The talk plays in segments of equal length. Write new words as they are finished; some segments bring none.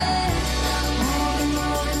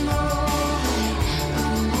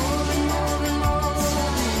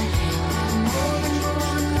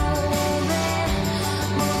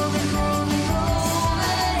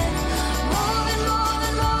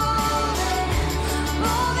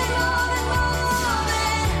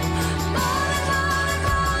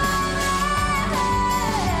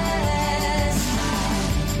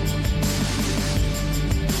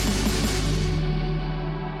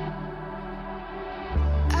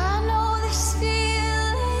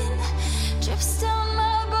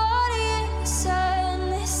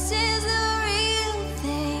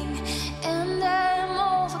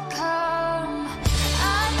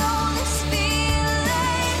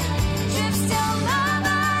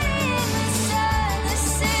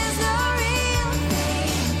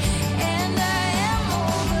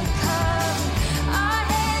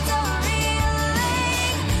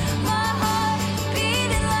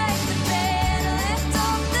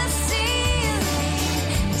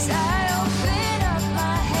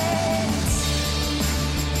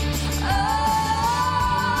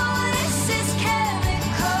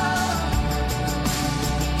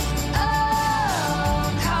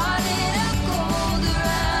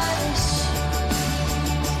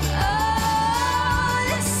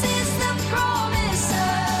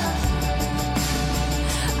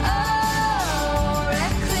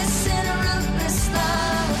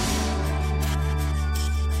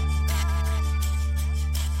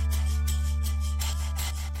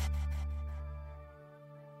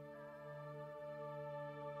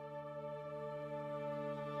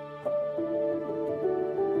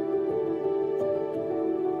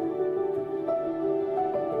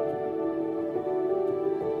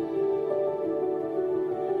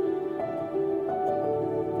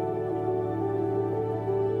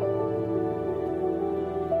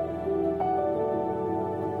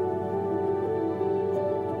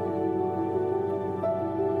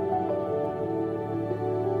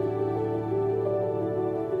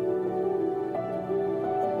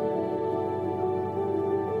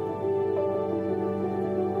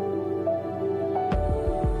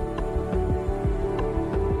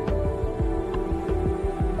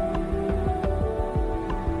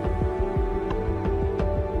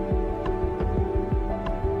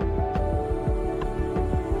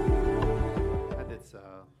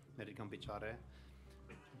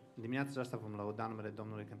Dimineața aceasta vom lăuda numele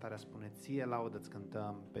Domnului, cântarea spune: Ție laudă îți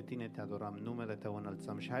cântăm, pe tine te adorăm, numele tău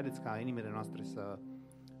înălțăm. Și haideți ca inimile noastre să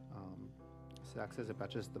se axeze pe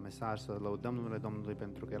acest mesaj, să lăudăm numele Domnului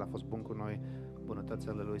pentru că El a fost bun cu noi,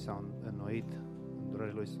 bunătățile Lui s-au înnoit,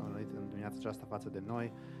 îndurările Lui s-au înnoit în dimineața aceasta față de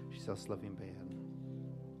noi și să-L slăvim pe El.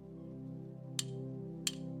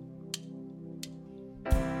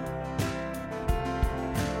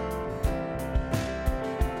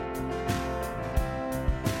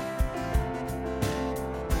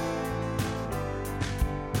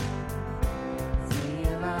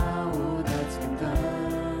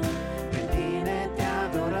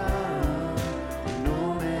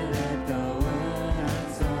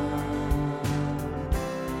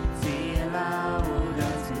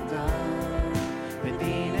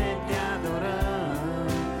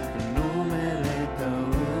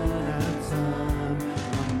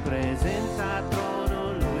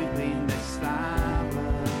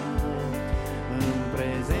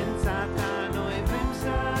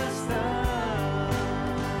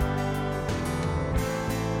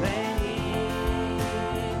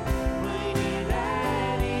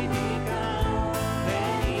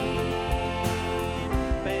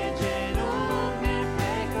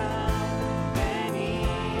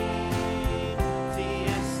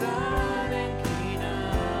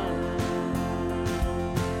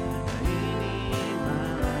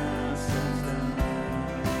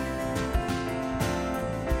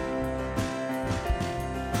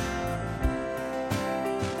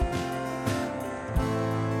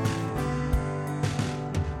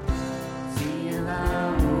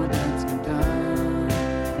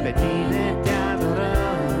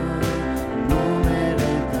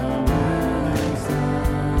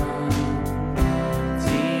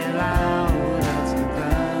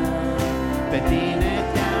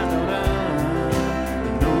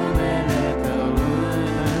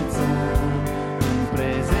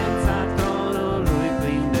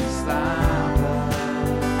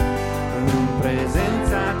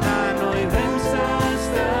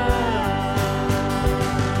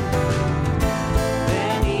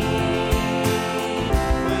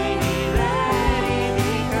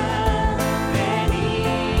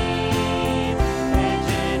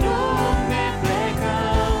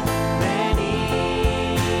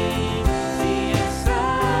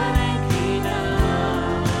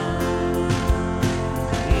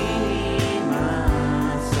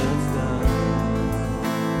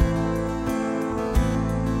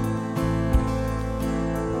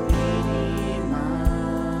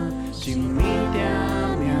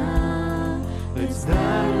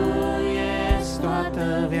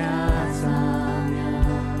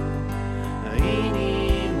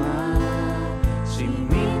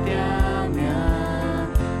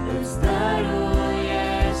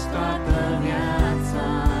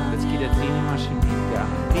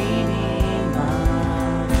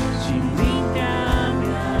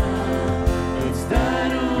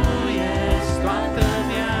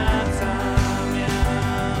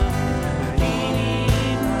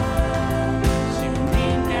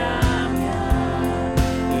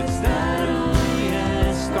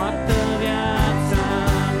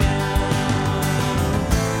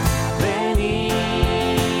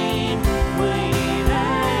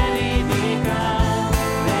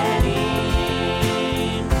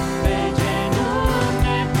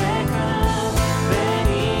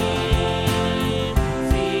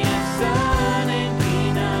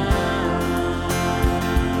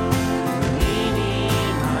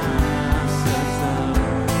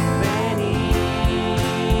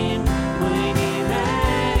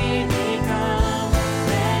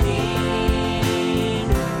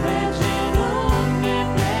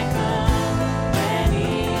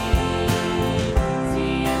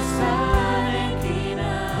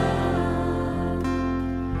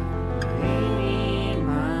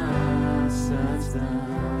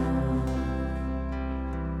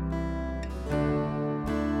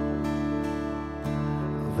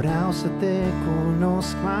 Vreau să te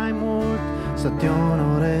cunosc mai mult, să te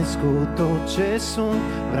onorez cu tot ce sunt.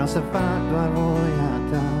 Vreau să fac doar voia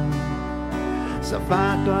ta, să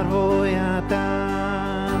fac doar voia ta.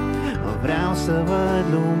 Vreau să văd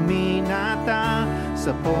lumina ta,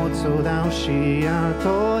 să pot să o dau și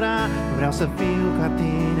altora. Vreau să fiu ca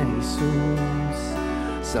tine, Iisus,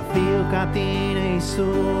 să fiu ca tine,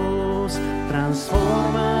 Iisus.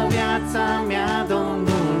 Transformă viața mea,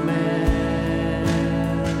 Domnul meu.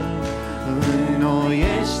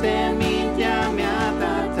 Înnoiește mintea mea,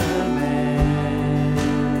 Tatăl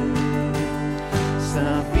meu.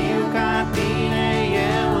 Să fiu ca tine,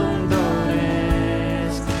 eu îmi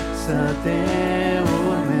doresc. Să te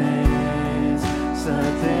urmez, să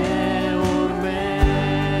te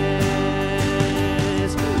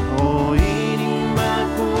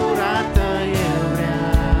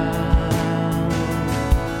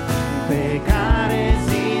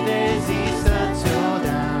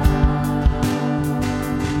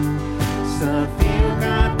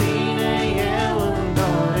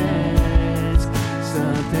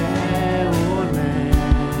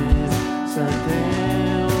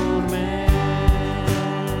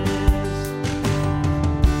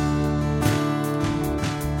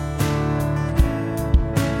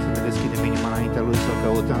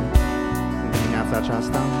căutăm în dimineața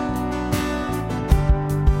aceasta.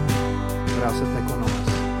 Vreau să te cunosc.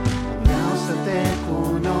 Vreau să te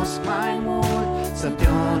cunosc mai mult, să te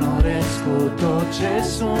onorez cu tot ce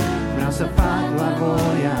sunt. Vreau să fac doar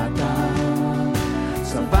voia ta,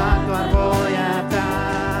 să fac doar voia ta.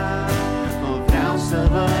 Vreau să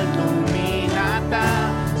văd lumina ta,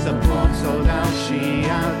 să pot să-o dau și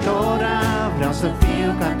altora. Vreau să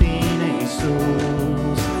fiu ca tine,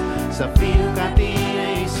 Iisus, să fiu ca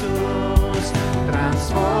tine, Iisus.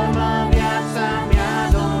 Transformă viața mea,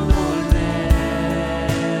 Domnul meu.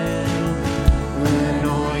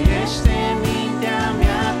 Înnoiește mintea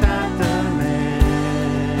mea, Tatăl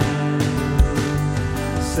meu.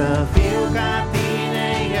 Să fiu ca tine,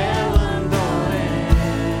 eu îmi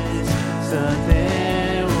doresc, să te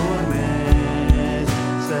urmez,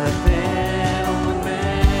 să te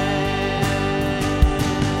urmez.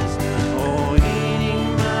 O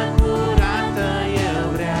inimă curată eu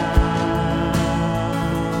vreau,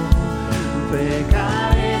 pe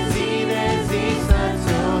care zi de zi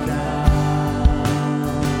să-ți-o dau.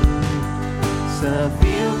 Să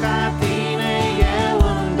fiu ca tine, eu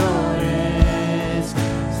îmi doresc,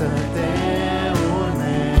 să te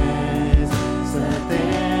urmez, să te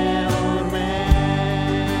urmez.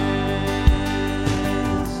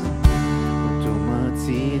 Tu mă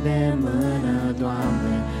ții de mână,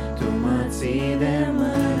 Doamne, Tu mă ții de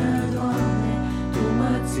mână, Doamne, Tu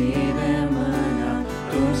mă ții de mână,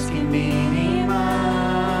 Tu-mi schimbi inima.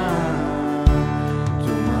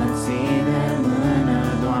 Tu mă ții de mână,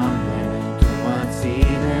 Doamne, Tu mă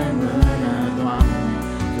ții de mână, Doamne,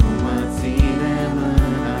 Tu mă ții de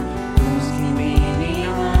mână, Tu-mi schimbi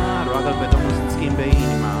inima. Roagă-L pe Domnul să-ți schimbe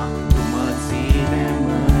inima. Tu mă ții de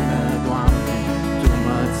mână, Doamne, Tu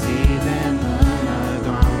mă ții de mână,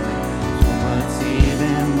 Doamne, Tu mă ții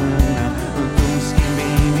de mână, Tu-mi schimbi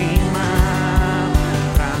inima.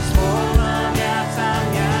 Transformă viața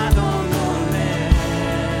mea, Domnul meu.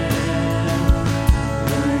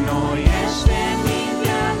 Înnoiește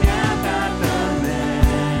mintea mea, Tatăl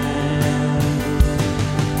meu.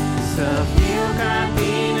 Să fiu ca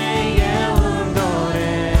tine, eu îmi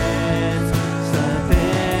doresc, să te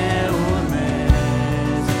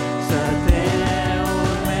urmez, să te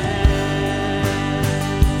urmez.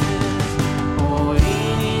 O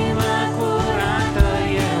inimă curată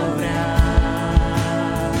eu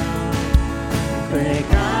vreau, pe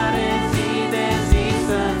care zi de zi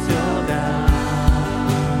să-ți-o dau.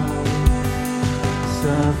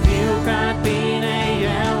 Să fiu ca tine,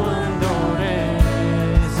 eu îmi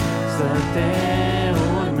doresc, să te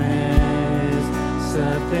urmez, să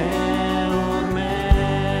te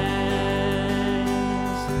urmez.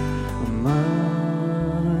 Mă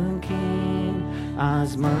închin,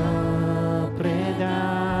 azi mă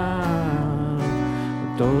predau,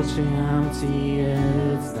 tot ce am ție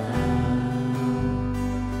îți dau.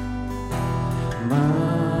 Mă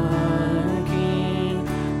închin,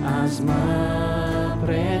 azi mă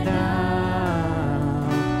predau,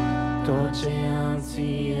 tot ce am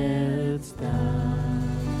ție îți dau.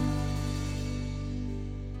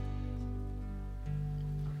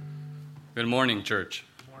 Good morning, church.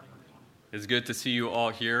 It's good to see you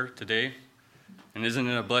all here today. And isn't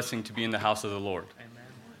it a blessing to be in the house of the Lord?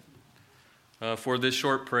 For this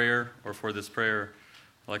short prayer, or for this prayer,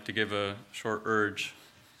 I'd like to give a short urge.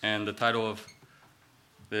 And the title of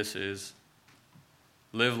this is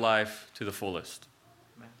Live Life to the Fullest.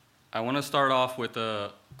 I want to start off with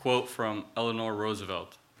a quote from Eleanor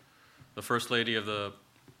Roosevelt, the First Lady of the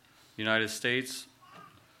United States.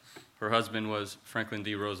 Her husband was Franklin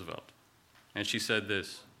D. Roosevelt. And she said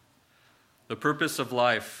this: "The purpose of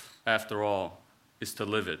life, after all, is to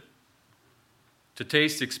live it, to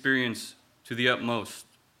taste experience to the utmost,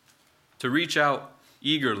 to reach out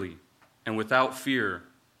eagerly and without fear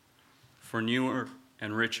for newer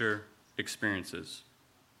and richer experiences."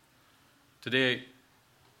 Today,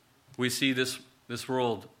 we see this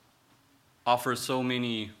world offers so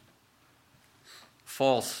many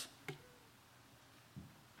false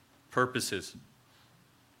purposes,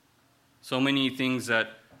 so many things that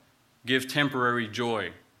give temporary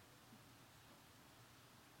joy.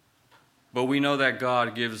 But we know that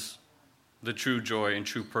God gives the true joy and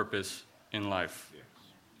true purpose in life. Yes.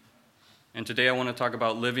 And today I want to talk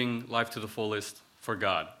about living life to the fullest for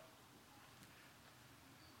God.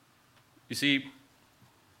 You see,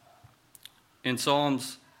 in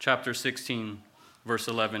Psalms chapter 16, verse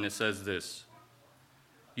 11, it says this: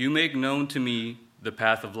 "You make known to me the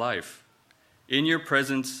path of life. In your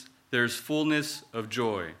presence there's fullness of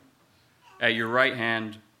joy. At your right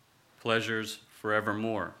hand, pleasures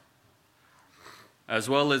forevermore." As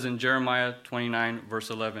well as in Jeremiah 29, verse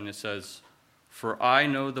 11, it says, For I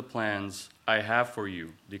know the plans I have for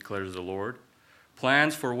you, declares the Lord,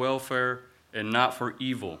 plans for welfare and not for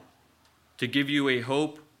evil, to give you a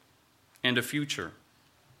hope and a future.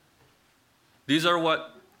 These are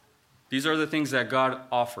the things that God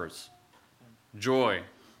offers: joy,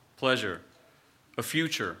 pleasure, a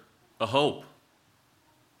future, a hope,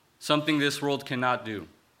 something this world cannot do.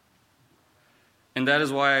 And that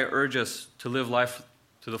is why I urge us to live life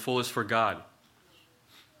to the fullest for God.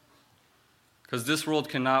 Because this world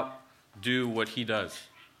cannot do what He does.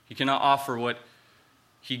 He cannot offer what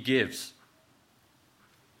He gives.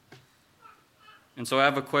 And so I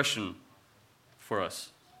have a question for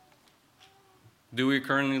us. Do we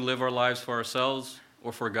currently live our lives for ourselves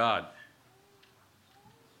or for God?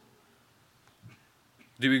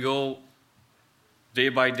 Do we go day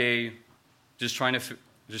by day just trying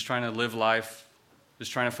to live life,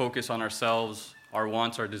 just trying to focus on ourselves, our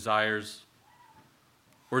wants, our desires?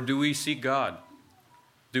 Or do we seek God?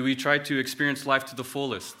 Do we try to experience life to the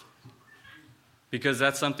fullest? Because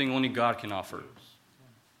that's something only God can offer.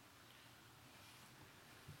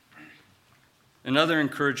 Another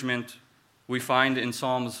encouragement we find in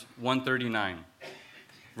Psalms 139,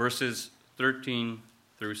 verses 13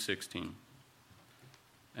 through 16.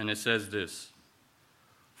 And it says this: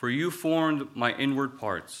 For you formed my inward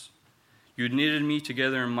parts. You knitted me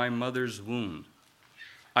together in my mother's womb.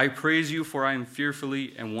 I praise you, for I am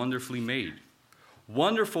fearfully and wonderfully made.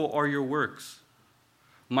 Wonderful are your works.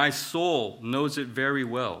 My soul knows it very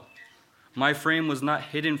well. My frame was not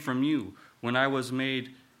hidden from you when I was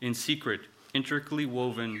made in secret, intricately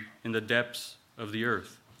woven in the depths of the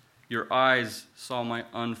earth. Your eyes saw my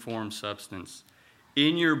unformed substance.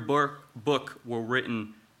 In your book were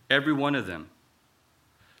written, every one of them,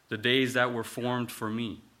 the days that were formed for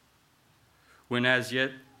me, when as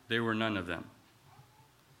yet there were none of them.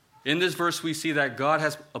 In this verse, we see that God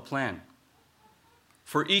has a plan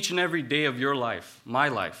for each and every day of your life, my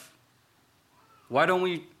life. Why don't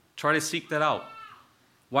we try to seek that out?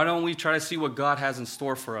 Why don't we try to see what God has in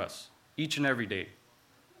store for us each and every day?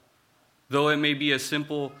 Though it may be a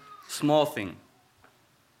simple, small thing,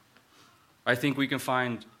 I think we can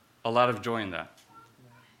find a lot of joy in that.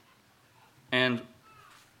 And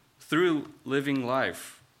through living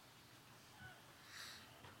life,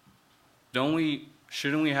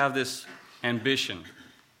 shouldn't we have this ambition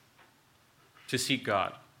to seek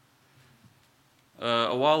God?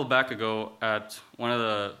 A while back ago at one of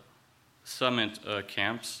the summit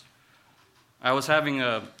camps, I was having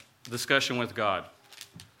a discussion with God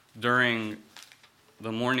during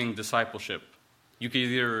the morning discipleship. You could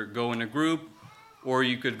either go in a group or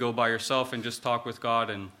you could go by yourself and just talk with God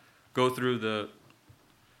and go through the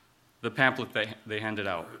pamphlet that they handed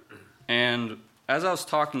out. And as I was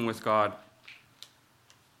talking with God,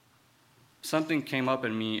 something came up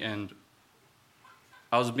in me, and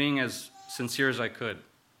I was being as sincere as I could.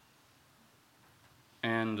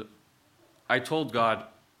 And I told God,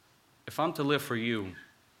 if I'm to live for you,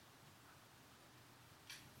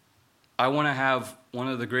 I want to have one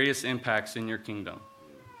of the greatest impacts in your kingdom.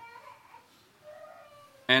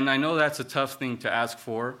 And I know that's a tough thing to ask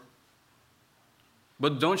for,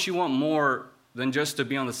 but don't you want more than just to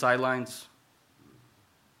be on the sidelines?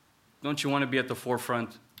 Don't you want to be at the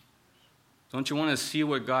forefront? Don't you want to see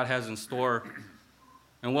what God has in store?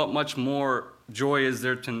 And what much more joy is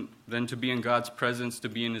there than to be in God's presence, to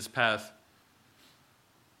be in His path?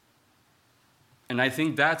 And I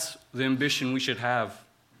think that's the ambition we should have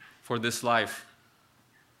for this life.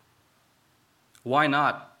 Why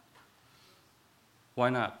not? Why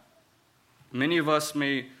not? Many of us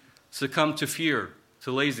may succumb to fear,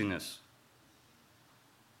 to laziness.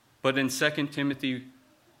 But in 2 Timothy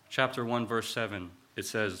chapter 1, verse 7, it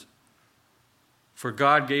says, For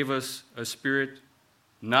God gave us a spirit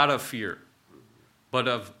not of fear, but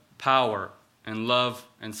of power and love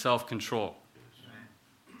and self-control.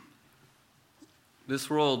 This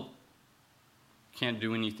world can't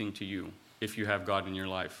do anything to you if you have God in your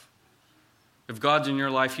life. If God's in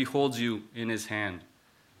your life, He holds you in His hand.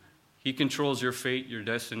 He controls your fate, your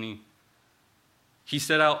destiny. He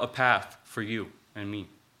set out a path for you and me.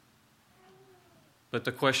 But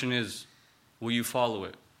the question is, will you follow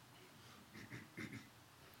it?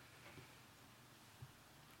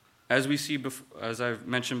 As we see, as I've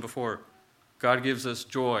mentioned before, God gives us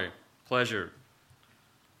joy, pleasure.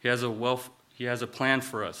 He has a plan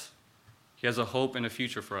for us. He has a hope and a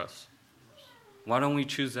future for us. Why don't we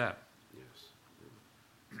choose that?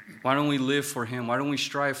 Why don't we live for Him? Why don't we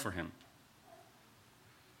strive for Him?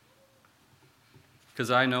 Because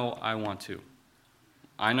I know I want to.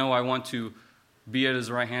 I know I want to be at His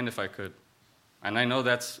right hand if I could. And I know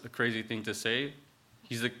that's a crazy thing to say.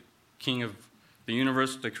 He's the King of the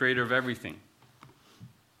universe, the creator of everything.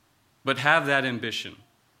 But have that ambition.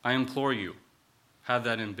 I implore you, have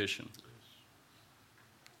that ambition.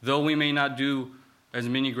 Though we may not do as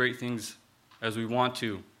many great things as we want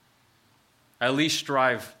to, at least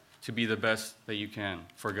strive to be the best that you can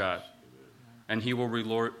for God. And He will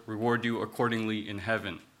reward you accordingly in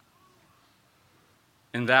heaven.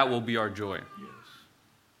 And that will be our joy. Yes.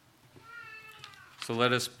 So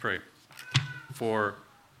let us pray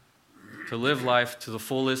to live life to the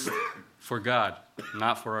fullest for God,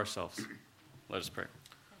 not for ourselves. Let us pray.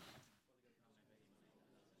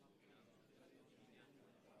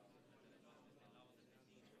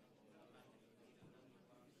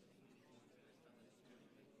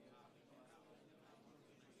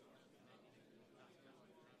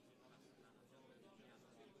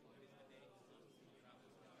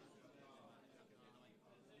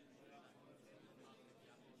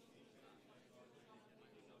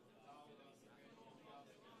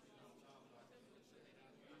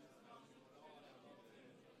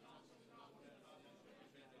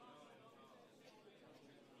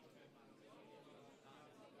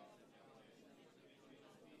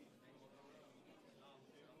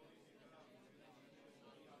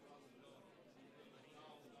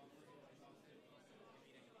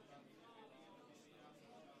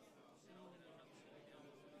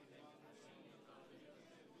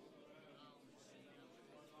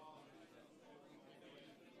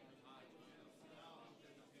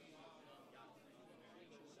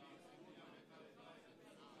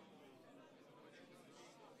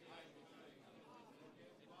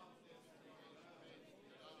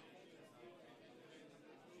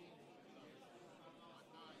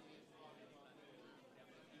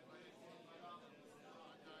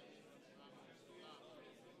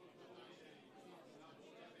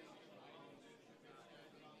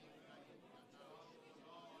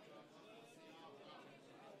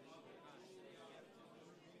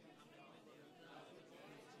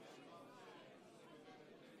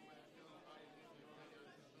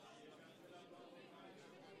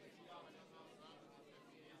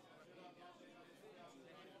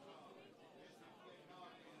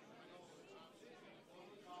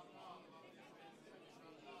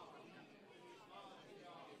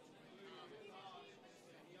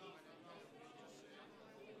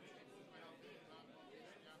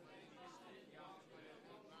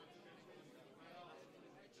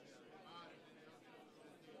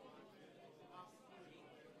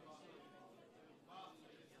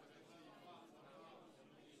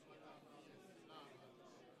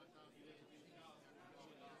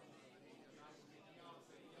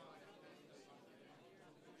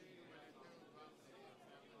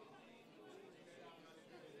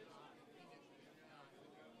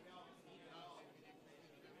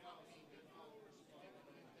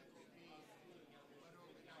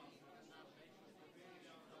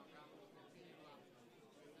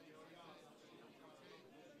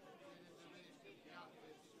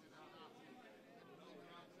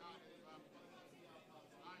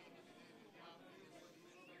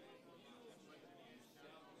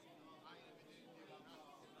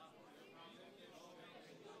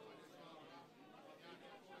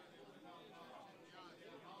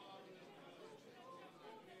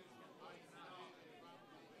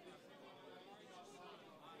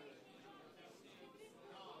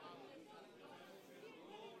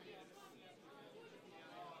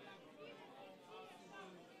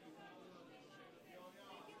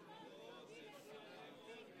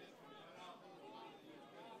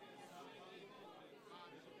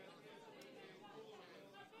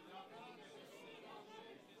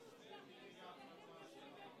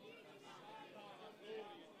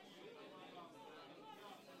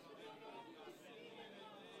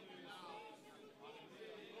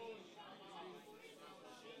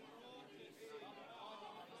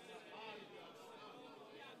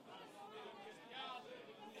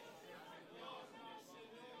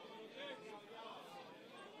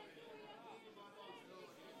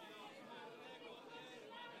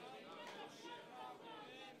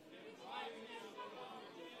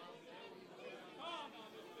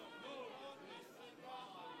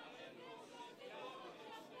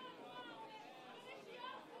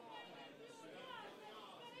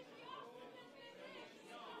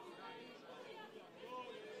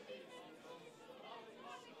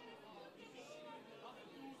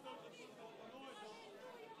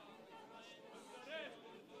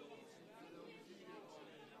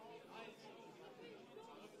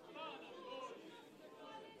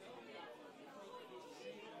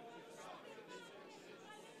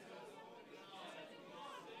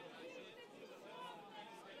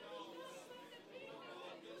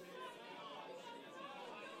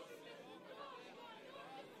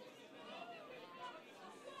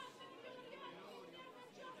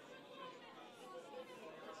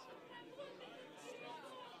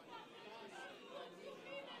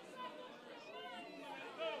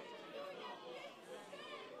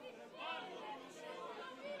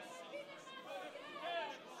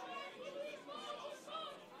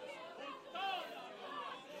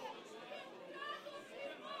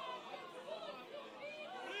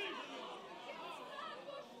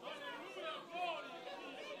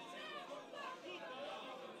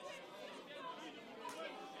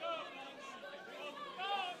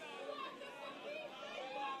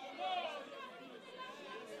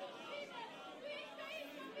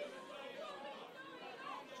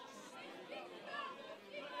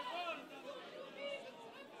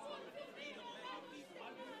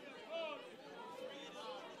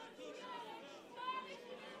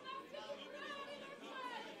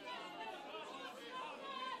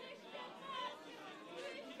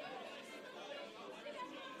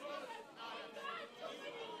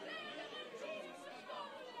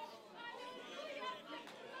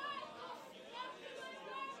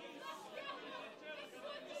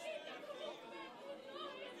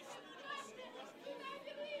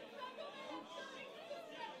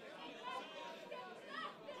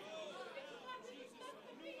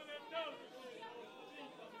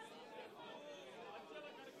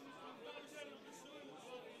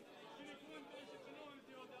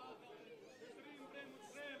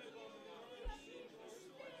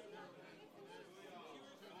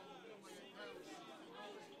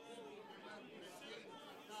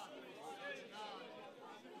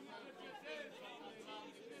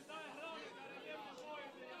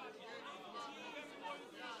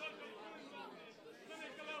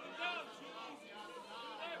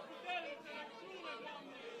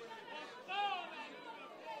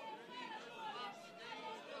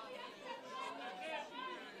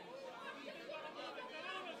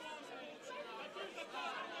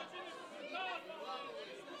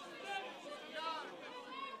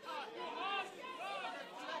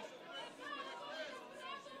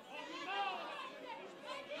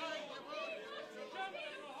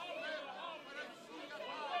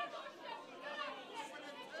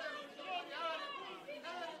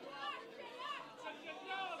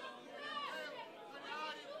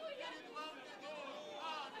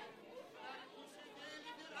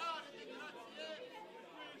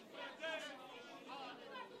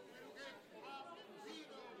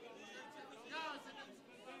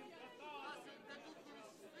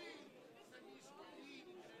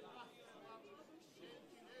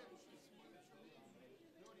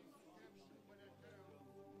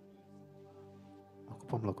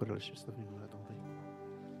 ocupăm locurile și slăvim numele Domnului.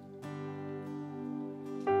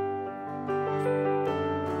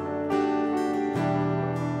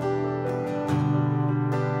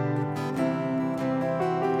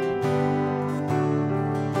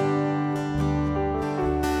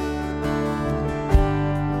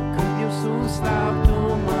 Când eu sunt slab, tu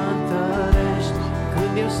mă întărești.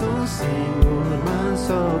 Când eu sunt singur, mă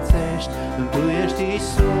însoțești. Tu ești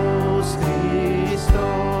Iisus Hristos.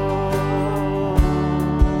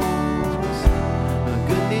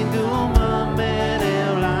 Gândindu-mă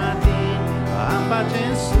mereu la tine, am pace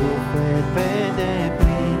în suflet pe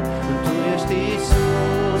deplin. Tu ești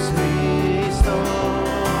Iisus Hristos.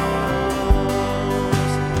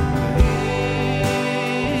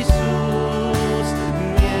 Iisus,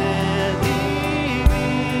 miel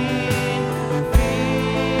divin,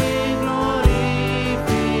 fii glorificat.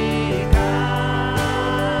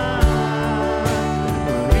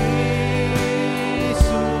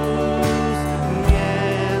 Iisus,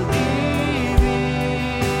 miel divin,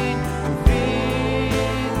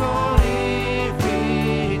 fii glorificat.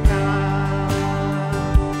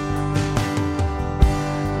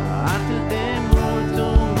 Atât de mult tu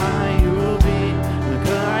m-ai iubit,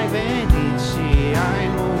 că ai venit și ai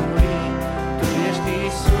murit. Tu ești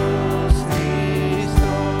Iisus Hristos.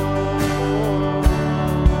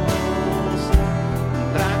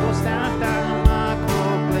 Dragostea ta m-a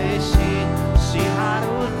copleșit și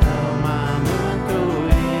harul tău m-a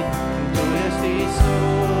mântuit. Tu ești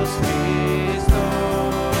Iisus Hristos.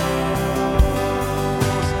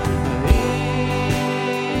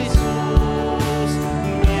 Iisus,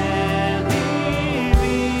 miel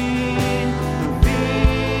divin,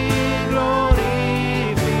 fii glorificat.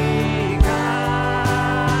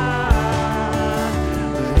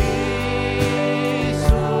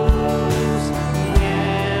 Iisus,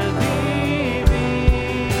 miel divin,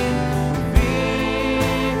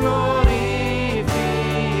 fii glorificat.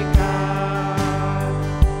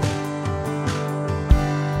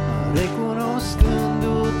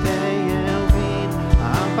 Recunoscându-te eu vin,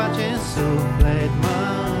 am pace în suflet, mă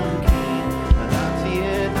închin la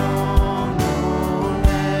ție, Domnul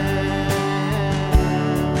meu.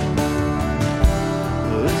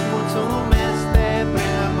 Îți mulțumesc, te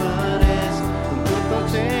preamăresc, cu tot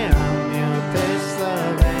ce am eu te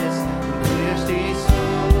slăvesc. Tu ești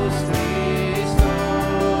Iisus Hristos.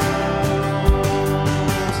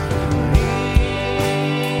 Iisus,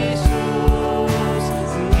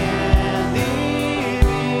 miel divin,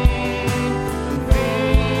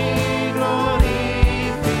 fii glorificat.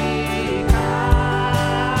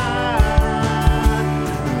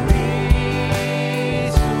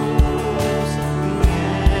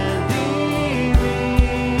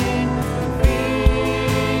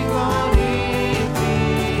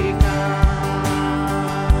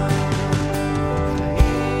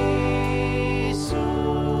 Iisus,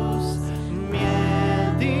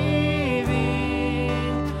 miel divin, fii glorificat. Iisus, miel divin,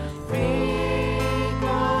 fii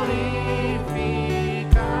glorificat.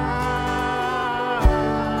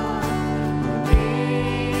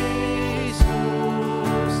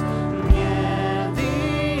 Iisus, miel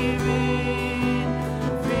divin,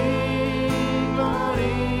 fii glorificat.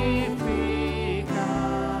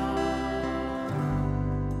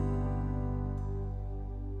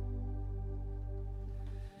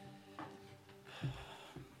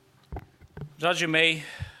 Dragii mei,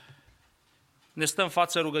 ne stăm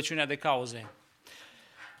față rugăciunea de cauze.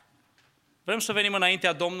 Vrem să venim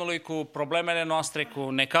înaintea Domnului cu problemele noastre, cu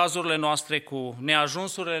necazurile noastre, cu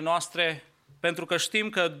neajunsurile noastre, pentru că știm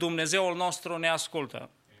că Dumnezeul nostru ne ascultă.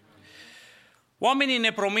 Oamenii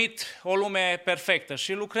ne promit o lume perfectă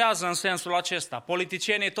și lucrează în sensul acesta.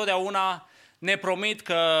 Politicienii totdeauna ne promit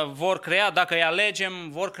că vor crea, dacă îi alegem,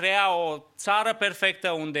 vor crea o țară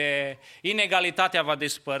perfectă unde inegalitatea va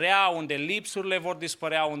dispărea, unde lipsurile vor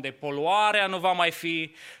dispărea, unde poluarea nu va mai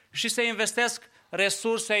fi și se investesc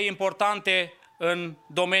resurse importante în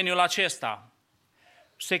domeniul acesta.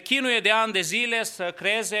 Se chinuie de ani de zile să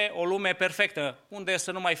creeze o lume perfectă, unde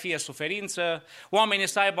să nu mai fie suferință, oamenii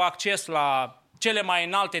să aibă acces la cele mai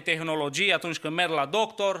înalte tehnologii atunci când merg la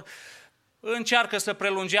doctor, încearcă să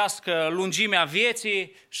prelungească lungimea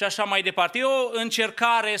vieții și așa mai departe. E o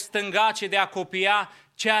încercare stângace de a copia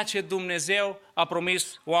ceea ce Dumnezeu a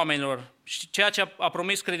promis oamenilor și ceea ce a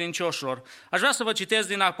promis credincioșilor. Aș vrea să vă citesc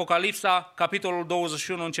din Apocalipsa, capitolul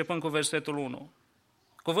 21, începând cu versetul 1.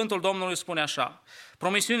 Cuvântul Domnului spune așa: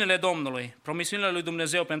 promisiunile Domnului, promisiunile lui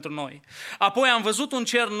Dumnezeu pentru noi. Apoi am văzut un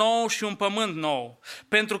cer nou și un pământ nou,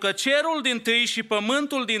 pentru că cerul dintâi și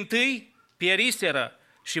pământul dintâi pieriseră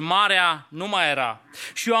și marea nu mai era.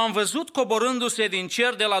 Și eu am văzut coborându-se din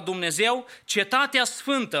cer de la Dumnezeu cetatea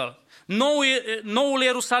sfântă, noul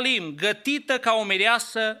Ierusalim, gătită ca o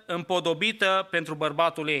mireasă împodobită pentru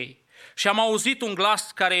bărbatul ei. Și am auzit un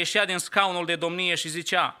glas care ieșea din scaunul de domnie și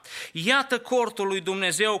zicea: iată cortul lui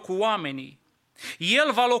Dumnezeu cu oamenii.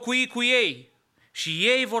 El va locui cu ei și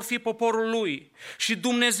ei vor fi poporul lui și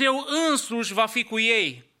Dumnezeu însuși va fi cu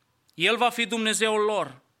ei. El va fi Dumnezeul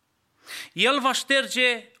lor. El va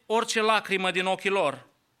șterge orice lacrimă din ochii lor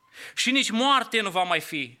și nici moarte nu va mai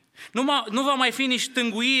fi. Nu va mai fi nici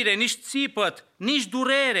tânguire, nici țipăt, nici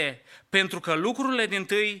durere, pentru că lucrurile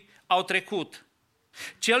dintâi au trecut.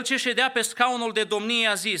 Cel ce ședea pe scaunul de domnie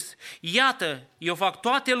a zis: iată, eu fac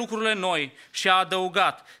toate lucrurile noi, și a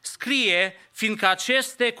adăugat: scrie, fiindcă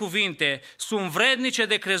aceste cuvinte sunt vrednice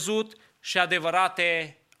de crezut și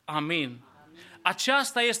adevărate. Amin.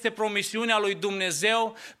 Aceasta este promisiunea lui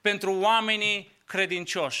Dumnezeu pentru oamenii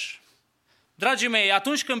credincioși. Dragii mei,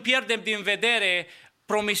 atunci când pierdem din vedere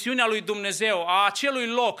promisiunea lui Dumnezeu, a acelui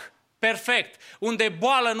loc perfect, unde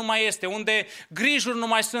boală nu mai este, unde grijuri nu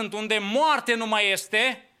mai sunt, unde moarte nu mai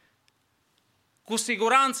este, cu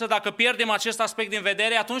siguranță, dacă pierdem acest aspect din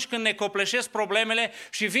vedere, atunci când ne copleșesc problemele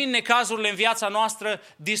și vin necazurile în viața noastră,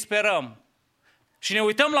 disperăm. Și ne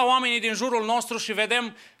uităm la oamenii din jurul nostru și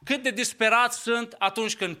vedem cât de disperați sunt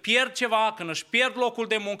atunci când pierd ceva, când își pierd locul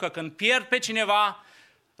de muncă, când pierd pe cineva,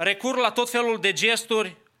 recurg la tot felul de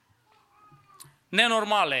gesturi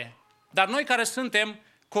nenormale. Dar noi care suntem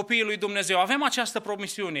copiii lui Dumnezeu avem această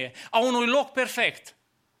promisiune a unui loc perfect.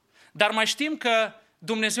 Dar mai știm că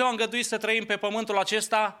Dumnezeu a îngăduit să trăim pe pământul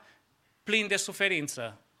acesta plin de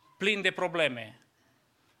suferință, plin de probleme.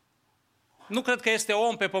 Nu cred că este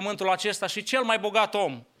om pe pământul acesta și cel mai bogat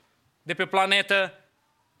om de pe planetă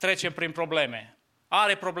trece prin probleme.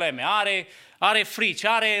 Are probleme, are frici,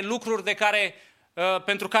 are lucruri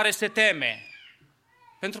pentru care se teme.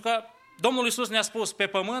 Pentru că Domnul Iisus ne-a spus: pe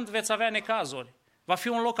pământ veți avea necazuri. Va fi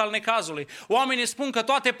un loc al necazului. Oamenii spun că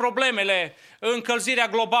toate problemele, încălzirea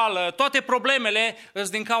globală, toate problemele sunt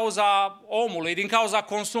din cauza omului, din cauza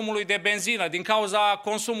consumului de benzină, din cauza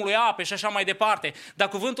consumului apei și așa mai departe. Dar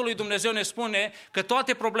cuvântul lui Dumnezeu ne spune că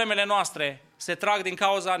toate problemele noastre se trag din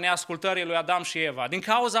cauza neascultării lui Adam și Eva, din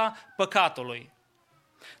cauza păcatului.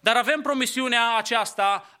 Dar avem promisiunea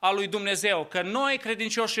aceasta a lui Dumnezeu, că noi,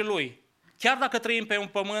 credincioșii lui, chiar dacă trăim pe un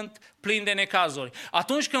pământ plin de necazuri,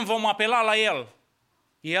 atunci când vom apela la El,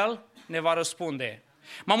 El ne va răspunde.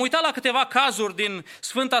 M-am uitat la câteva cazuri din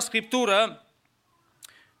Sfânta Scriptură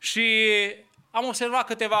și am observat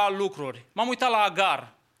câteva lucruri. M-am uitat la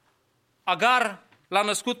Agar. Agar l-a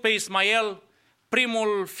născut pe Ismael,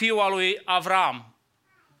 primul fiu al lui Avram.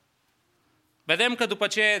 Vedem că după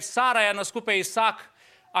ce Sara i-a născut pe Isaac,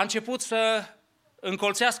 a început să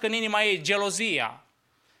încolțească în inima ei gelozia.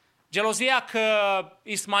 Gelozia că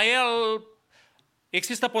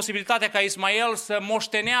există posibilitatea ca Ismael să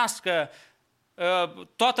moștenească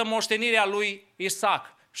toată moștenirea lui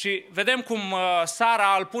Isaac. Și vedem cum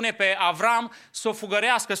Sara îl pune pe Avram să o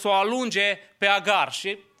fugărească, să o alunge pe Agar.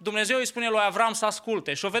 Și Dumnezeu îi spune lui Avram să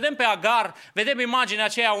asculte. Și o vedem pe Agar, vedem imaginea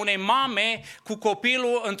aceea unei mame cu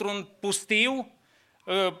copilul într-un pustiu,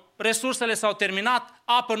 resursele s-au terminat,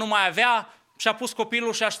 apă nu mai avea și a pus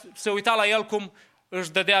copilul și se uita la el cum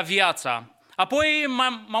își dădea viața. Apoi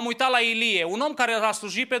m-am uitat la Ilie, un om care a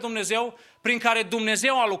slujit pe Dumnezeu, prin care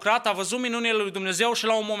Dumnezeu a lucrat, a văzut minunile lui Dumnezeu și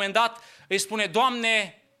la un moment dat îi spune: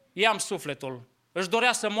 Doamne, ia-mi sufletul. Își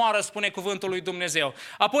dorea să moară, spune cuvântul lui Dumnezeu.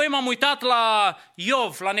 Apoi m-am uitat la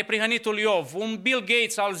Iov, la neprihănitul Iov, un Bill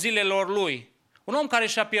Gates al zilelor lui. Un om care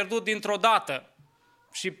și-a pierdut dintr-o dată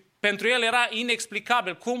și pentru el era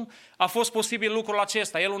inexplicabil cum a fost posibil lucrul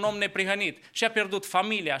acesta. El, un om neprihănit, și-a pierdut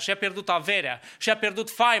familia, și-a pierdut averea, și-a pierdut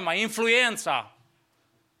faima, influența.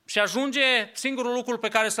 Și ajunge singurul lucru pe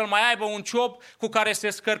care să-l mai aibă un ciop cu care se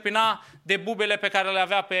scărpina de bubele pe care le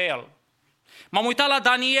avea pe el. M-am uitat la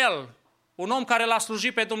Daniel, un om care l-a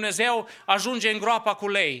slujit pe Dumnezeu, ajunge în groapa cu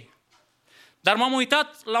lei. Dar m-am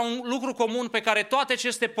uitat la un lucru comun pe care toate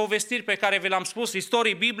aceste povestiri pe care vi le-am spus,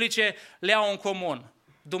 istorii biblice, le au în comun: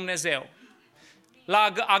 Dumnezeu.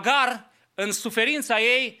 La Agar, în suferința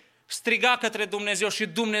ei, striga către Dumnezeu și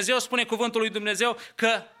Dumnezeu, spune cuvântul lui Dumnezeu,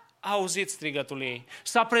 că a auzit strigătul ei.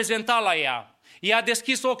 S-a prezentat la ea. Ea a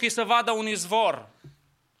deschis ochii să vadă un izvor.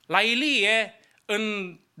 La Ilie,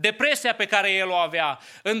 în depresia pe care el o avea,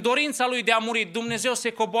 în dorința lui de a muri, Dumnezeu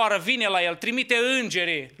se coboară, vine la el, trimite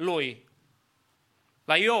îngerii lui.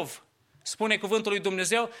 La Iov, spune cuvântul lui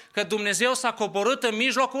Dumnezeu, că Dumnezeu s-a coborât în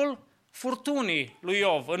mijlocul furtunii lui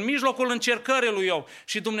Iov, în mijlocul încercării lui Iov,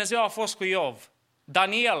 și Dumnezeu a fost cu Iov.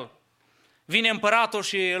 Daniel, vine împăratul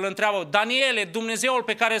și îl întreabă: Daniele, Dumnezeul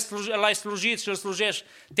pe care l-ai slujit și îl slujești,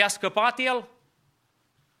 te-a scăpat el?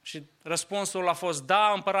 Și răspunsul a fost,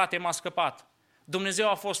 da, împărate, m-a scăpat. Dumnezeu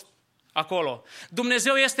a fost acolo.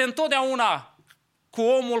 Dumnezeu este întotdeauna cu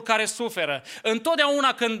omul care suferă.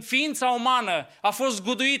 Întotdeauna când ființa umană a fost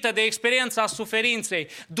zguduită de experiența suferinței,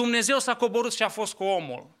 Dumnezeu s-a coborât și a fost cu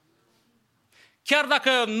omul. Chiar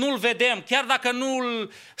dacă nu-L vedem, chiar dacă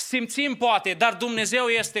nu-L simțim poate, dar Dumnezeu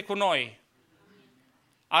este cu noi.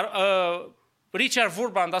 Richard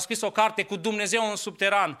Wurmbrand a scris o carte cu Dumnezeu în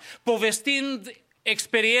subteran, povestind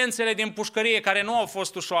experiențele din pușcărie care nu au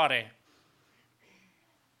fost ușoare.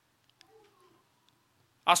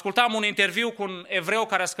 Ascultam un interviu cu un evreu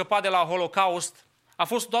care a scăpat de la Holocaust. A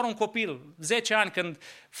fost doar un copil, 10 ani, când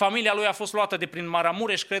familia lui a fost luată de prin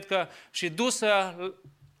Maramureș, cred că, și dusă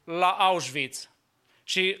la Auschwitz.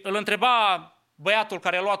 Și îl întreba băiatul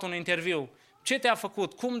care a luat un interviu, ce te-a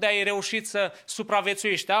făcut? Cum de-ai reușit să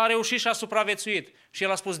supraviețuiești? A reușit și a supraviețuit. Și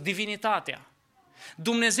el a spus, divinitatea.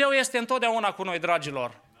 Dumnezeu este întotdeauna cu noi,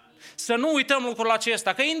 dragilor. Să nu uităm lucrul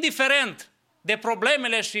acesta, că indiferent de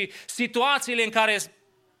problemele și situațiile în care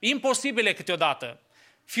imposibile câteodată,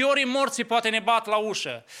 fiorii morții poate ne bat la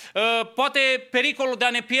ușă, poate pericolul de a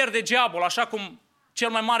ne pierde geabul, așa cum cel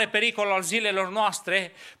mai mare pericol al zilelor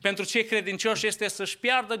noastre pentru cei credincioși este să-și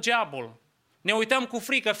piardă geabul. Ne uităm cu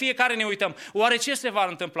frică, fiecare ne uităm. Oare ce se va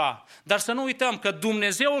întâmpla? Dar să nu uităm că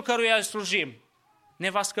Dumnezeul căruia îi slujim ne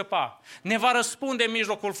va scăpa, ne va răspunde în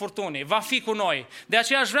mijlocul furtunii, va fi cu noi. De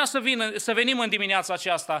aceea aș vrea să venim în dimineața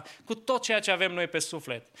aceasta cu tot ceea ce avem noi pe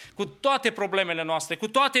suflet, cu toate problemele noastre, cu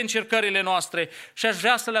toate încercările noastre și aș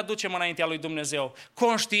vrea să le aducem înaintea lui Dumnezeu,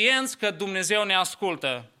 conștienți că Dumnezeu ne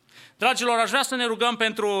ascultă. Dragilor, aș vrea să ne rugăm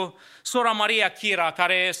pentru sora Maria Chira,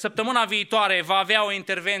 care săptămâna viitoare va avea o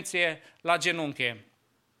intervenție la genunchi.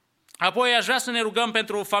 Apoi aș vrea să ne rugăm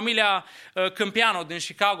pentru familia Câmpianu din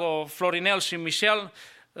Chicago, Florinel și Michel.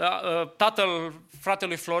 Tatăl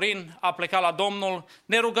fratelui Florin a plecat la Domnul.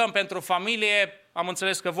 Ne rugăm pentru familie, am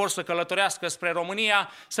înțeles că vor să călătorească spre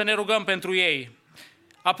România, să ne rugăm pentru ei.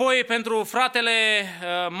 Apoi pentru fratele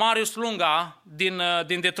Marius Lunga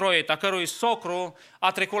din Detroit, a cărui socru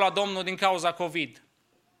a trecut la Domnul din cauza COVID.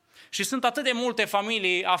 Și sunt atât de multe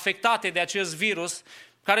familii afectate de acest virus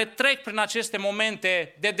care trec prin aceste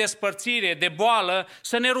momente de despărțire, de boală,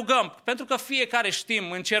 să ne rugăm, pentru că fiecare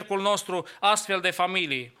știm în cercul nostru astfel de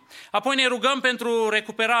familii. Apoi ne rugăm pentru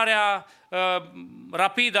recuperarea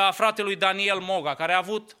rapidă a fratelui Daniel Moga, care a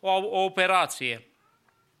avut o operație.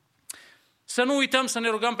 Să nu uităm să ne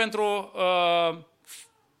rugăm pentru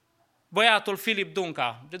băiatul Filip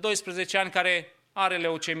Dunca, de 12 ani, care are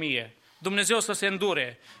leucemie. Dumnezeu să se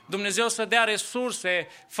îndure, Dumnezeu să dea resurse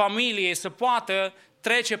familiei să poată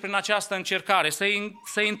trece prin această încercare,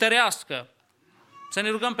 să-i întărească. Să ne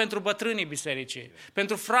rugăm pentru bătrânii bisericii,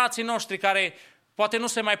 pentru frații noștri care poate nu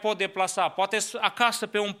se mai pot deplasa, poate acasă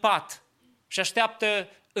pe un pat și așteaptă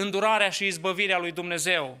îndurarea și izbăvirea lui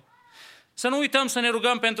Dumnezeu. Să nu uităm să ne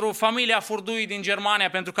rugăm pentru familia Furdui din Germania,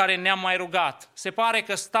 pentru care ne-am mai rugat. Se pare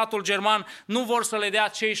că statul german nu vor să le dea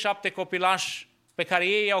cei 7 copilași pe care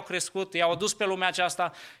ei i-au crescut, i-au adus pe lumea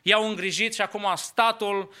aceasta, i-au îngrijit și acum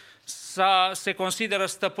statul se consideră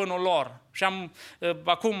stăpânul lor. Și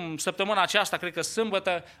acum, săptămâna aceasta, cred că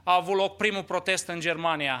sâmbătă, a avut loc primul protest în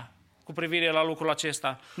Germania cu privire la lucrul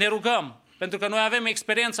acesta. Ne rugăm, pentru că noi avem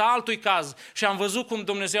experiența altui caz și am văzut cum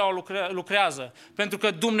Dumnezeu lucrează. Pentru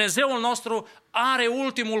că Dumnezeul nostru are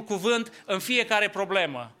ultimul cuvânt în fiecare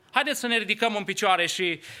problemă. Haideți să ne ridicăm în picioare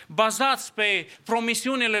și bazați pe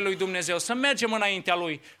promisiunile lui Dumnezeu, să mergem înaintea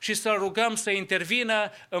Lui și să rugăm să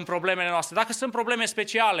intervină în problemele noastre. Dacă sunt probleme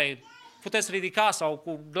speciale, puteți ridica sau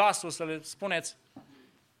cu glasul să le spuneți.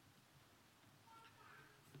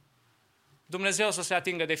 Dumnezeu să se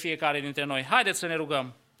atingă de fiecare dintre noi. Haideți să ne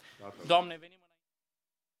rugăm. Doamne, venim.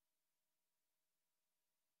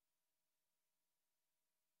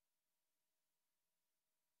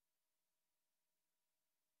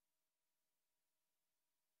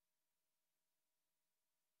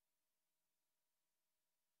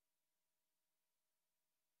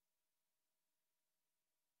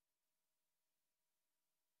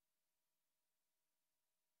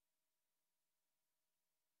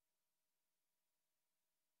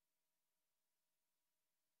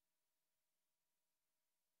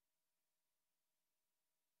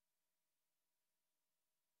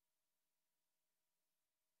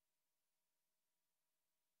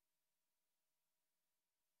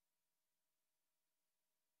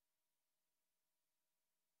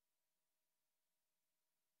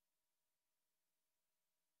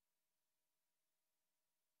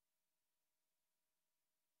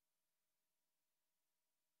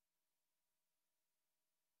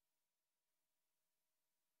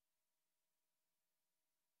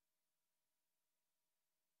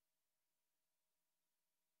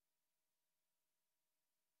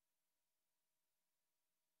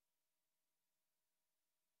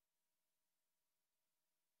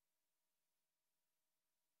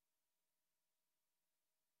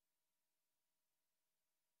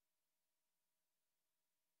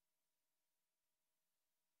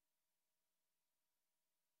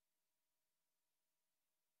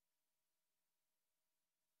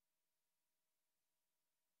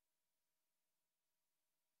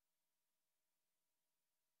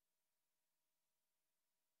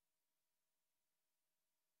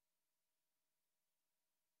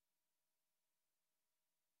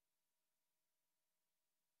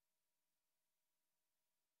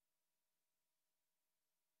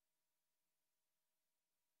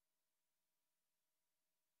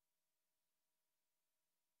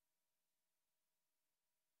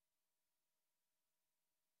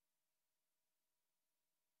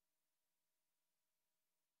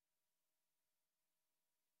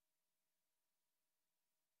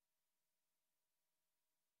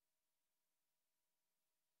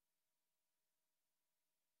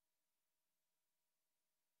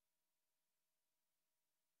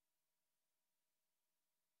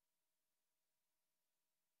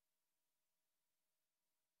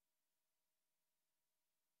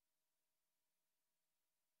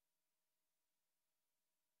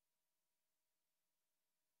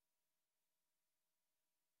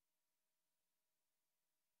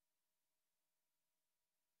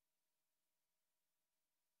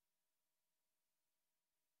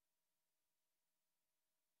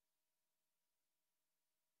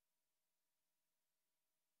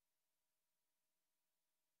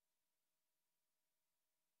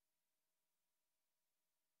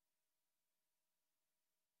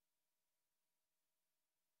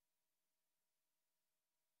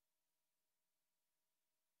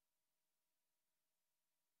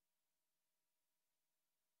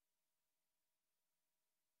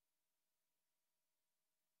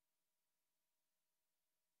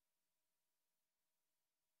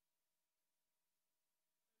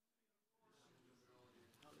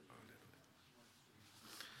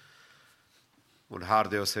 un har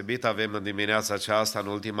deosebit avem în dimineața aceasta, în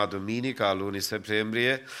ultima duminică a lunii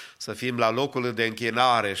septembrie, să fim la locul de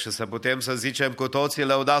închinare și să putem să zicem cu toții,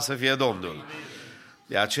 lăudați să fie Domnul.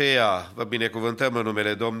 De aceea vă binecuvântăm în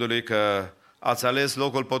numele Domnului că ați ales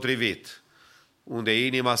locul potrivit, unde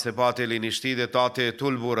inima se poate liniști de toate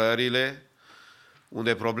tulburările,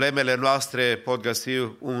 unde problemele noastre pot găsi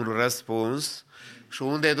un răspuns și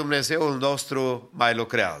unde Dumnezeul nostru mai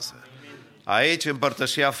lucrează. Aici, în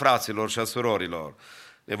părtășia fraților și a surorilor,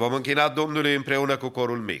 ne vom închina Domnului împreună cu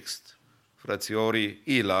corul mixt. Frățiorii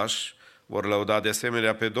Ilaș vor lăuda de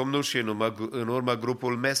asemenea pe Domnul și în urmă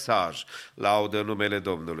grupul Mesaj laudă numele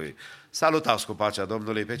Domnului. Salutați cu pacea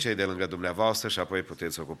Domnului pe cei de lângă dumneavoastră și apoi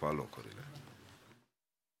puteți ocupa locurile.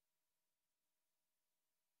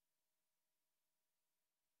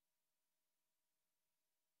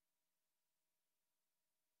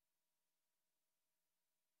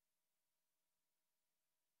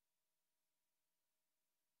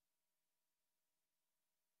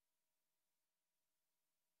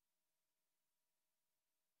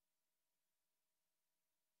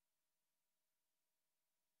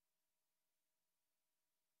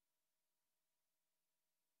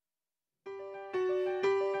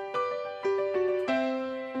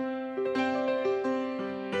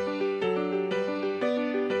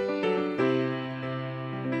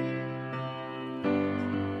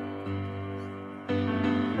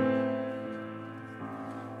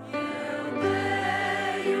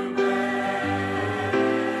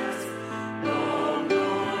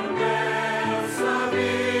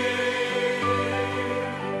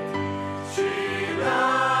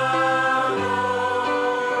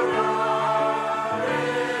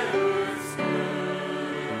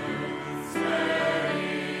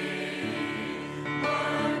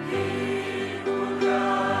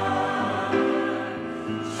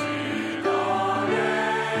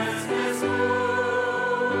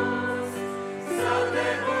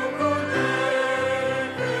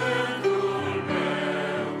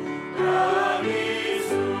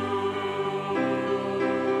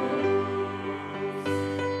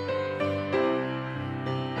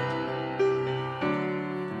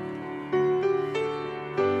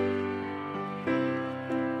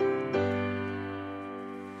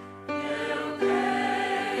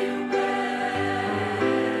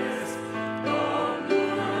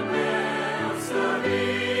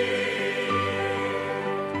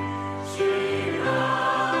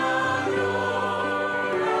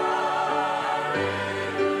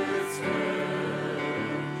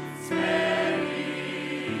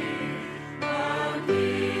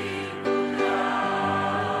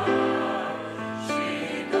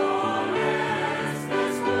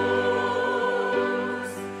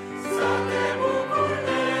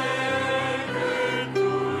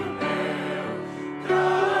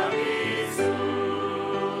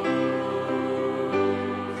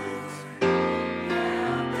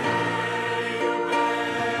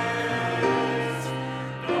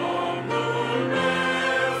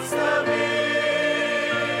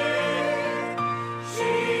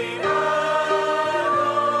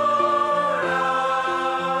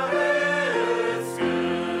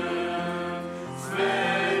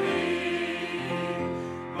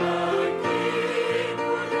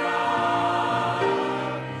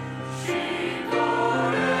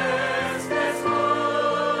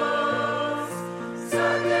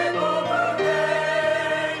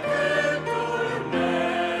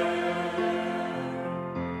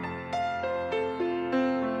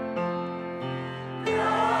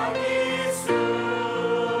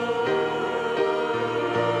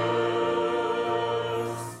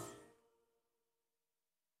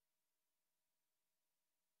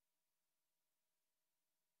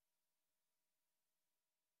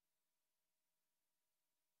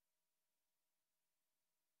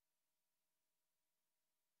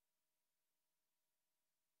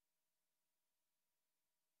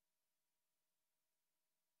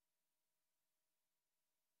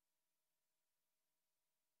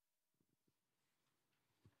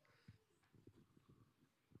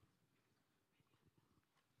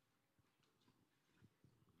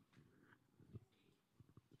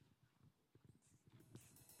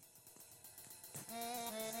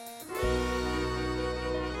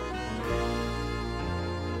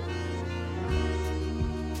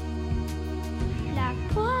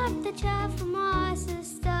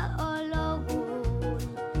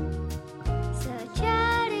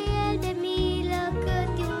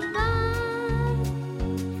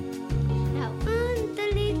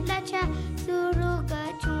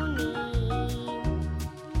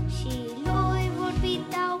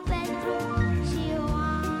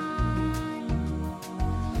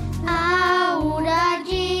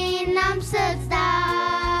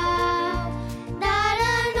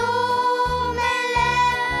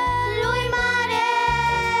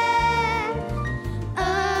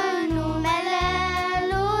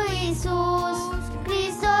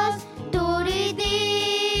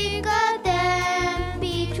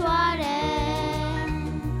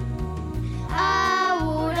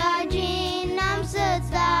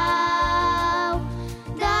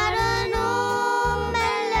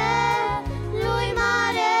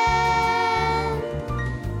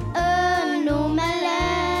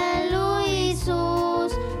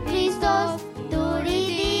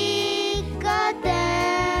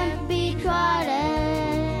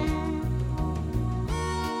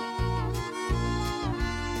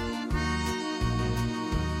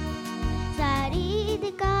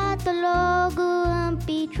 patolog în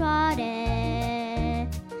picioare,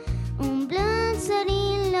 umblând,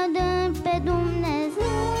 sărind, lăudând pe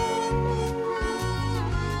Dumnezeu.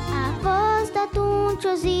 A fost atunci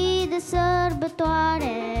o zi de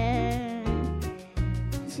sărbătoare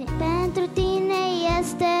și pentru tine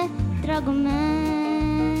este dragul meu.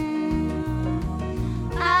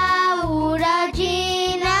 Aur,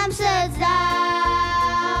 argint am să-ți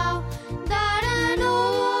dau, dar în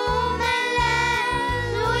numele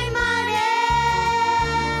Lui Mare,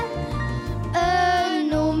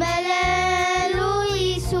 în numele Lui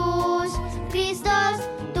Iisus Hristos,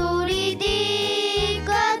 tu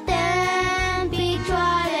ridică-te în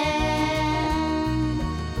picioare.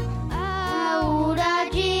 Aur,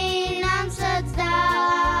 argint am să-ți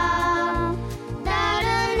dau, dar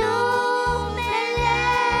în numele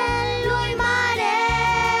Lui Mare,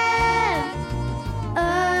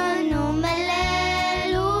 în numele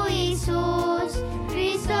Lui Iisus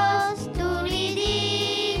Hristos, tu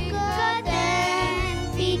ridică-te în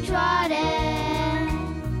picioare.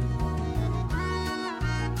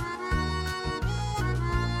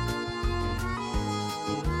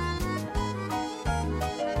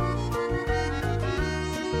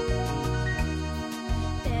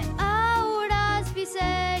 Pe aur azi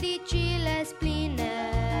bisericile spline,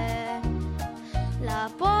 la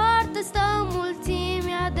poartă stă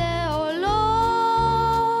mulțimea de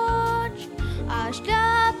ologi,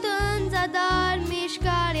 așteaptă în zadar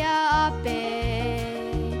mișcarea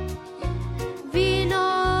apei. Vino,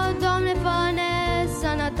 Doamne, fă-ne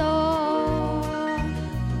sănătoși.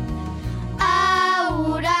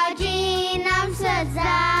 Aur, argint am să-ți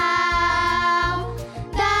dau,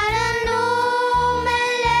 dar în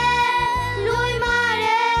numele Lui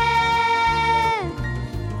Mare,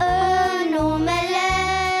 în numele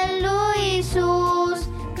Lui Iisus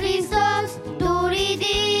Hristos, tu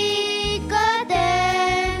ridică-te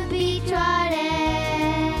în picioare.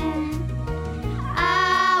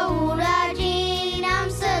 Aur, argint am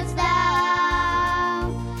să-ți dau,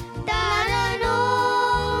 dar în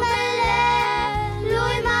numele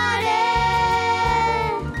Lui Mare,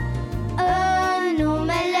 în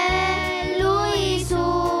numele Lui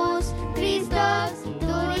Iisus Hristos,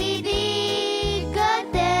 tu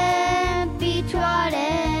ridică-te în picioare.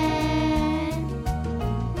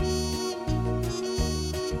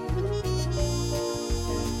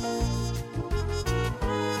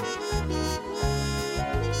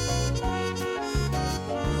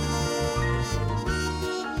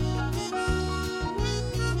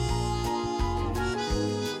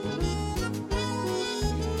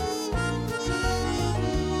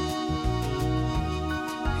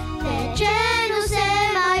 De ce nu se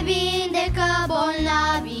mai vindecă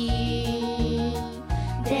bolnavii?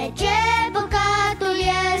 De ce păcatul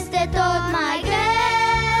este tot mai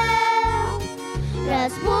greu?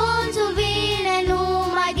 Răspunsul vine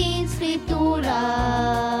numai din Scriptură.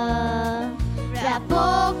 Vrea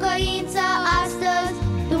pocăință astăzi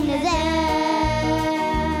Dumnezeu.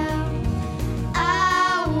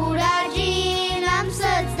 Aur, argint am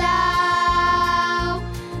să-ți dau,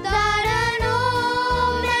 dar în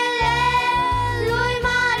numele Lui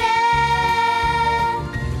Mare,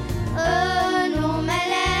 în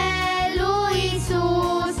numele Lui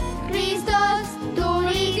Iisus Hristos, tu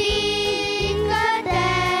ridică-te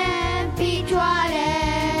în picioare.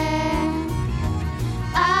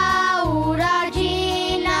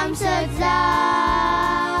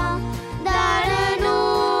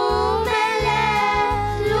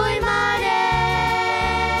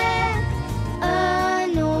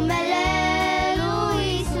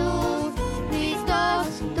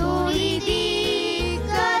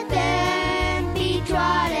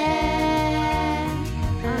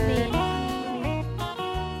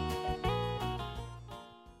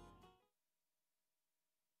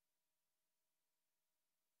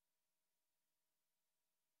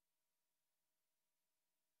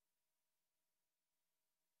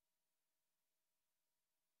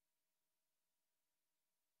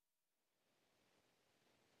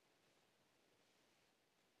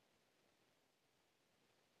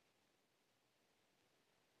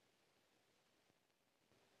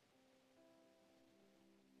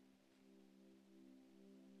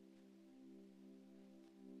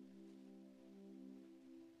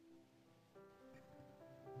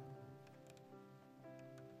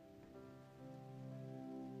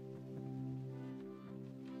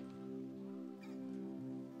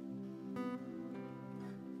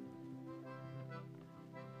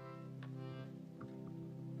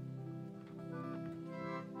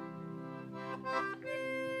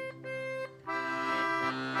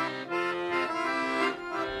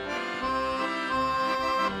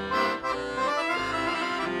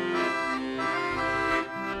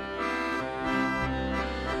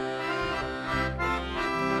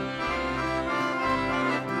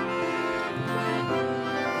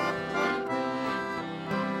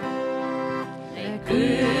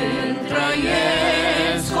 Când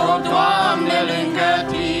trăiesc, o Doamne, lângă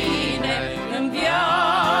Tine, în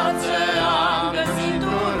viață am găsit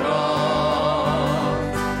un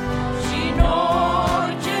rost. Și în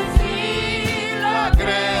orice zi, la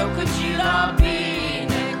greu cât și la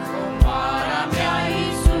bine, comoara mea,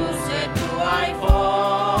 Iisuse, Tu ai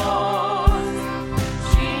fost.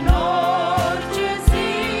 Și în orice zi,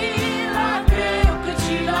 la greu cât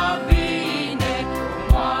și la bine,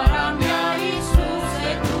 comoara mea, Iisuse,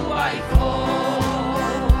 Tu ai fost.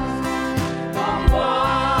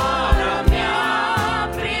 Comoara mea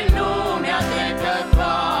prin lumea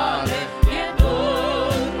trecătoare, e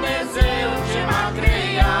Dumnezeu ce m-a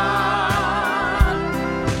creat.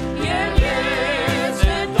 El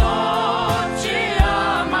este tot ce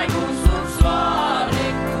am mai bun sub soare,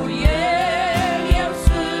 cu El eu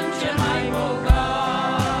sunt cel mai bogat.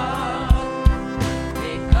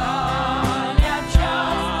 Pe calea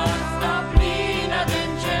aceasta plină de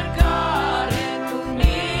încercare, Tu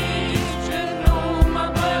nici nu mă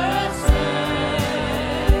părăsești.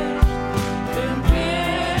 În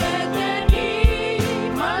prietenii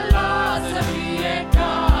mă lasă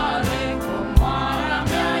fiecare, comoara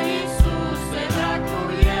mea, Iisuse, drag Tu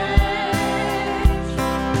ești.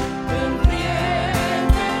 În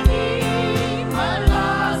prietenii mă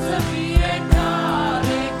lasă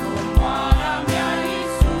fiecare, comoara mea,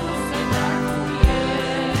 Iisuse, drag Tu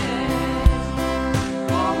ești.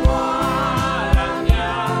 Comoara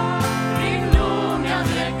mea prin lumea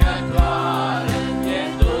trecătoare, e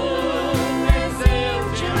Dumnezeu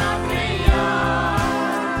ce m-a creat.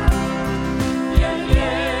 El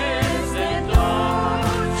este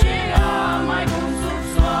tot ce am mai bun sub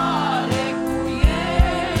soare, cu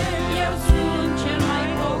El eu sunt cel mai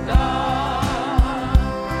bogat.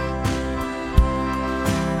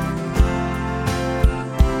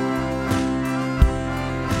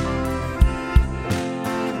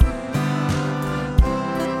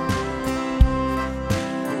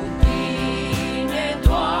 Cu Tine,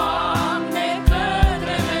 Doamne,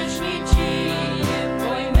 către veșnicie,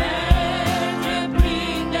 voi merge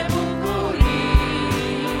plin de bucurii.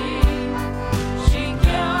 Și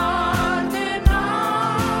chiar de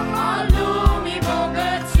n-am al lumii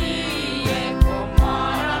bogăție,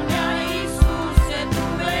 comoara mea, Iisuse, Tu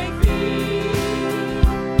vei fi.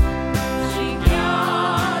 Și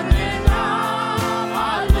chiar de n-am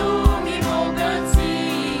al lumii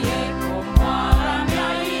bogăție, comoara mea,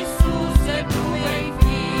 Iisuse, Tu vei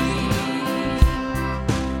fi.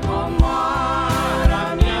 Comoara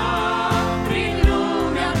mea prin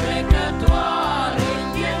lumea trecătoare,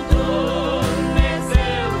 e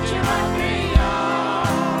Dumnezeu ce m-a creat.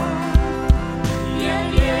 El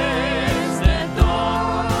este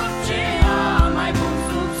tot ce am mai bun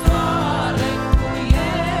sub soare, cu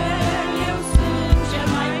El eu sunt cel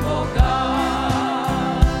mai bogat.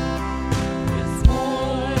 Îți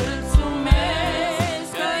mulțumesc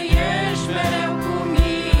că ești mereu cu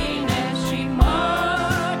mine și mă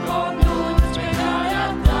conduci pe calea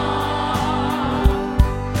Ta.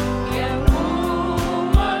 Eu nu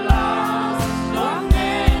mă las, Doamne,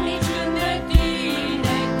 nici când de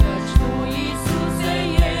Tine, căci Tu, Iisuse,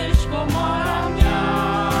 ești comoara mea.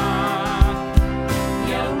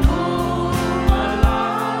 Eu nu mă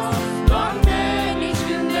las, Doamne, nici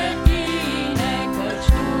când de Tine, căci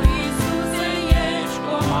Tu, Iisuse, ești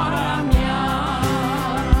comoara mea.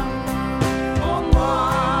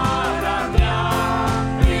 Comoara mea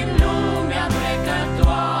prin lumea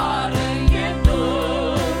trecătoare, e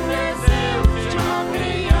Dumnezeu ce m-a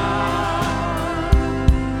creat.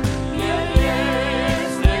 El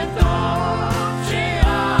este tot ce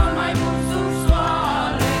am mai bun sub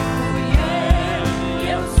soare, cu El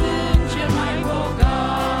eu sunt cel mai bogat.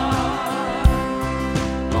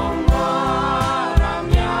 Comoara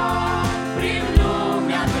mea prin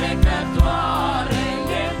lumea trecătoare,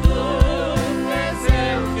 e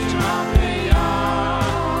Dumnezeu ce m-a creat.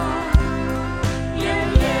 El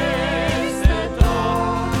este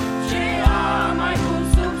tot ce am mai bun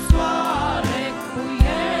sub soare, cu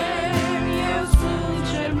El eu sunt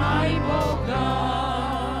cel mai bogat.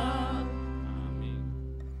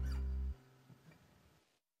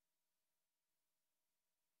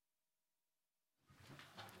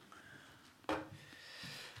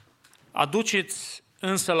 Aduceți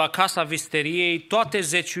însă la casa visteriei toate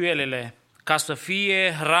zeciuielele, ca să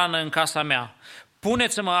fie hrană în casa mea.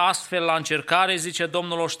 Puneți-mă astfel la încercare, zice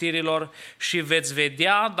Domnul oștirilor, și veți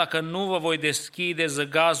vedea dacă nu vă voi deschide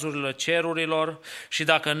zăgazurile cerurilor și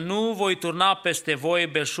dacă nu voi turna peste voi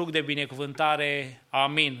belșug de binecuvântare.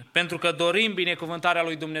 Amin. Pentru că dorim binecuvântarea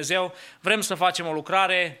lui Dumnezeu, vrem să facem o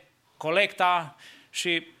lucrare, colecta,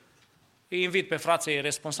 și îi invit pe frații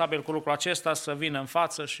responsabili cu lucrul acesta să vină în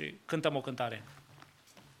față și cântăm o cântare.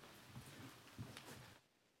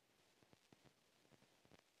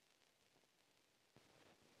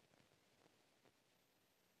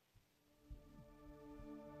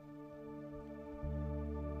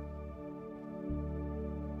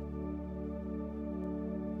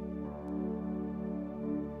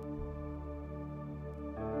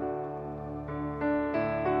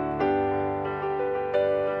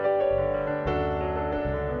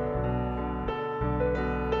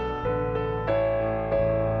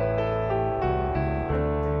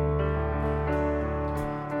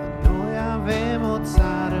 Noi avem o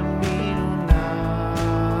țară minunată,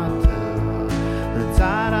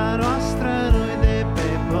 țara noastră nu-i de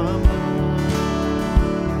pe pământ.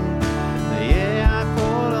 E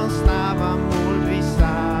acolo în slava mult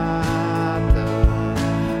visată,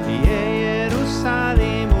 e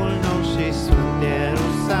Ierusalimul nou și sfânt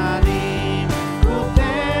Ierusalim, cu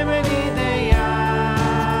temelii de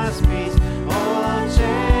iaspis, o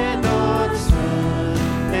ce tot sfânt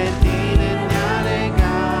de tine ne-a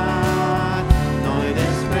legat. Noi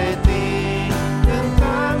despre tine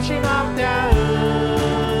cântăm și noaptea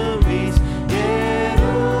în vis,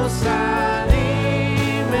 Ierusalim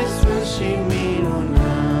e sfânt și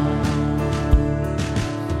minunat.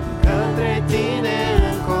 Către tine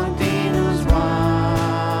în continuu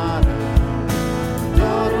zboară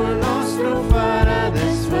dorul nostru fără de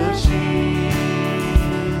sfârșit.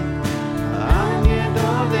 Am e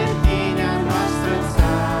dor de tine a noastră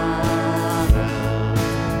țară,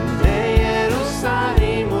 de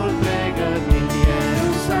Ierusalimul pregătit.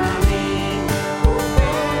 Ierusalim, cu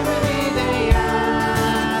temelii de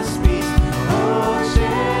iaspis, o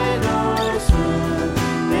ce dor sfânt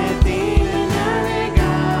de tine ne-a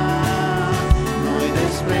legat. Noi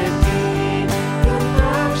despre tine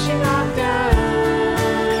cântăm și noaptea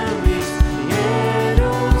în vis,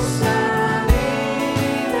 Ierusalim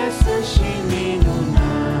e sfânt și minunat.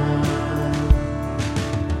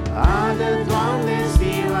 Adă, Doamne,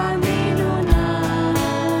 ziua minunată,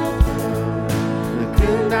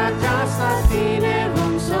 când acasă la tine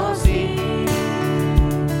vom sosi,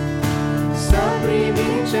 să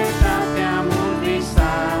privim cetatea mult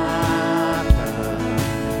visată,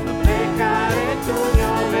 pe care tu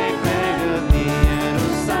ne-o vei pregăti.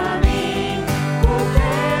 Ierusalim, cu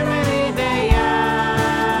temelii de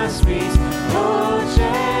iaspis, o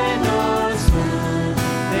ce dor sfânt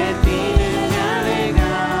de tine ne-a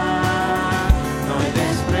legat. Noi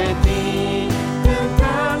despre tine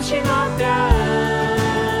cântăm și noaptea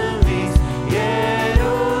în vis,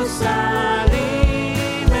 Ierusalim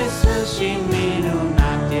e sfânt și minunat.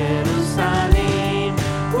 Ierusalim,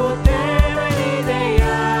 cu temelii de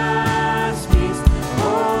iaspis,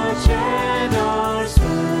 o ce dor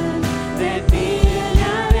sfânt de tine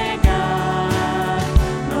ne-a legat.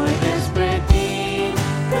 Noi despre tine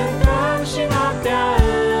cântăm și noaptea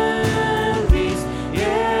în vis,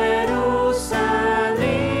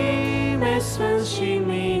 Ierusalim e sfânt și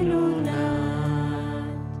minunat.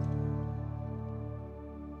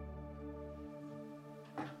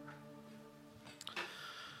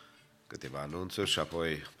 Câteva anunțuri și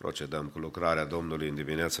apoi procedăm cu lucrarea Domnului în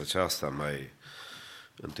dimineața aceasta. Mai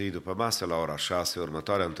întâi după masă, la ora 6,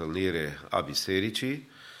 următoarea întâlnire a bisericii,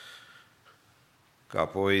 ca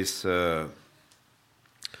apoi să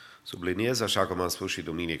subliniez, așa cum am spus și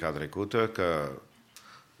duminica trecută, că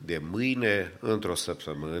de mâine, într-o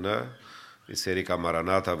săptămână, Biserica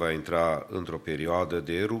Maranata va intra într-o perioadă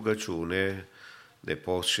de rugăciune, de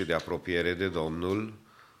post și de apropiere de Domnul,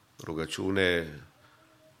 rugăciune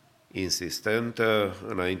insistentă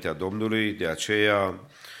înaintea Domnului, de aceea,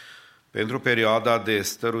 pentru perioada de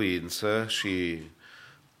stăruință și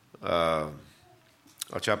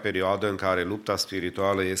acea perioadă în care lupta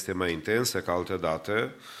spirituală este mai intensă ca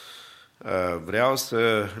altădată, vreau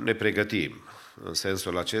să ne pregătim. În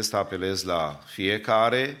sensul acesta apelez la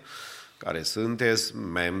fiecare care sunteți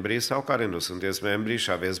membri sau care nu sunteți membri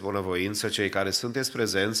și aveți bunăvoință, cei care sunteți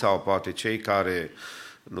prezenți sau poate cei care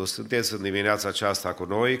nu sunteți în dimineața aceasta cu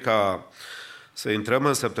noi, ca să intrăm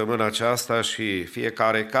în săptămâna aceasta și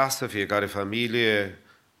fiecare casă, fiecare familie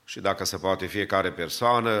și dacă se poate fiecare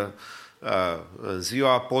persoană în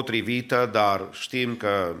ziua potrivită, dar știm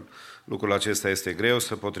că lucrul acesta este greu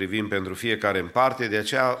să potrivim pentru fiecare în parte, de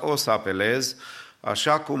aceea o să apelez,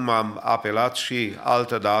 așa cum am apelat și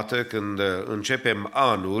altădată când începem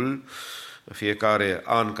anul, fiecare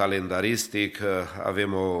an calendaristic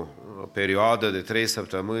avem o perioadă de 3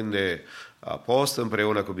 săptămâni de post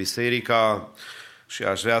împreună cu biserica și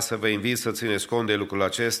aș vrea să vă invit să țineți cont de lucrul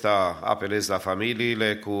acesta, apelez la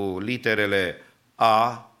familiile cu literele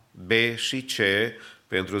A, B și C,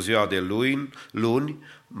 pentru ziua de luni,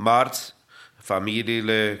 marți,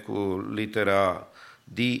 familiile cu litera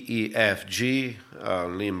D, E, F, G,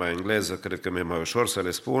 în limba engleză cred că mi-e mai ușor să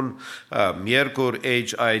le spun, miercuri H,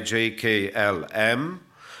 I, J, K, L, M,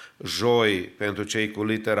 joi pentru cei cu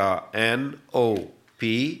litera N, O, P,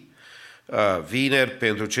 vineri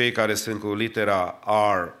pentru cei care sunt cu litera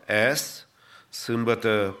R, S,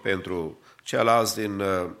 sâmbătă pentru ceilalți din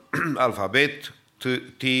alfabet,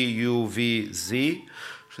 T, U, V, Z,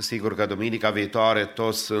 și sigur că duminica viitoare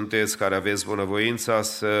toți sunteți care aveți bunăvoința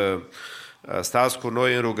să stați cu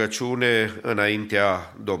noi în rugăciune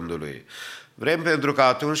înaintea Domnului. Vrem pentru că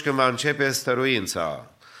atunci când va începe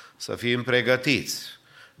stăruința să fim pregătiți.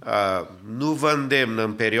 Nu vă îndemn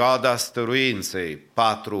în perioada stăruinței 4-8,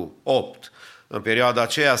 în perioada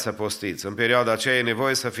aceea să postiți, în perioada aceea e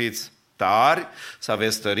nevoie să fiți tari, să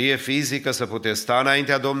aveți tărie fizică, să puteți sta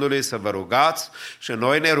înaintea Domnului, să vă rugați și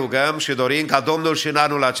noi ne rugăm și dorim ca Domnul și în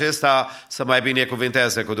anul acesta să mai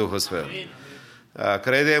binecuvinteze cu Duhul Sfânt.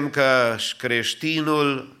 Credem că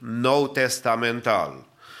creștinul nou testamental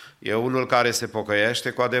e unul care se pocăiește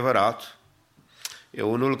cu adevărat, e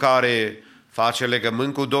unul care face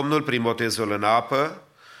legământ cu Domnul prin botezul în apă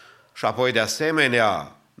și apoi de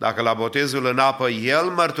asemenea, dacă la botezul în apă el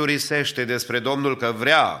mărturisește despre Domnul că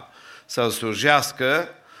vrea să-L slujească,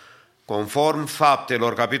 conform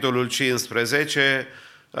Faptelor, capitolul 15,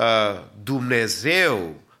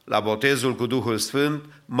 Dumnezeu, la botezul cu Duhul Sfânt,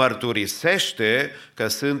 mărturisește că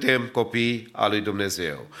suntem copii al lui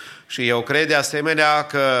Dumnezeu. Și eu cred de asemenea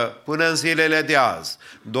că până în zilele de azi,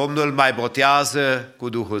 Domnul mai botează cu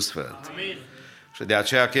Duhul Sfânt. Amin. Și de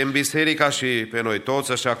aceea chem biserica și pe noi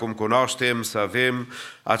toți, așa cum cunoaștem, să avem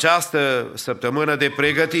această săptămână de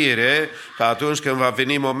pregătire, ca atunci când va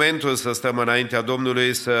veni momentul să stăm înaintea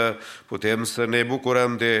Domnului, să putem să ne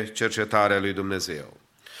bucurăm de cercetarea lui Dumnezeu.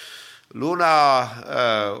 Luna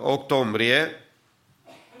octombrie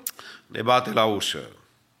ne bate la ușă.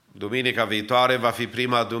 Duminica viitoare va fi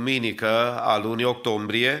prima duminică a lunii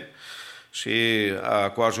octombrie și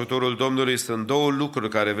cu ajutorul Domnului sunt două lucruri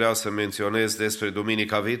care vreau să menționez despre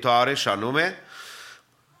duminica viitoare, și anume,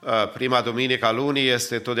 prima duminică a lunii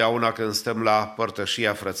este totdeauna când stăm la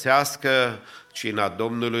părtășia frățească, cina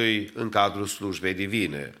Domnului în cadrul slujbei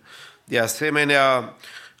divine. De asemenea,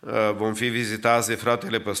 vom fi vizitați de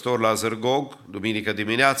fratele păstor Lazar Gog, duminică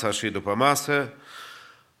dimineața și după masă.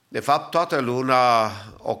 De fapt, toată luna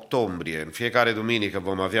octombrie, în fiecare duminică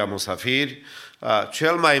vom avea musafiri.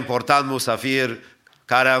 Cel mai important musafir,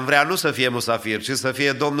 care am vrea nu să fie musafir, ci să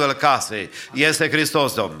fie Domnul casei, este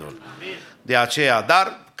Hristos Domnul. De aceea,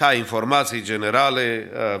 dar ca informații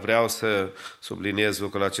generale, vreau să subliniez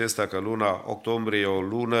lucrul acesta, că luna octombrie e o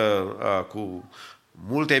lună cu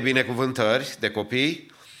multe binecuvântări de copii,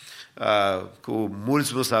 cu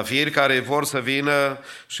mulți musafiri care vor să vină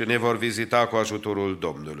și ne vor vizita cu ajutorul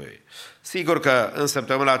Domnului. Sigur că în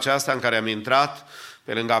săptămâna aceasta în care am intrat,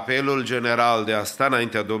 pe lângă apelul general de a sta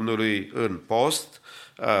înaintea Domnului în post,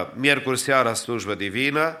 miercuri seara slujbă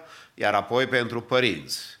divină, iar apoi pentru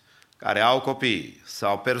părinți care au copii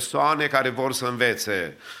sau persoane care vor să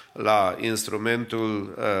învețe la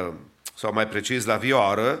instrumentul, sau mai precis la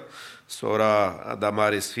vioară, sora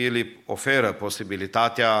Damaris Philip oferă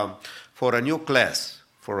posibilitatea for a new class,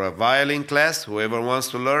 for a violin class, whoever wants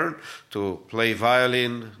to learn to play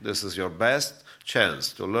violin, this is your best chance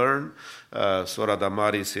to learn. Sora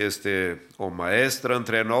Damaris este o maestră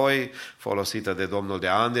între noi, folosită de Domnul de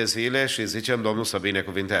ani de zile și zicem Domnul să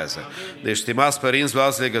binecuvinteze. Deci, stimați părinți,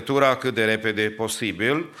 luați legătura cât de repede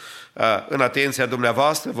posibil. În atenția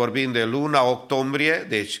dumneavoastră, vorbim de luna octombrie,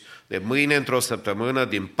 deci de mâine într-o săptămână,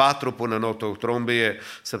 din 4 până în 8 octombrie,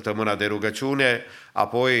 săptămâna de rugăciune,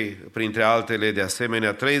 apoi, printre altele, de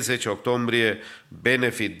asemenea, 30 octombrie,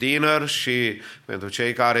 benefit dinner și pentru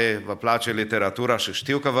cei care vă place literatura și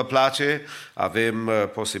știu că vă place, avem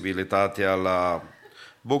posibilitatea la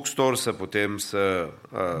bookstore să putem să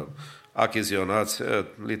achizionați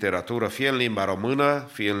literatură, fie în limba română,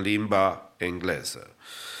 fie în limba engleză.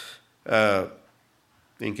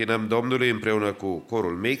 Închinăm Domnului împreună cu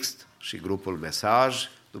corul mixt și grupul Mesaj.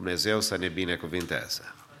 Dumnezeu să ne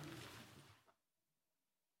binecuvinteze.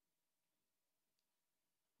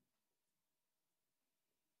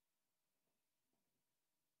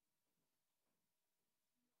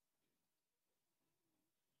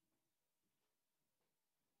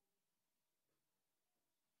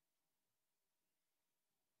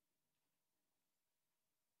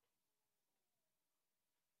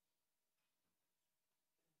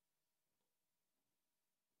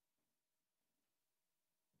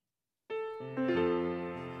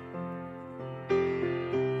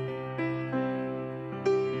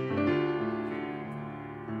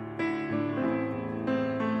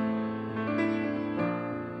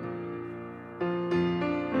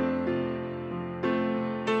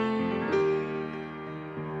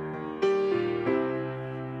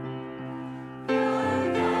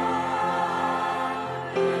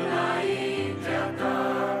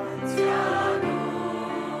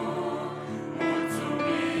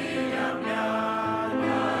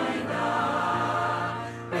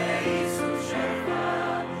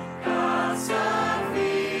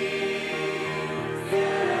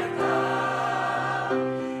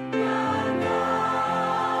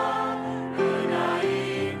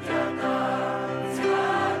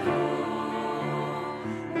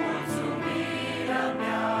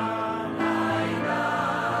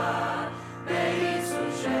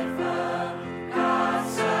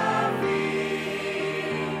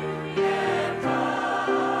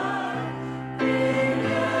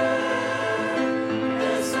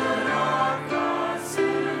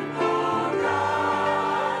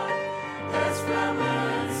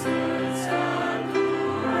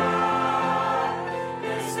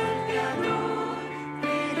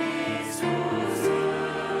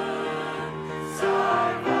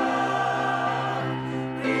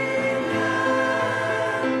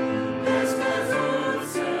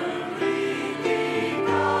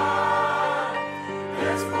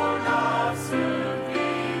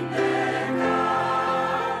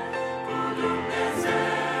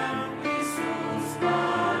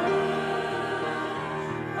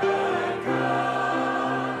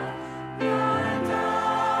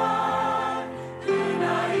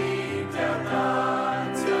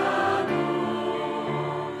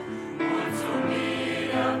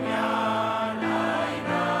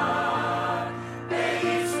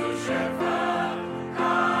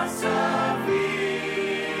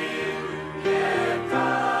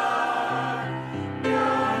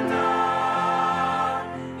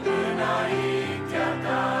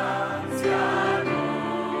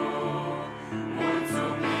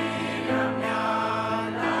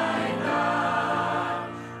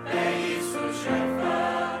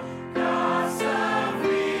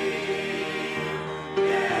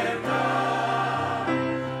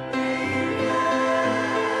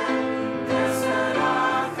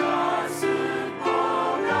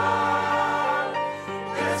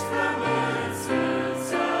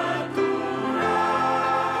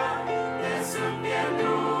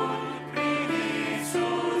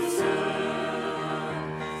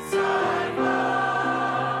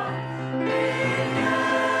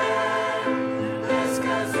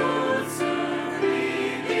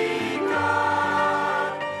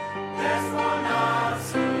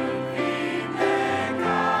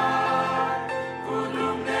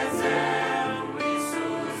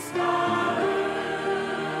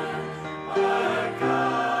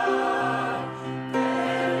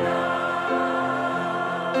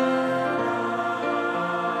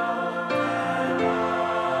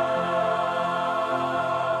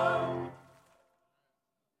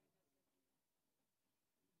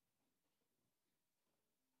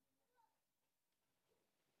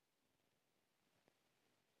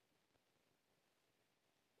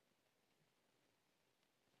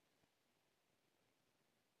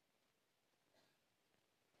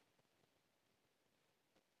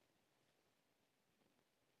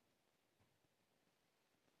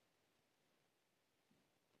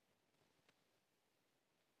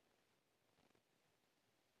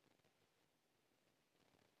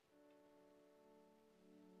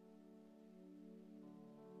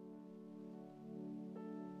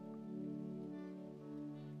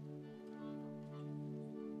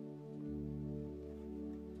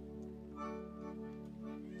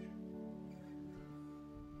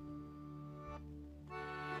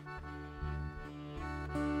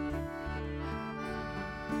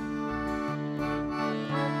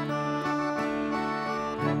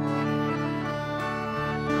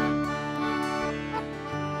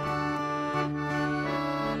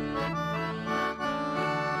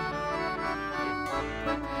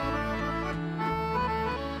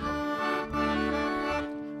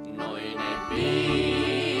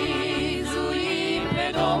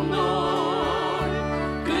 Domnul,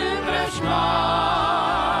 când vrăjmașul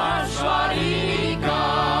a ridicat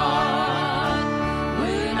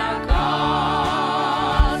mâna ca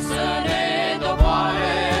să ne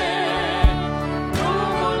doboare,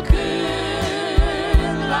 drumul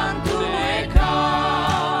când l-a întunecat.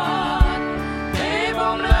 Te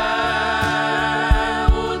vom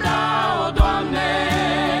lăuda, o Doamne,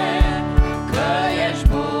 că ești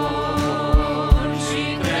bun și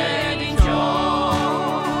credincios.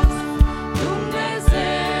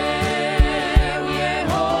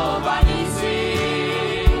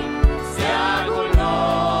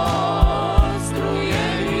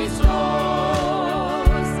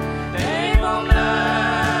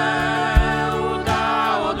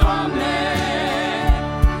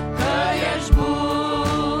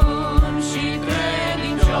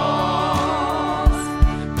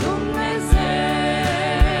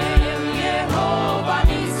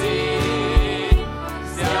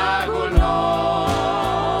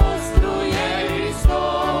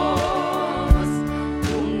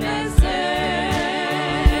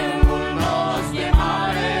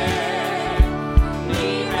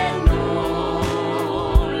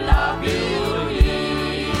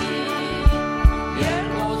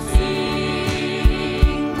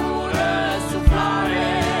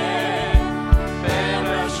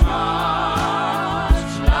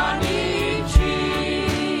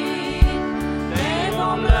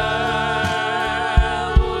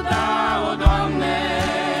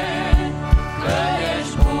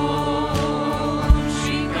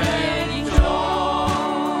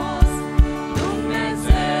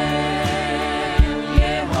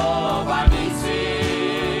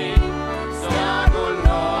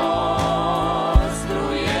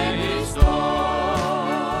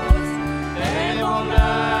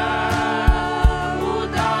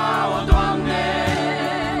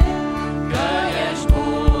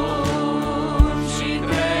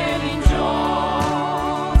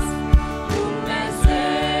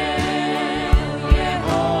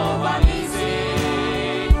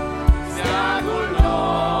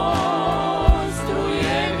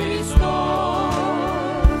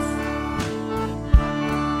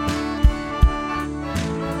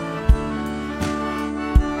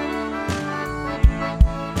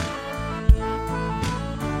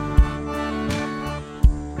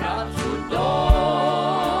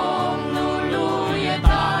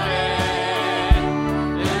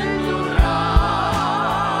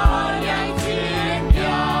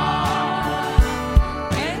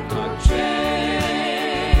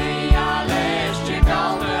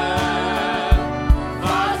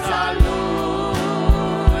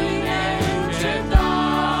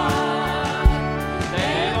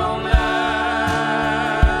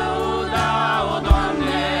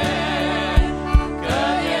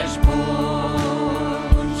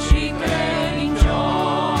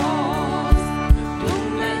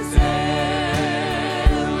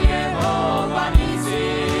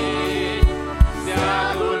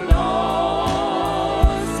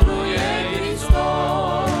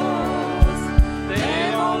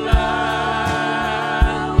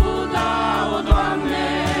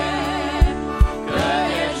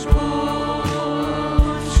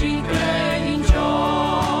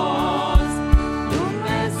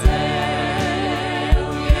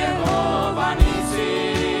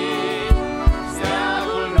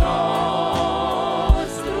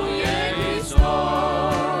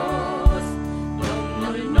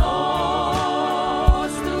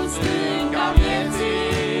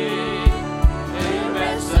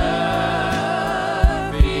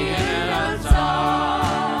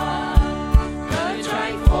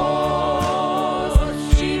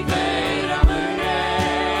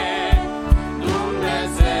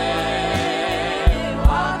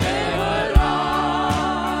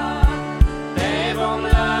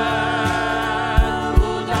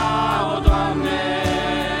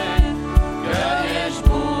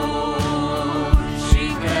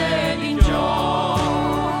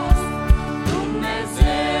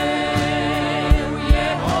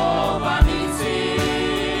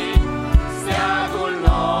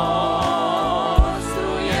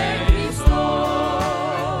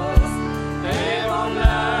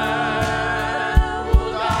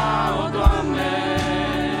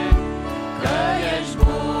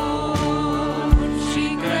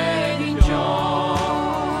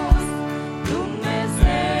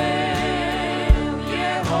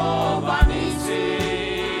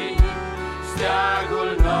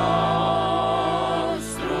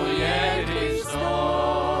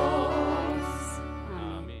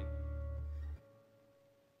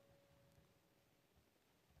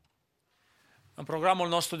 În programul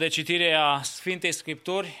nostru de citire a Sfintei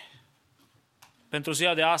Scripturi, pentru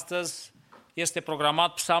ziua de astăzi, este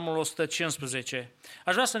programat Psalmul 115.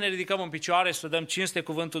 Aș vrea să ne ridicăm în picioare și să dăm cinste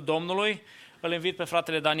cuvântul Domnului. Îl invit pe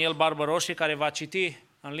fratele Daniel Barbăroși, care va citi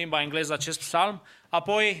în limba engleză acest psalm.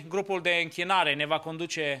 Apoi, grupul de închinare ne va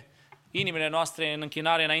conduce inimile noastre în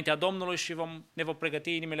închinare înaintea Domnului și ne vom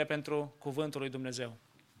pregăti inimile pentru cuvântul lui Dumnezeu.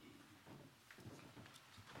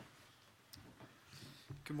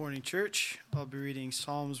 Good morning, church. I'll be reading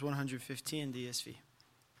Psalms 115 in the ESV.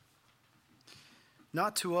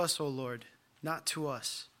 Not to us, O Lord, not to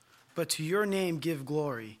us, but to your name give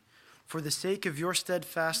glory, for the sake of your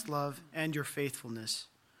steadfast love and your faithfulness.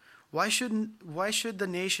 Why should the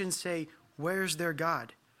nations say, where is their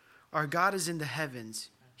God? Our God is in the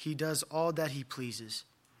heavens. He does all that he pleases.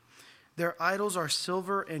 Their idols are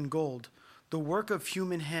silver and gold, the work of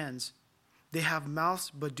human hands. They have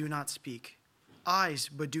mouths but do not speak, eyes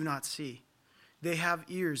but do not see. They have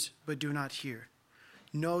ears but do not hear,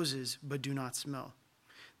 noses but do not smell.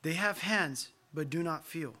 They have hands but do not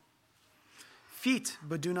feel, feet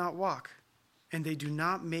but do not walk, and they do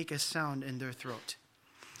not make a sound in their throat.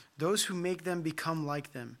 Those who make them become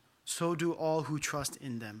like them, so do all who trust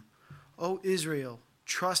in them. O Israel,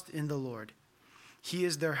 trust in the Lord. He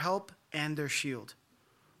is their help and their shield.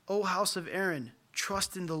 O house of Aaron,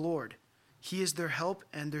 trust in the Lord. He is their help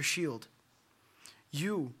and their shield.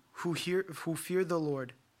 You who fear the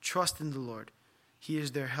Lord, trust in the Lord. He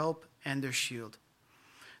is their help and their shield.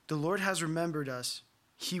 The Lord has remembered us.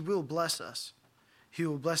 He will bless us. He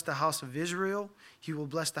will bless the house of Israel. He will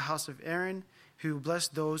bless the house of Aaron. He will bless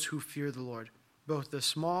those who fear the Lord, both the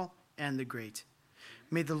small and the great.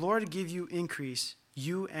 May the Lord give you increase,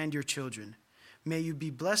 you and your children. May you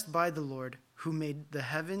be blessed by the Lord, who made the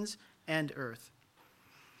heavens and earth.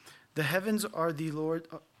 The heavens are the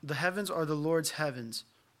Lord's heavens,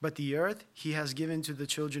 but the earth he has given to the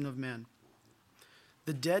children of man.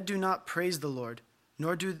 The dead do not praise the Lord,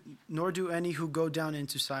 nor do any who go down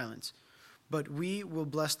into silence. But we will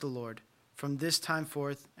bless the Lord from this time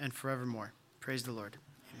forth and forevermore. Praise the Lord.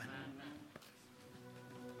 Amen.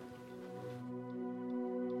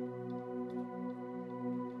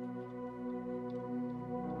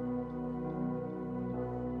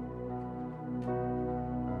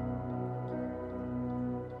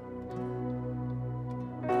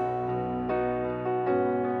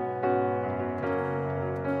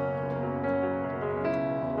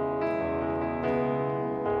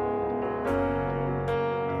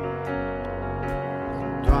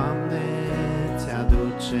 Doamne,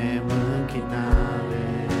 ți-aducem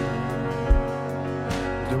închinare,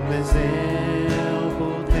 Dumnezeu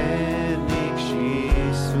puternic și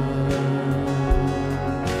sfânt.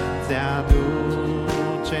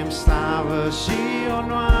 Ți-aducem slavă și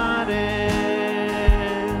onoare,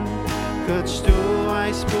 căci Tu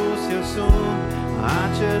ai spus, eu sunt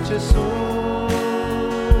acel ce sunt.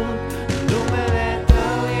 Numele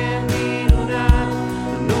Tău e minunat,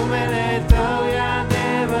 numele Tău e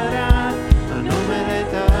adevărat, în numele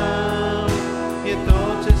Tău e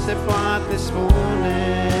tot ce se poate spune.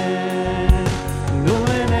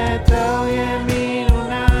 Numele Tău e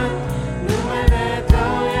minunat, numele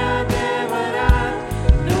Tău e adevărat,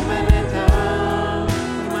 numele Tău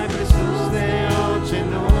mai presus de orice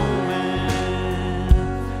nume.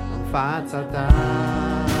 În fața Ta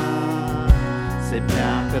se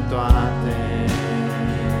pleacă toate,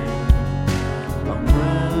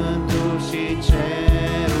 pământul și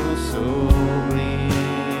cerul sublim.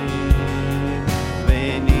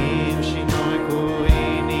 Venim și noi cu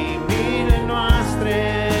inimile noastre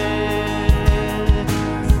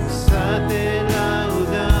să Te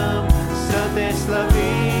lăudăm, să Te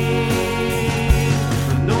slăvim.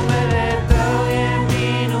 Numele Tău e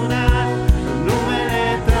minunat, numele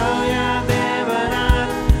Tău e adevărat,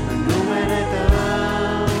 numele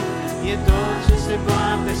Tău e tot ce se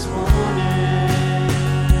poate spune.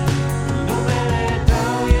 Numele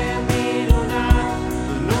Tău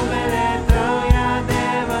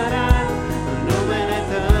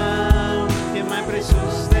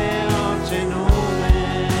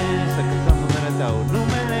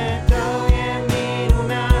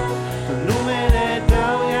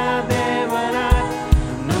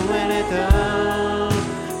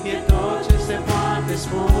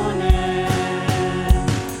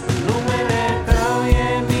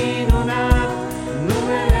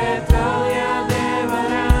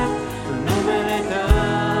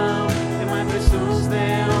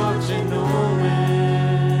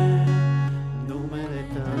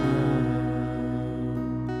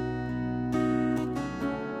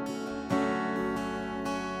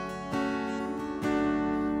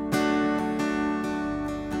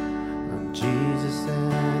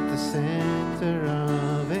center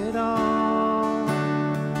of it all.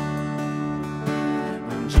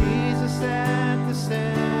 Jesus at the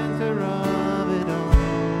center of it all.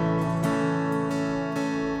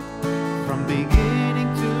 From beginning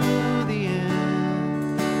to the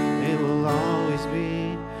end, it will always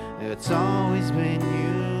be, it's always been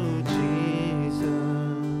you, Jesus.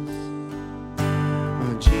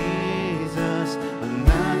 Jesus,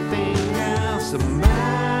 nothing else matters.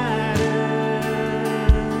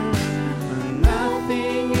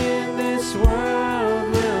 Nothing in this world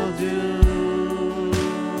will do.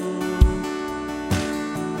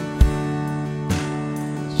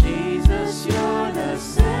 Jesus, you're the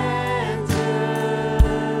center.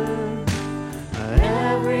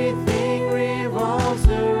 Everything revolves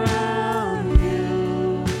around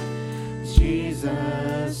you.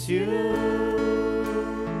 Jesus, you.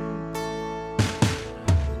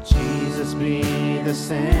 Jesus, be the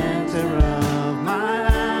center of my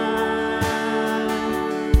life.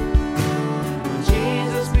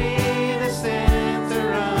 Jesus, be the center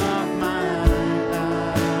of my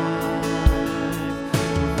life.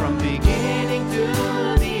 From beginning to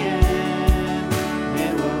the end,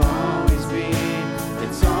 it will always be,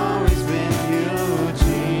 it's always been you,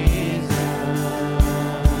 Jesus.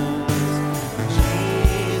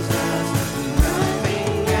 Jesus,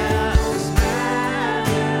 nothing else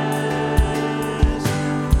matters,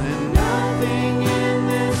 and nothing in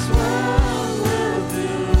this world will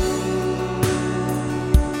do.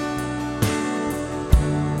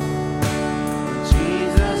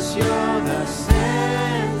 Jesus, you're the center.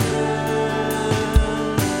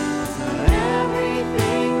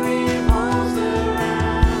 Everything revolves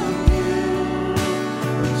around you.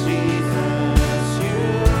 Jesus, you.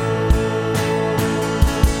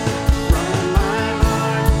 From my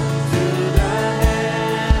heart to the heavens,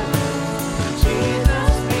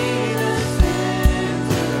 Jesus, be the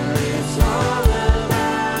center. It's all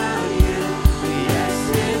about you. Yes,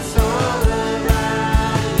 it's all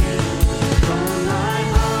about you. From my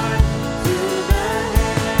heart to the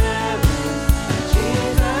heavens,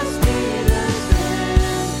 Jesus, be the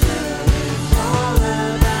center. It's all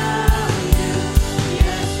about you.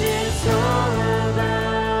 Yes, it's all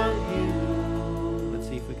about you. Let's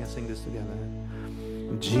see if we can sing this together.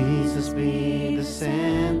 Jesus, be the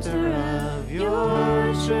center of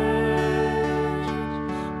your church.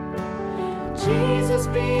 Jesus,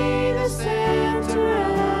 be the center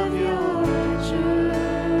of your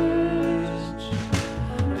church.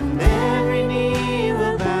 And every knee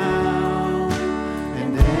will bow,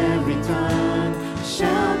 and every tongue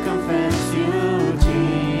shall confess you,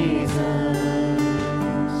 Jesus.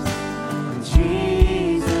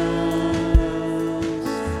 Jesus.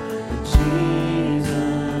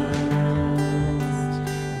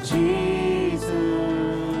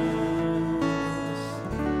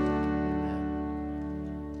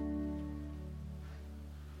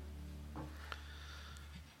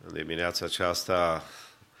 În dimineața aceasta,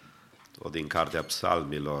 tot din Cartea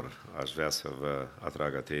Psalmilor, aș vrea să vă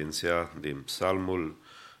atrag atenția din Psalmul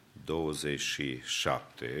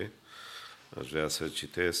 27. Aș vrea să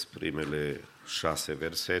citesc primele 6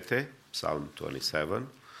 versete, Psalm 27.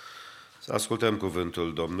 Să ascultăm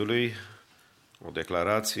cuvântul Domnului, o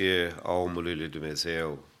declarație a omului lui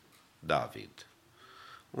Dumnezeu, David,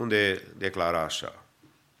 unde declară așa: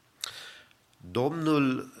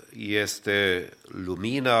 Domnul este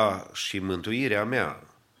lumina și mântuirea mea.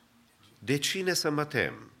 De cine să mă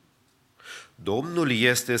tem? Domnul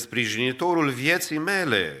este sprijinitorul vieții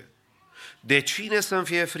mele. De cine să-mi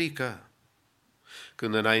fie frică?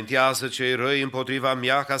 Când înaintează cei răi împotriva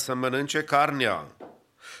mea ca să mănânce carnea,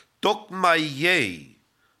 tocmai ei,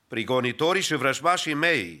 prigonitorii și vrăjmașii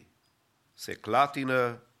mei, se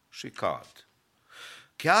clatină și cad.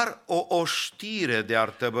 Chiar o oștire de ar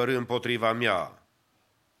tăbărî împotriva mea,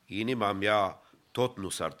 inima mea tot nu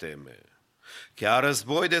s-ar teme. Chiar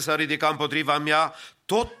război de s-ar ridica împotriva mea,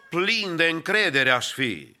 tot plin de încredere aș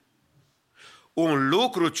fi. Un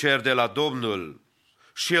lucru cer de la Domnul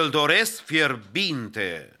și îl doresc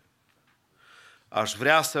fierbinte. Aș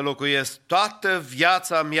vrea să locuiesc toată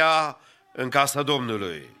viața mea în casa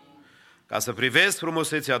Domnului, ca să privesc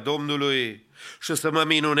frumusețea Domnului și să mă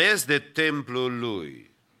minunez de templul Lui.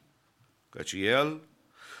 Căci El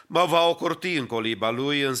mă va ocroti în coliba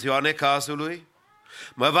Lui în ziua necazului,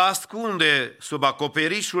 mă va ascunde sub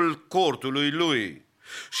acoperișul cortului Lui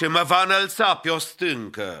și mă va înălța pe o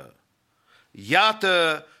stâncă.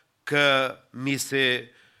 Iată că mi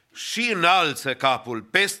se și înalță capul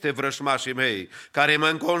peste vrășmașii mei care mă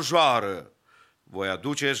înconjoară. Voi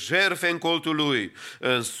aduce jertfe în colțul Lui,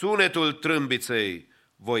 în sunetul trâmbiței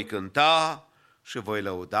voi cânta și voi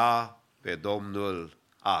lăuda pe Domnul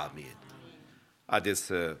Amin. Haideți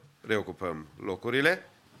să reocupăm locurile.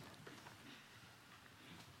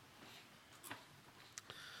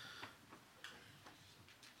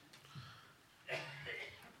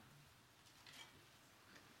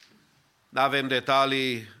 N-avem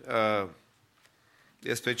detalii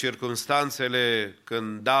despre circumstanțele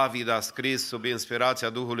când David a scris sub inspirația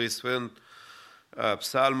Duhului Sfânt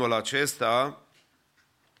psalmul acesta,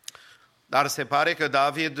 dar se pare că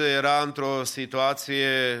David era într-o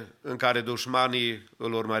situație în care dușmanii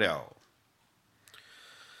îl urmăreau.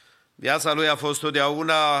 Viața lui a fost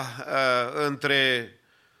totdeauna între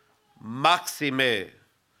maxime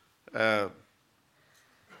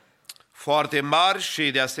foarte mari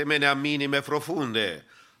și de asemenea minime profunde,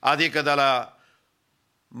 adică de la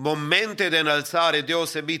momente de înălțare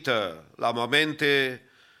deosebită la momente,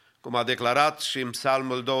 cum a declarat și în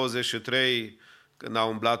Psalmul 23, când a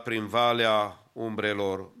umblat prin valea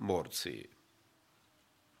umbrelor morții.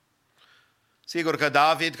 Sigur că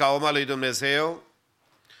David, ca om al lui Dumnezeu,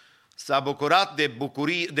 s-a bucurat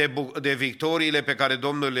de victoriile pe care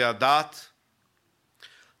Domnul le-a dat,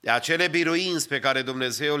 de acele biruinți pe care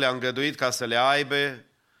Dumnezeu le-a îngăduit ca să le aibă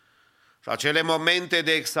și acele momente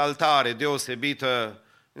de exaltare deosebită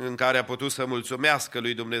în care a putut să mulțumească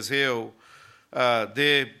lui Dumnezeu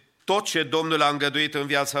de tot ce Domnul a îngăduit în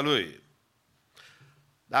viața lui.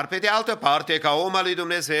 Dar pe de altă parte, ca om al lui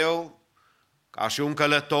Dumnezeu, ca și un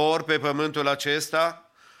călător pe pământul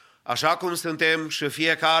acesta, așa cum suntem și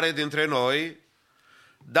fiecare dintre noi,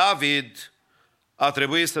 David a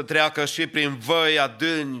trebuit să treacă și prin văi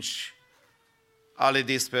adânci ale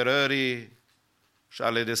disperării și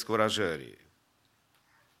ale descurajării.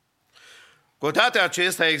 Cu toate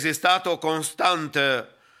acestea a existat o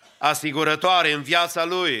constantă asigurătoare în viața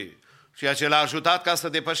lui, ceea ce l-a ajutat ca să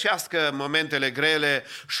depășească momentele grele,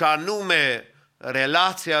 și anume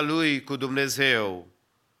relația lui cu Dumnezeu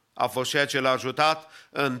a fost ceea ce l-a ajutat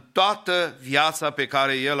în toată viața pe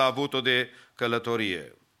care el a avut-o de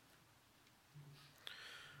călătorie.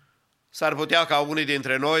 S-ar putea ca unii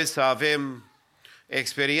dintre noi să avem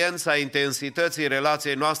experiența intensității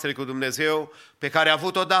relației noastre cu Dumnezeu pe care a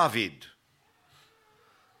avut-o David.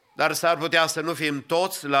 Dar s-ar putea să nu fim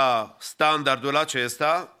toți la standardul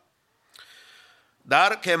acesta,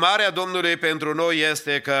 dar chemarea Domnului pentru noi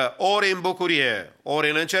este că ori în bucurie, ori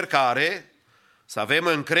în încercare, să avem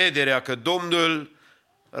încrederea că Domnul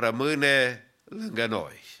rămâne lângă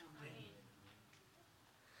noi.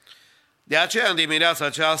 De aceea, în dimineața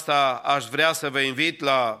aceasta, aș vrea să vă invit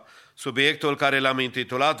la subiectul care l-am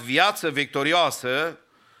intitulat Viață victorioasă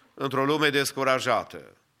într-o lume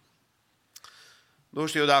descurajată. Nu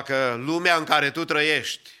știu dacă lumea în care tu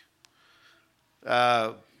trăiești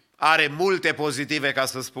are multe pozitive ca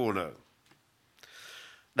să spună.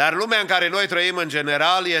 Dar lumea în care noi trăim în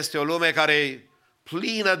general este o lume care e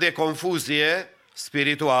plină de confuzie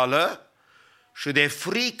spirituală și de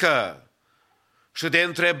frică și de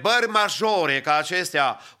întrebări majore ca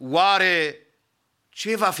acestea. Oare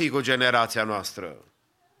ce va fi cu generația noastră?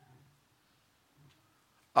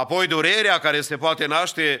 Apoi durerea care se poate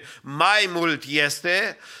naște mai mult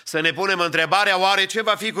este să ne punem întrebarea, oare ce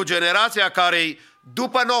va fi cu generația care-i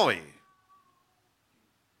după noi?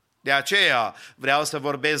 De aceea vreau să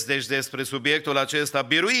vorbesc deci despre subiectul acesta,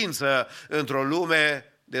 biruință într-o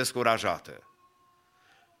lume descurajată.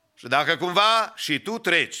 Și dacă cumva și tu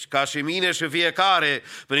treci, ca și mine și fiecare,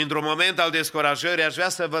 printr-un moment al descurajării, aș vrea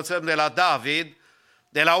să învățăm de la David,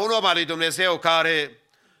 de la un om al lui Dumnezeu care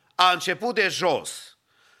a început de jos.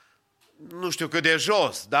 Nu știu cât de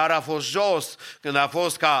jos, dar a fost jos când a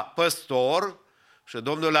fost ca păstor și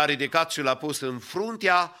Domnul l-a ridicat și l-a pus în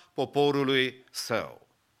fruntea poporului său.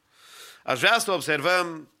 Aș vrea să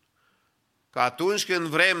observăm că atunci când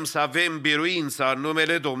vrem să avem biruința în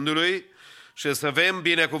numele Domnului și să avem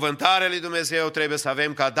binecuvântarea lui Dumnezeu, trebuie să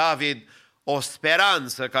avem ca David o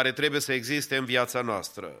speranță care trebuie să existe în viața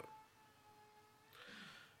noastră.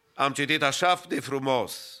 Am citit așa de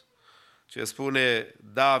frumos ce spune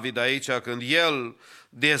David aici când el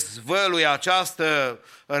dezvăluie această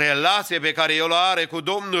relație pe care el o are cu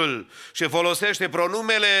Domnul și folosește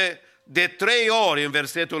pronumele de 3 ori în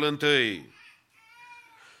versetul 1.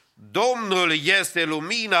 Domnul este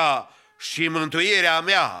lumina și mântuirea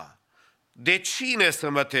mea. De cine să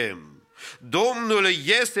mă tem? Domnul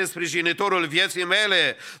este sprijinitorul vieții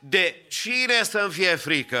mele. De cine să-mi fie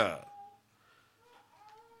frică?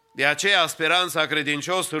 De aceea speranța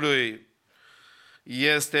credinciosului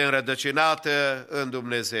este înrădăcinată în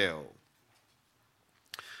Dumnezeu.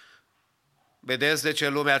 Vedeți de ce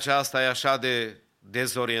lumea aceasta e așa de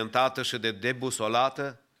dezorientată și de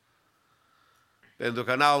debusolată? Pentru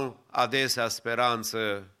că n-au adesea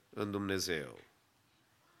speranță în Dumnezeu.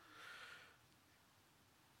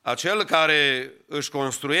 acel care își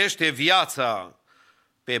construiește viața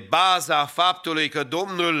pe baza faptului că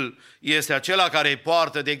Domnul este acela care îi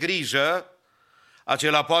poartă de grijă,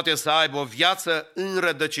 acela poate să aibă o viață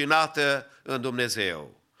înrădăcinată în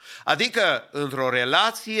Dumnezeu. Adică într-o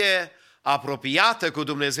relație apropiată cu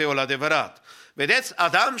Dumnezeul adevărat. Vedeți,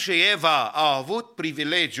 Adam și Eva au avut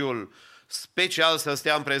privilegiul special să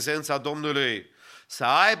stea în prezența Domnului, să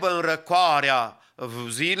aibă în răcoarea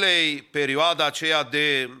zilei perioada aceea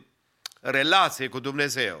de relație cu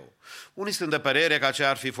Dumnezeu. Unii sunt de părere că aceea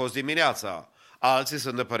ar fi fost dimineața, alții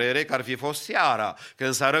sunt de părere că ar fi fost seara,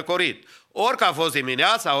 când s-a răcorit. Orică a fost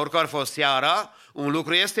dimineața, orică ar fost seara, un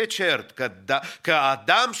lucru este cert, că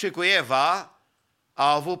Adam și cu Eva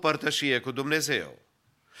au avut părtășie cu Dumnezeu.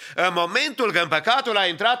 În momentul când păcatul a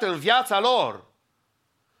intrat în viața lor,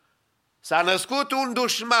 s-a născut un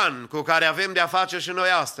dușman cu care avem de-a face și noi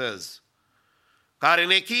astăzi, care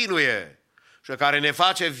ne chinuie și care ne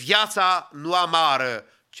face viața nu amară,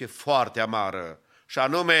 ci foarte amară, și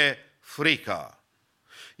anume frica.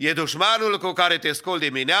 E dușmanul cu care te scoli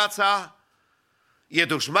dimineața, e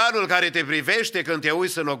dușmanul care te privește când te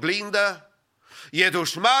uiți în oglindă, e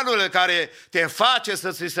dușmanul care te face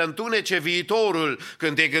să ți se întunece viitorul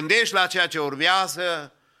când te gândești la ceea ce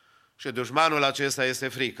urmează, și dușmanul acesta este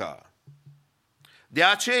frica. De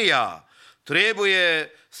aceea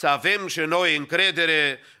trebuie să avem și noi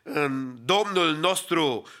încredere în Domnul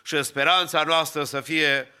nostru și speranța noastră să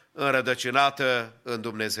fie înrădăcinată în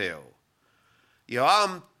Dumnezeu. Eu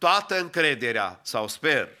am toată încrederea, sau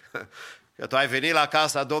sper, că tu ai venit la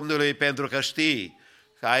casa Domnului pentru că știi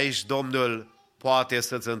că aici Domnul poate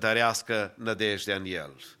să-ți întărească nădejdea în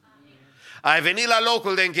El. Ai venit la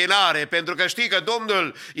locul de închinare pentru că știi că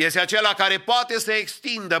Domnul este acela care poate să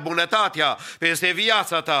extindă bunătatea peste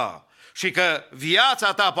viața ta și că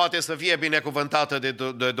viața ta poate să fie binecuvântată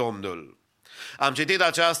de Domnul. Am citit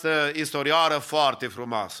această istorioară foarte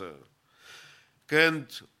frumoasă,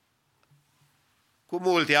 când cu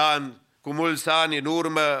mulți ani în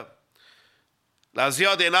urmă, la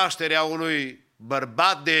ziua de naștere a unui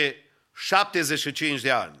bărbat de 75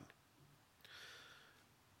 de ani,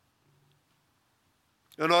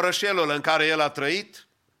 în orășelul în care el a trăit,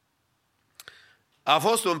 a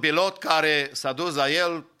fost un pilot care s-a dus la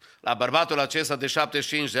el, la bărbatul acesta de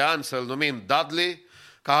 75 de ani, să-l numim Dudley,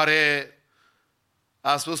 care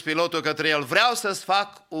a spus pilotul către el: vreau să-ți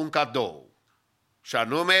fac un cadou, și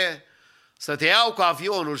anume să te iau cu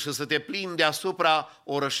avionul și să te plimbi deasupra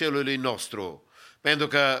orășelului nostru, pentru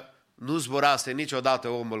că nu zburase niciodată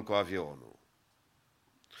omul cu avionul.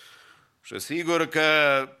 Și sigur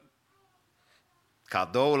că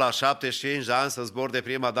cadoul la 75 de ani să zbor de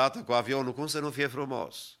prima dată cu avionul, cum să nu fie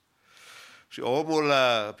frumos? Și omul,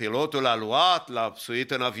 pilotul l-a luat, l-a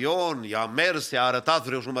suit în avion, i-a mers, i-a arătat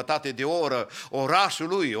vreo jumătate de oră orașul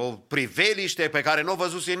lui, o priveliște pe care nu o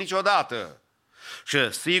văzuse niciodată.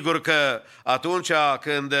 Și sigur că atunci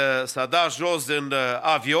când s-a dat jos din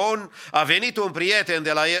avion, a venit un prieten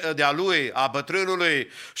de-a lui, a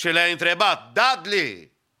bătrânului, și le-a întrebat: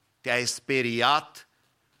 Dudley, te-ai speriat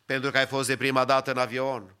pentru că ai fost de prima dată în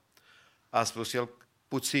avion? A spus el: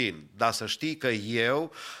 puțin, dar să știi că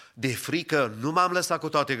eu de frică nu m-am lăsat cu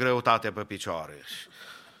toate greutatea pe picioare.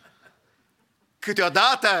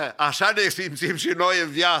 Câteodată așa ne simțim și noi în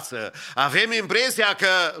viață. Avem impresia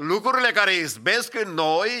că lucrurile care izbesc în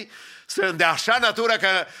noi sunt de așa natură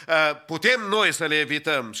că putem noi să le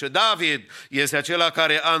evităm. Și David este acela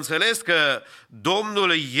care a înțeles că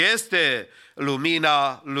Domnul este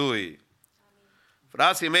lumina lui.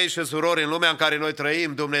 Frații mei și surori, în lumea în care noi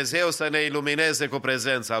trăim, Dumnezeu să ne ilumineze cu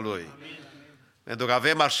prezența Lui. Amin. Pentru că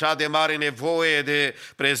avem așa de mare nevoie de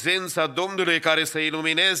prezența Domnului care să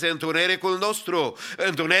ilumineze întunericul nostru,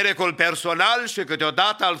 întunericul personal și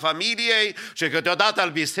câteodată al familiei și câteodată al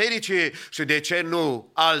bisericii și, de ce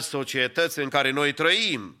nu, al societății în care noi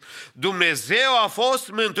trăim. Dumnezeu a fost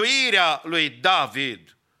mântuirea lui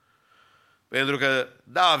David, pentru că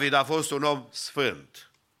David a fost un om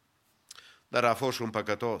sfânt, dar a fost și un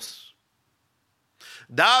păcătos.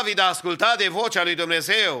 David a ascultat de vocea lui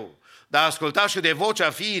Dumnezeu, dar a ascultat și de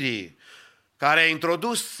vocea firii, care a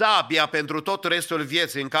introdus sabia pentru tot restul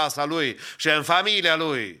vieții în casa lui și în familia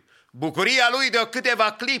lui. Bucuria lui de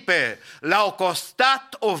câteva clipe l-au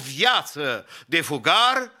costat o viață de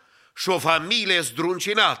fugar și o familie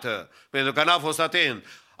zdruncinată, pentru că n-a fost atent.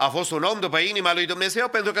 A fost un om după inima lui Dumnezeu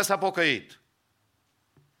pentru că s-a pocăit.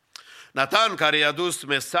 Natan, care i-a dus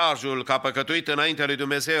mesajul că a păcătuit înaintea lui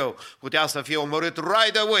Dumnezeu, putea să fie omorât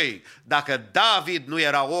right away dacă David nu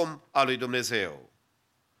era om al lui Dumnezeu.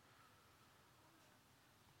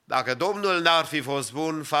 Dacă Domnul n-ar fi fost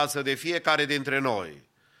bun față de fiecare dintre noi,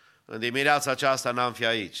 în dimineața aceasta n-am fi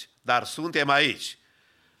aici, dar suntem aici,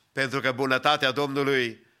 pentru că bunătatea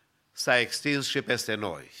Domnului s-a extins și peste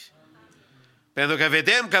noi. Pentru că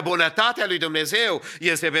vedem că bunătatea lui Dumnezeu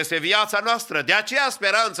este peste viața noastră. De aceea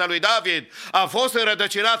speranța lui David a fost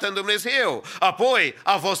înrădăcinată în Dumnezeu, apoi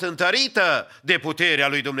a fost întărită de puterea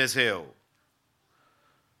lui Dumnezeu.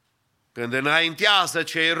 Când înaintează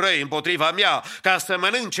cei răi împotriva mea ca să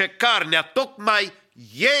mănânce carnea, tocmai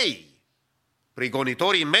ei,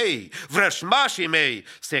 prigonitorii mei, vrășmașii mei,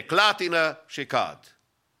 se clatină și cad.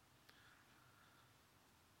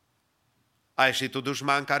 Ai și tu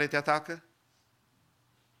dușman care te atacă?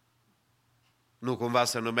 Nu cumva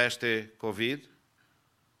se numește COVID?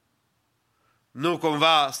 Nu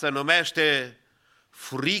cumva se numește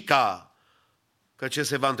frica că ce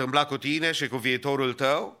se va întâmpla cu tine și cu viitorul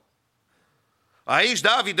tău? Aici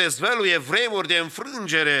David dezvăluie vremuri de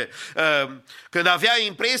înfrângere, când avea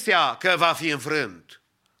impresia că va fi înfrânt.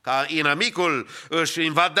 Ca inamicul își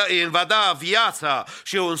invada viața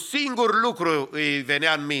și un singur lucru îi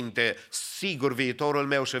venea în minte: sigur viitorul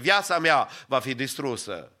meu și viața mea va fi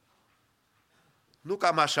distrusă. Nu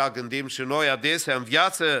cam așa gândim și noi adesea în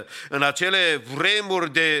viață, în acele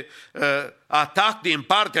vremuri de atac din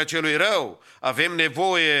partea celui rău. Avem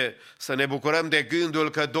nevoie să ne bucurăm de gândul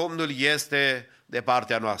că Domnul este de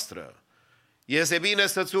partea noastră. Este bine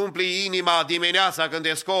să-ți umpli inima dimineața când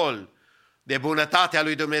te scoli de bunătatea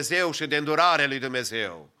lui Dumnezeu și de îndurarea lui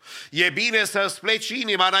Dumnezeu. E bine să-ți pleci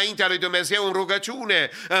inima înaintea lui Dumnezeu în rugăciune,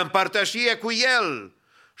 în părtășie cu El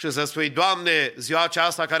și să spui: Doamne, ziua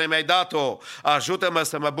aceasta care mi-ai dat-o, ajută-mă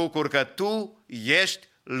să mă bucur că Tu ești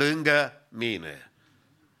lângă mine.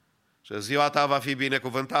 Și ziua ta va fi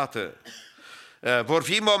binecuvântată. Vor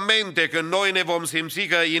fi momente când noi ne vom simți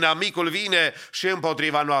că inamicul vine și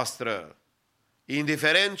împotriva noastră.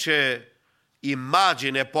 Indiferent ce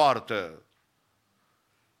imagine poartă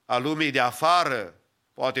a lumii de afară,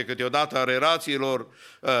 poate câteodată a relațiilor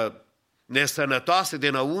nesănătoase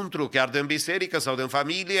dinăuntru, chiar din biserică sau din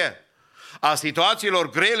familie, a situațiilor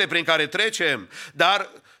grele prin care trecem, dar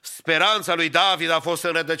speranța lui David a fost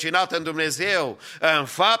înrădăcinată în Dumnezeu, în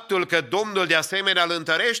faptul că Domnul de asemenea îl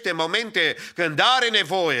întărește în momente când are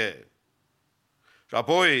nevoie. Și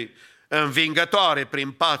apoi învingătoare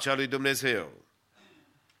prin pacea lui Dumnezeu.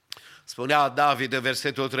 Spunea David în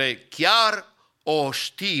versetul 3: chiar o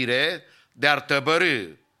știre de-ar tăbărâ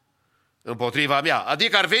împotriva mea,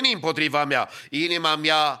 adică ar veni împotriva mea, inima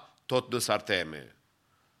mea tot nu s-ar teme.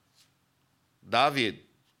 David,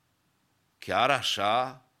 chiar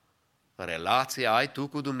așa relație ai tu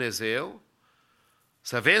cu Dumnezeu?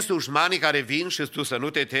 Să vezi dușmanii care vin și tu să nu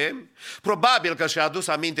te temi? Probabil că și-a adus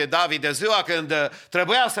aminte David de ziua când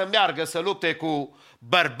trebuia să meargă să lupte cu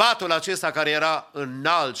bărbatul acesta care era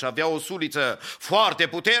înalt și avea o suliță foarte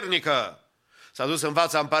puternică. S-a dus în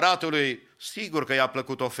fața împăratului, sigur că i-a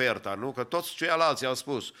plăcut oferta, nu? Că toți ceilalți i-au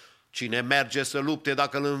spus: cine merge să lupte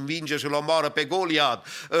dacă îl învinge și îl omoară pe Goliat?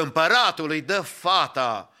 Împăratul îi dă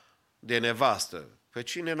fata de nevastă. Pe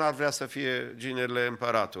cine n-ar vrea să fie ginerile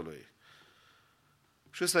împăratului?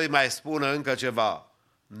 Și să-i mai spună încă ceva: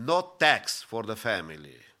 no tax for the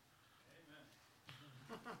family.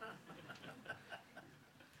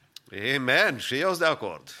 Amen, și eu sunt de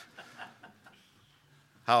acord.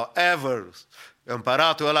 However,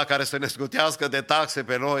 împăratul ăla care să ne scutească de taxe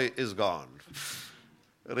pe noi is gone.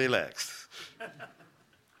 Relax.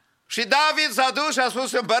 Și David s-a dus și a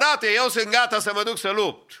spus: împărate, eu sunt gata să mă duc să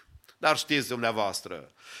lupt. Dar știți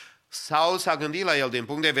dumneavoastră, Saul s-a gândit la el din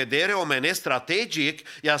punct de vedere omenesc strategic,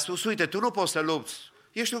 i-a spus: uite, tu nu poți să lupți,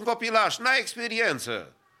 ești un copilaș, n-ai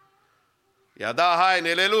experiență. I-a dat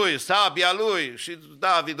hainele lui, sabia lui și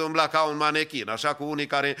David umbla ca un manechin, așa cu unii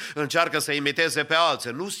care încearcă să imiteze pe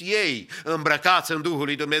alții. Nu sunt ei îmbrăcați în Duhul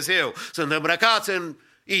lui Dumnezeu, sunt îmbrăcați în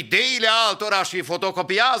ideile altora și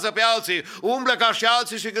fotocopiază pe alții, umblă ca și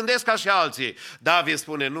alții și gândesc ca și alții. David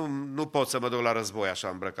spune: nu pot să mă duc la război așa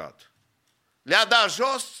îmbrăcat. Le-a dat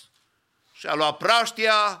jos și a luat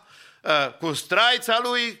praștia cu straița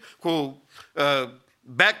lui, cu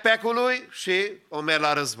backpack-ul lui și o merg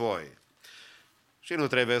la război. Și nu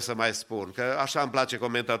trebuie să mai spun, că așa îmi place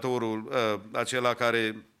comentatorul acela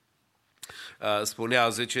care spunea,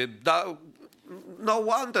 zice: da, no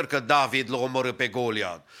wonder că David l-a omorât pe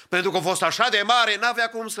Goliat, pentru că a fost așa de mare, n-avea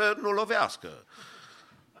cum să nu lovească.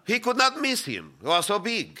 He could not miss him, he was so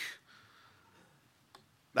big.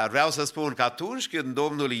 Dar vreau să spun că atunci când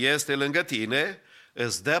Domnul este lângă tine,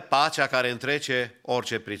 îți dă pacea care întrece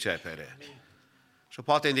orice pricepere. Și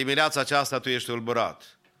poate în dimineața aceasta tu ești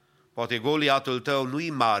tulburat. Poate Goliatul tău nu-i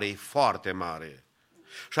mare, e foarte mare.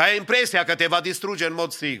 Și ai impresia că te va distruge în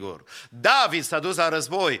mod sigur. David s-a dus la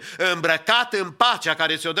război, îmbrăcat în pacea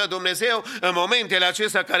care ți-o dă Dumnezeu în momentele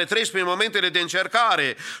acestea care treci prin momentele de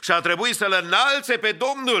încercare și a trebuit să-L înalțe pe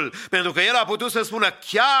Domnul, pentru că el a putut să spună: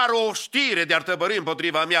 chiar o știre de-ar tăbări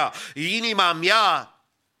împotriva mea, inima mea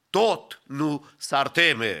tot nu s-ar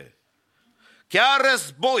teme. Chiar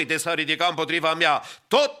război de s-ar ridica împotriva mea,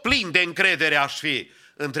 tot plin de încredere aș fi.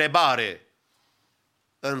 Întrebare: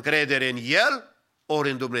 încredere în El ori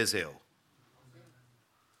în Dumnezeu?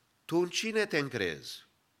 Tu în cine te încrezi?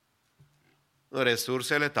 În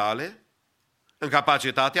resursele tale? În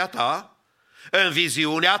capacitatea ta? În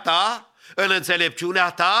viziunea ta? În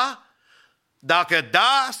înțelepciunea ta? Dacă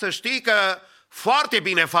da, să știi că foarte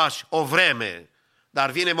bine faci o vreme,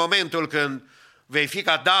 dar vine momentul când vei fi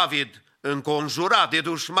ca David, înconjurat de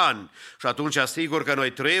dușmani, și atunci asigur că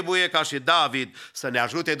noi trebuie, ca și David, să ne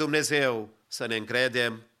ajute Dumnezeu să ne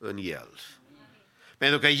încredem în El.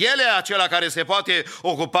 Pentru că El e acela care se poate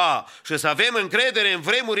ocupa și să avem încredere în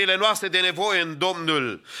vremurile noastre de nevoie în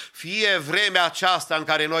Domnul. Fie vremea aceasta în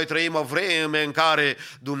care noi trăim o vreme în care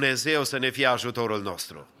Dumnezeu să ne fie ajutorul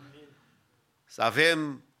nostru. Să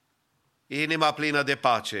avem inima plină de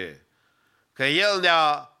pace, că El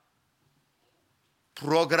ne-a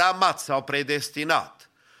programat sau predestinat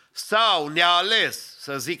sau ne-a ales,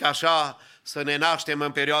 să zic așa, să ne naștem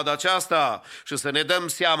în perioada aceasta și să ne dăm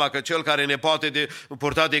seama că Cel care ne poate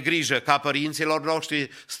purta de grijă ca părinților noștri,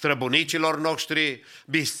 străbunicilor noștri,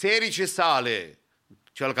 bisericii sale,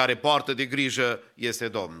 Cel care poartă de grijă este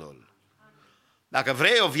Domnul. Dacă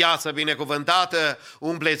vrei o viață binecuvântată,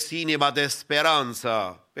 umple-ți inima de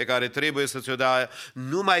speranță pe care trebuie să ți-o dea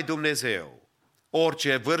numai Dumnezeu.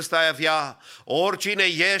 Orice vârstă ai avea, oricine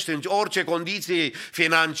ești, în orice condiții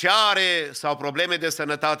financiare sau probleme de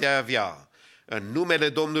sănătate ai avea, în numele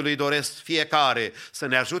Domnului doresc fiecare să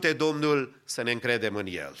ne ajute Domnul să ne încredem în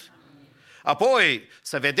El. Apoi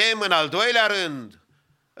să vedem în al doilea rând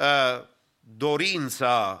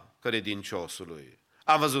dorința credinciosului.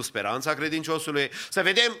 Am văzut speranța credinciosului, să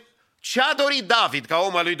vedem ce a dorit David ca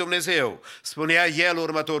om al lui Dumnezeu. Spunea el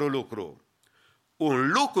următorul lucru: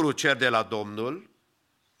 un lucru cer de la Domnul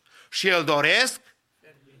și îl doresc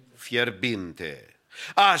fierbinte.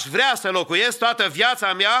 Aș vrea să locuiesc toată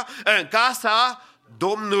viața mea în casa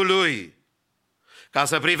Domnului, ca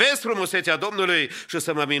să privesc frumusețea Domnului și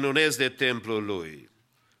să mă minunez de templul Lui.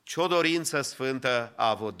 Ce-o dorință sfântă a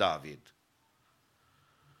avut David.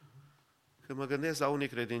 Când mă gândesc la unii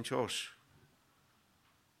credincioși,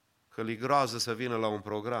 că li groază să vină la un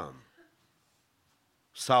program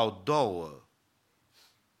sau două,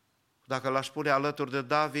 dacă l-aș pune alături de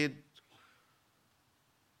David,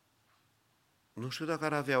 nu știu dacă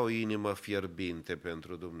ar avea o inimă fierbinte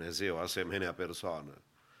pentru Dumnezeu, asemenea persoană.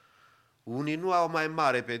 Unii nu au mai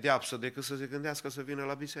mare pedeapsă decât să se gândească să vină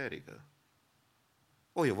la biserică.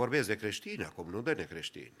 Eu vorbesc de creștini acum, nu de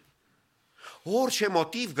necreștini. Orice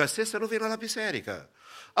motiv găsesc să nu vină la biserică.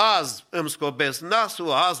 Azi îmi scobesc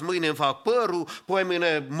nasul, azi mâine îmi fac părul, poi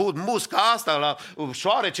mâine mut musca asta la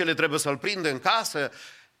șoarecele, trebuie să-l prind în casă.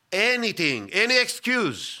 Anything, any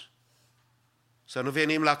excuse să nu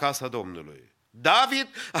venim la casa Domnului. David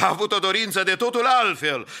a avut o dorință de totul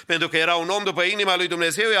altfel, pentru că era un om după inima lui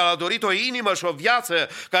Dumnezeu, el a dorit o inimă și o viață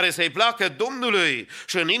care să-i placă Domnului.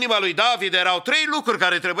 Și în inima lui David erau 3 lucruri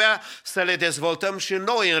care trebuia să le dezvoltăm și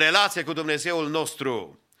noi în relație cu Dumnezeul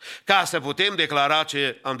nostru, ca să putem declara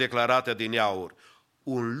ce am declarat adineauri.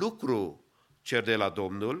 Un lucru cer de la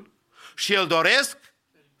Domnul și îl doresc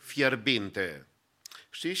fierbinte.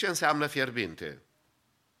 Știi ce înseamnă fierbinte?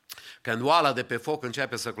 Când oala de pe foc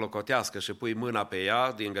începe să clocotească și pui mâna pe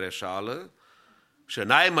ea din greșeală și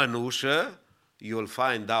n-ai mănușă, you'll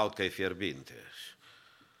find out că e fierbinte.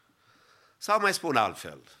 Sau mai spun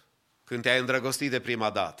altfel, când te-ai îndrăgostit de prima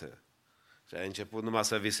dată și ai început numai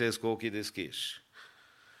să visezi cu ochii deschiși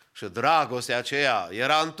și dragostea aceea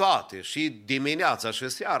era în toate, și dimineața, și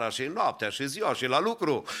seara, și noaptea, și ziua, și la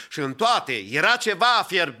lucru, și în toate. Era ceva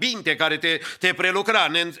fierbinte care te prelucra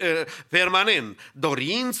permanent.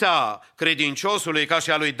 Dorința credinciosului, ca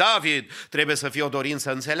și a lui David, trebuie să fie o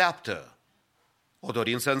dorință înțeleaptă. O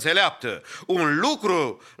dorință înțeleaptă. Un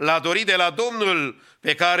lucru l-a dorit de la Domnul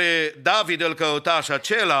pe care David îl căuta, și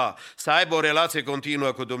acela să aibă o relație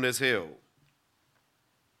continuă cu Dumnezeu.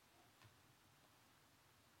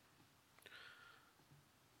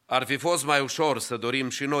 Ar fi fost mai ușor să dorim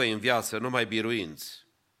și noi în viață numai biruinți,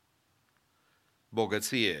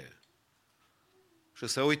 bogăție, și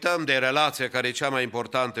să uităm de relația care e cea mai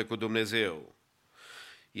importantă cu Dumnezeu.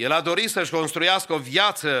 El a dorit să-și construiască o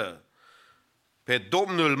viață pe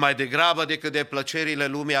Domnul mai degrabă decât de plăcerile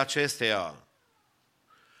lumii acesteia.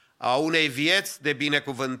 a unei vieți de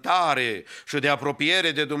binecuvântare și de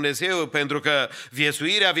apropiere de Dumnezeu, pentru că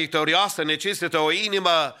viețuirea victorioasă necesită o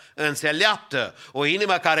inimă înțeleaptă, o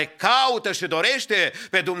inimă care caută și dorește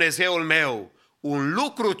pe Dumnezeul meu. Un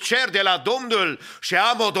lucru cer de la Domnul și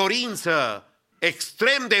am o dorință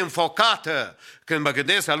extrem de înfocată când mă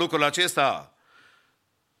gândesc la lucrul acesta.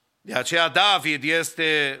 De aceea David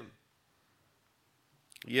este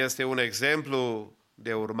un exemplu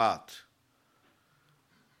de urmat.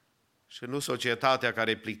 Și nu societatea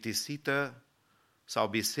care e plictisită sau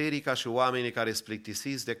biserica și oamenii care sunt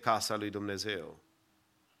plictisiți de casa lui Dumnezeu.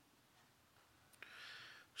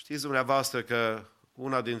 Știți dumneavoastră că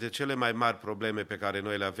una dintre cele mai mari probleme pe care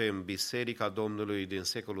noi le avem, Biserica Domnului din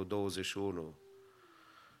secolul 21,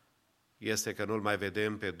 este că nu-L mai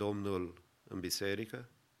vedem pe Domnul în biserică?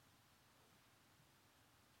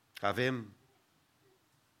 Că avem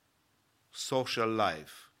social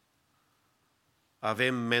life.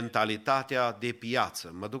 Avem mentalitatea de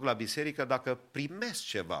piață. Mă duc la biserică dacă primesc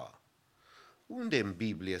ceva. Unde în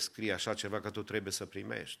Biblie scrie așa ceva că tu trebuie să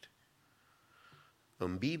primești?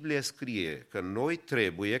 În Biblie scrie că noi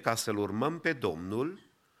trebuie ca să-L urmăm pe Domnul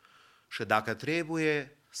și dacă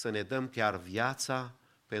trebuie să ne dăm chiar viața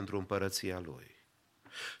pentru împărăția Lui.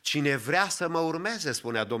 Cine vrea să mă urmeze,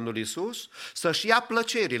 spunea Domnul Iisus, să-și ia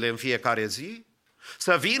plăcerile în fiecare zi,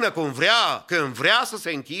 să vină cum vrea, când vrea să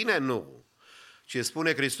se închine, nu. Ce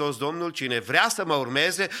spune Hristos Domnul, cine vrea să mă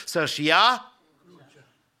urmeze, să-și ia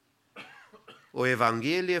o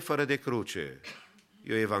evanghelie fără de cruce.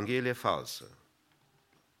 E o evanghelie falsă.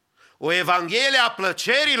 O evanghelie a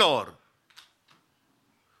plăcerilor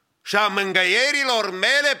și a mângâierilor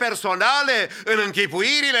mele personale în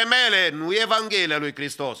închipuirile mele, nu evanghelia lui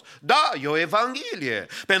Hristos. Da, e o evanghelie,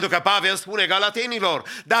 pentru că Pavel spune Galatenilor,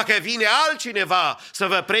 dacă vine altcineva să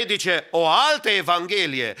vă predice o altă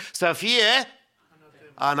evanghelie, să fie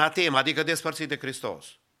anatema, adică despărțit de Hristos.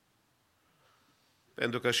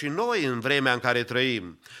 Pentru că și noi, în vremea în care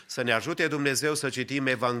trăim, să ne ajute Dumnezeu să citim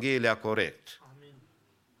Evanghelia corect. Amin.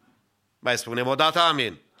 Mai spunem o dată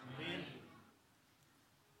amin. Amin.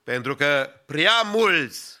 Pentru că prea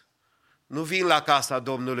mulți nu vin la casa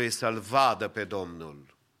Domnului să-L vadă pe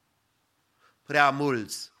Domnul. Prea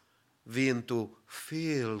mulți vin to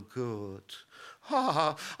feel good.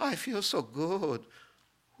 I feel so good.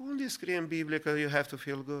 Unde scrie în Biblie că you have to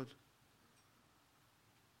feel good?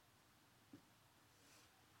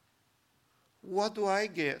 What do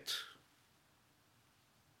I get?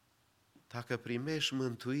 Dacă primești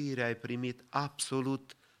mântuirea, ai primit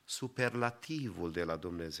absolut superlativul de la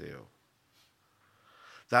Dumnezeu.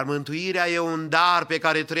 Dar mântuirea e un dar pe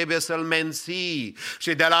care trebuie să-l menții.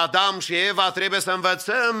 Și de la Adam și Eva trebuie să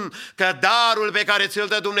învățăm că darul pe care ți-l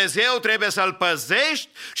dă Dumnezeu trebuie să-l păzești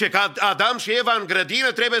și că Adam și Eva în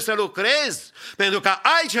grădină trebuie să lucrezi. Pentru că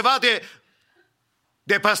ai ceva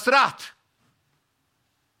de păstrat.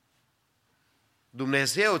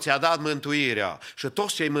 Dumnezeu ți-a dat mântuirea și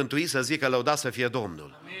toți cei mântuiți să zică lăudat să fie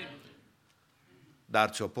Domnul. Amin. Dar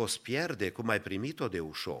ți-o poți pierde cum ai primit-o de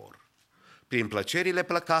ușor. Prin plăcerile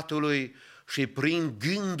păcatului și prin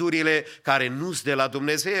gândurile care nu-s de la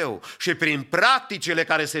Dumnezeu și prin practicile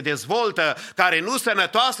care se dezvoltă, care nu sunt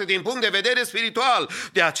sănătoase din punct de vedere spiritual.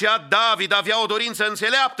 De aceea David avea o dorință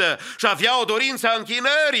înțeleaptă și avea o dorință a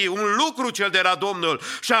închinării, un lucru cel de la Domnul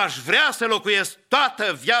și aș vrea să locuiesc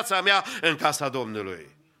toată viața mea în casa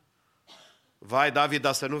Domnului. Vai, David,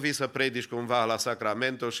 dar să nu vii să predici cumva la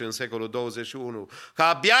Sacramento și în secolul 21, că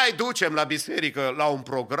abia îi ducem la biserică la un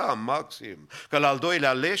program maxim, că la al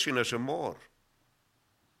doilea leșină și mor.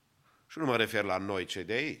 Și nu mă refer la noi cei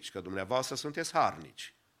de aici, că dumneavoastră sunteți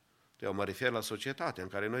harnici. Eu mă refer la societatea în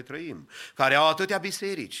care noi trăim, care au atâtea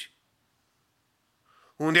biserici,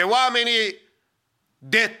 unde oamenii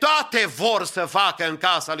de toate vor să facă în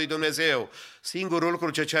casa lui Dumnezeu. Singurul lucru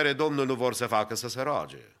ce cere Domnul nu vor să facă, să se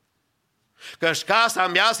roage. Căci casa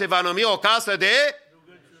mea se va numi o casă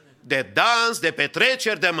de dans, de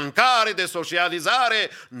petreceri, de mâncare, de socializare.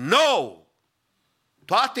 No!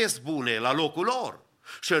 Toate-s bune la locul lor.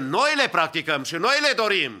 Și noi le practicăm și noi le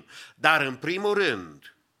dorim. Dar în primul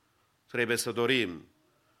rând trebuie să dorim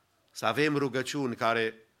să avem rugăciuni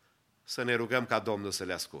care să ne rugăm ca Domnul să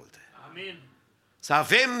le asculte. Amin. Să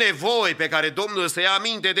avem nevoi pe care Domnul să ia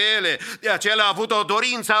aminte de ele. De aceea a avut o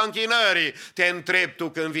dorință a închinării. Te întrebi tu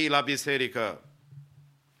când vii la biserică.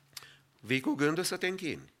 Vii cu gândul să te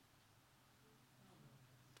închini?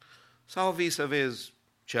 Sau vii să vezi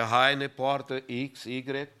ce haine poartă X, Y?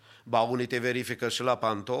 Ba, unii te verifică și la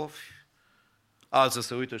pantofi, alții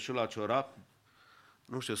se uită și la ciorap.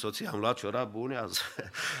 Nu știu, soția, am luat ciorap bune azi.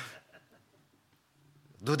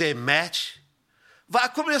 Do they match?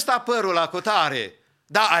 Va, cum le sta părul la cutare?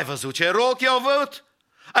 Da, ai văzut ce rochi au avut?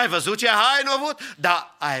 Ai văzut ce haine au avut?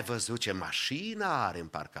 Da, ai văzut ce mașină are în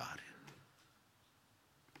parcare?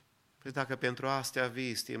 Păi dacă pentru astea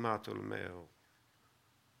vii, stimatul meu,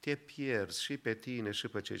 te pierzi și pe tine și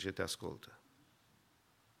pe cei ce te ascultă.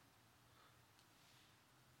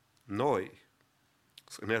 Noi,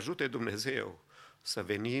 să ne ajute Dumnezeu să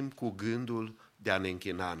venim cu gândul de a ne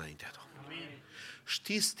închina înaintea Domnului.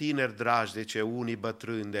 Știți, tineri dragi, de ce unii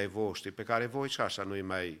bătrâni de-ai voștri, pe care voi și așa nu-i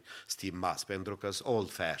mai stimați, pentru că sunt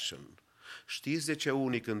old-fashioned, știți de ce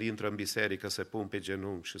unii când intră în biserică se pun pe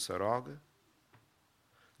genunchi și se roagă?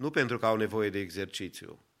 Nu pentru că au nevoie de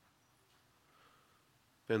exercițiu,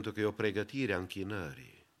 pentru că e o pregătire a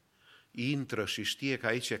închinării. Intră și știe că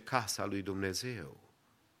aici e casa lui Dumnezeu,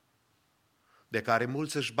 de care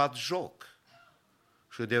mulți își bat joc,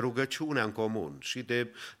 și de rugăciunea în comun, și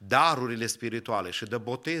de darurile spirituale, și de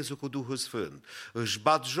botezul cu Duhul Sfânt. Își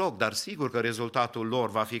bat joc, dar sigur că rezultatul lor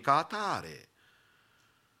va fi ca atare.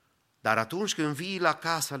 Dar atunci când vii la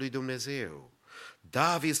casa lui Dumnezeu,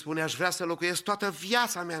 David spune, aș vrea să locuiesc toată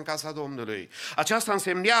viața mea în casa Domnului. Aceasta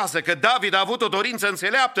însemnează că David a avut o dorință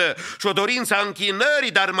înțeleaptă și o dorință a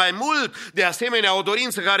închinării, dar mai mult, de asemenea, o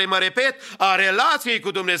dorință care, mă repet, a relației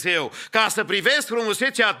cu Dumnezeu, ca să privesc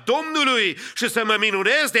frumusețea Domnului și să mă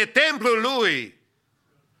minunez de templul Lui.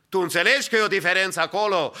 Tu înțelegi că e o diferență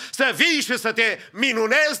acolo? Să vii și să te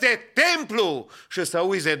minunezi de templu și să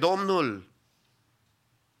uiți de Domnul.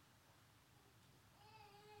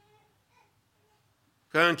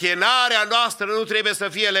 Că închinarea noastră nu trebuie să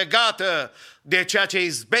fie legată de ceea ce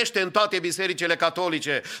izbește în toate bisericile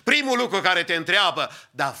catolice. Primul lucru care te întreabă,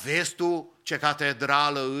 dar vezi tu ce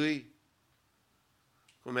catedrală îi?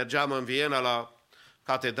 Cum mergeam în Viena la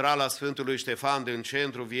catedrala Sfântului Ștefan din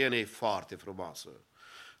centrul Vienei, foarte frumoasă.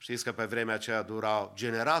 Știți că pe vremea aceea durau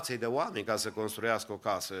generații de oameni ca să construiască o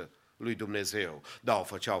casă lui Dumnezeu. Da, o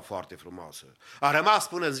făceau foarte frumoasă. A rămas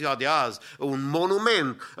până în ziua de azi un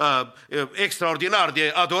monument extraordinar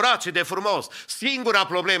de adorat și de frumos. Singura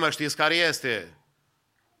problemă, știți care este?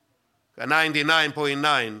 Că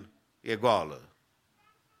 99.9 e goală.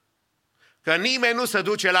 Că nimeni nu se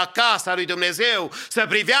duce la casa lui Dumnezeu să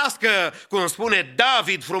privească, cum spune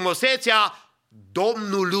David, frumusețea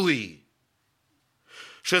Domnului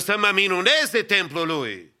și să mă minunez de templul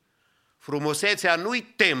Lui. Frumusețea nu-i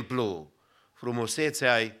templu,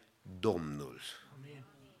 frumusețea-i Domnul. Amin.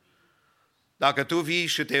 Dacă tu vii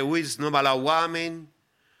și te uiți numai la oameni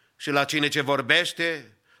și la cine ce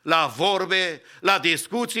vorbește, la vorbe, la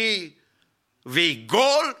discuții, vii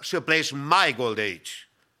gol și pleci mai gol de aici.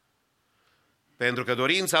 Pentru că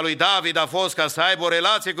dorința lui David a fost ca să aibă o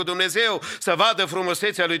relație cu Dumnezeu, să vadă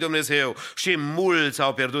frumusețea lui Dumnezeu. Și mulți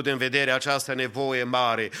au pierdut în vedere această nevoie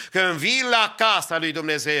mare. Când vin la casa lui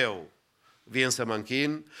Dumnezeu, vin să mă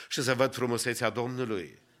închin și să văd frumusețea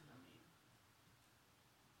Domnului.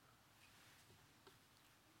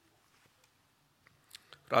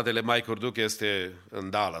 Fratele Mike Urduc este în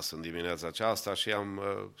Dallas în dimineața aceasta și am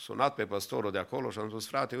sunat pe păstorul de acolo și am spus,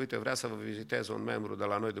 frate, uite, vrea să vă vizitez un membru de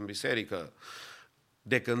la noi din biserică.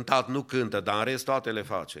 De cântat nu cântă, dar în rest toate le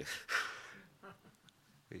face.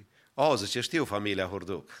 Zice, știu familia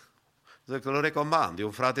Hurduc. Zic că îl recomand, e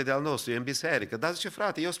un frate de-al nostru, e în biserică. Dar zice,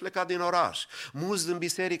 frate, eu sunt plecat din oraș. Mulți din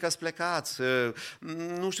biserică sunt plecați.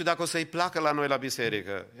 Nu știu dacă o să-i placă la noi la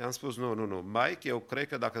biserică. I-am spus, nu. Mike, eu cred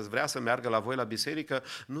că dacă vrea să meargă la voi la biserică,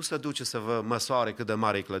 nu se duce să vă măsoare cât de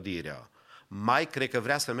mare e clădirea. Mike cred că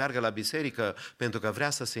vrea să meargă la biserică pentru că vrea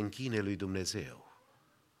să se închine lui Dumnezeu.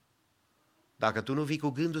 Dacă tu nu vii cu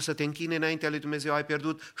gândul să te închine înaintea lui Dumnezeu, ai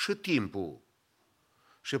pierdut și timpul.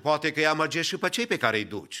 Și poate că îi amăgești și pe cei pe care îi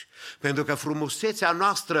duci. Pentru că frumusețea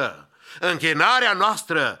noastră, închinarea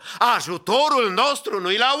noastră, ajutorul nostru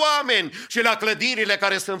nu-i la oameni și la clădirile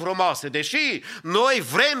care sunt frumoase. Deși noi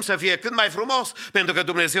vrem să fie cât mai frumos, pentru că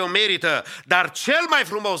Dumnezeu merită, dar cel mai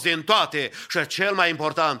frumos din toate și cel mai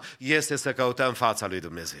important este să căutăm fața lui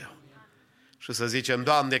Dumnezeu. Și să zicem,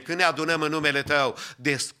 Doamne, când ne adunăm în numele Tău,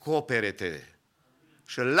 descopere-te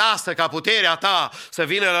și lasă ca puterea Ta să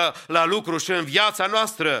vină la lucru și în viața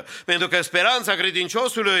noastră, pentru că speranța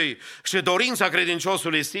credinciosului și dorința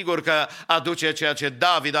credinciosului sigur că aduce ceea ce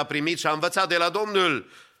David a primit și a învățat de la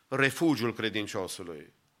Domnul, refugiul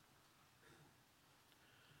credinciosului.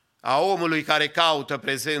 A omului care caută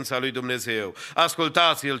prezența lui Dumnezeu.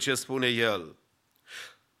 Ascultați-l ce spune el.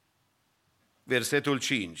 Versetul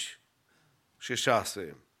 5 și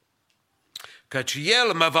 6. Căci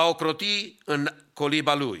El mă va ocroti în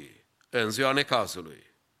coliba Lui, în ziua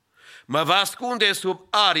necazului. Mă va ascunde sub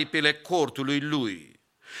aripile cortului Lui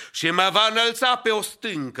și mă va înălța pe o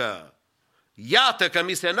stâncă. Iată că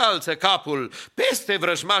mi se înalță capul peste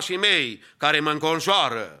vrăjmașii mei care mă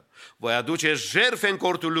înconjoară. Voi aduce jertfe în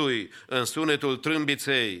cortul lui, în sunetul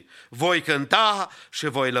trâmbiței. Voi cânta și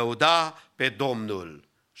voi lăuda pe Domnul.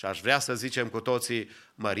 Și aș vrea să zicem cu toții,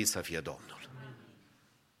 mărit să fie Domnul.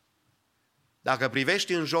 Dacă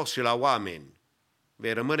privești în jos și la oameni,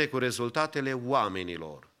 vei rămâne cu rezultatele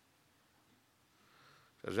oamenilor.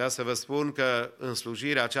 Aș vrea să vă spun că în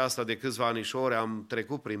slujirea aceasta de câțiva anișori am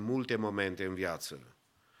trecut prin multe momente în viață.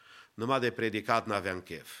 Numai de predicat n-aveam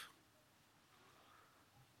chef.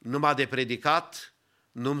 Numai de predicat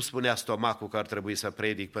nu-mi spunea stomacul că ar trebui să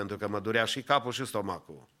predic, pentru că mă durea și capul și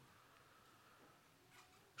stomacul.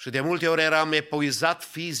 Și de multe ori eram epuizat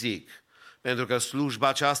fizic, pentru că slujba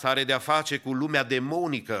aceasta are de-a face cu lumea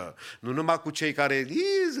demonică, nu numai cu cei care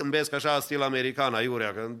zâmbesc așa stil american,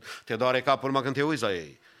 aiurea, când te doare capul numai când te uiți la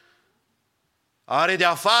ei. Are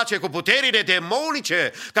de-a face cu puterile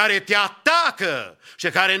demonice care te atacă și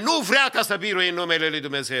care nu vrea ca să birui în numele lui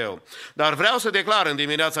Dumnezeu. Dar vreau să declar în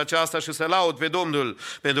dimineața aceasta și să laud pe Domnul,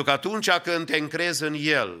 pentru că atunci când te încrezi în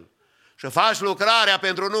El și faci lucrarea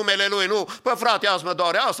pentru numele Lui, nu, păi frate, azi mă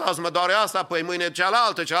doare asta, păi mâine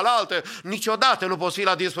cealaltă, niciodată nu poți fi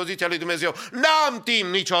la dispoziția lui Dumnezeu. N-am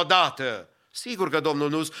timp niciodată. Sigur că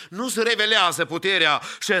Domnul nu-ți revelează puterea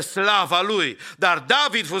și slava Lui, dar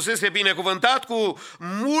David fusese binecuvântat cu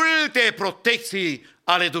multe protecții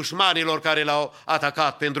ale dușmanilor care l-au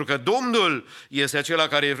atacat, pentru că Domnul este acela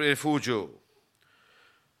care e refugiu.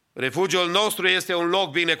 Refugiul nostru este un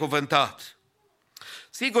loc binecuvântat.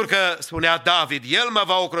 Sigur că, spunea David, El mă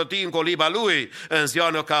va ocroti în coliba Lui în ziua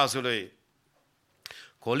necazului.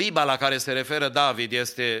 Coliba la care se referă David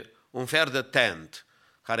este un fel de tent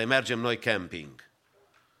care mergem noi camping.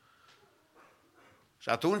 Și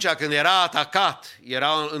atunci când era atacat,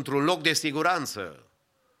 era într-un loc de siguranță.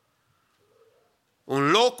 Un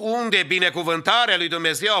loc unde binecuvântarea lui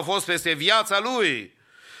Dumnezeu a fost peste viața lui.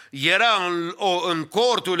 Era în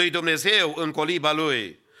cortul lui Dumnezeu, în coliba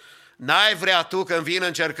lui. N-ai vrea tu când vin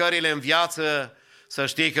încercările în viață să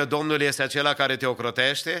știi că Domnul este acela care te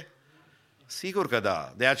ocrotește? Sigur că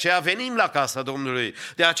da. De aceea venim la casa Domnului.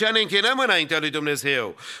 De aceea ne închinăm înaintea lui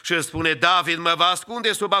Dumnezeu. Și îți spune David, mă va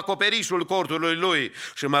ascunde sub acoperișul cortului lui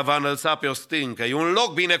și mă va înălța pe o stâncă. E un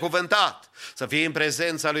loc binecuvântat să fii în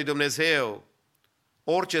prezența lui Dumnezeu.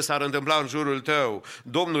 Orice s-ar întâmpla în jurul tău,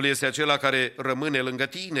 Domnul este acela care rămâne lângă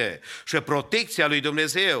tine și protecția lui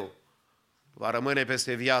Dumnezeu va rămâne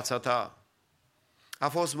peste viața ta. A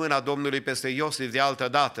fost mâna Domnului peste Iosif de altă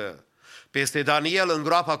dată, peste Daniel în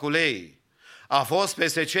groapa cu lei. A fost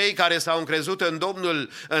peste cei care s-au încrezut în Domnul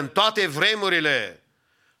în toate vremurile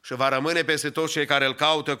și va rămâne peste toți cei care îl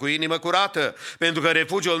caută cu inimă curată, pentru că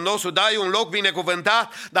refugiul nostru, da, e un loc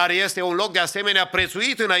binecuvântat, dar este un loc de asemenea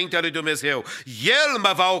prețuit înaintea lui Dumnezeu. El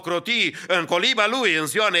mă va ocroti în coliba Lui în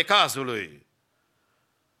ziua necazului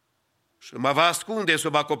și mă va ascunde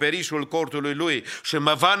sub acoperișul cortului Lui și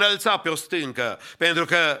mă va înălța pe o stâncă, pentru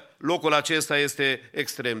că locul acesta este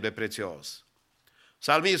extrem de prețios.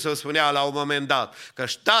 Psalmistul spunea la un moment dat că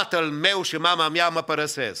tatăl meu și mama mea mă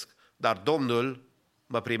părăsesc, dar Domnul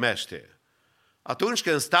mă primește. Atunci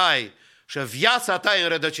când stai și viața ta e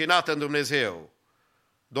înrădăcinată în Dumnezeu,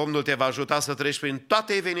 Domnul te va ajuta să treci prin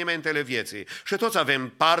toate evenimentele vieții. Și toți avem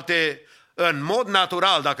parte în mod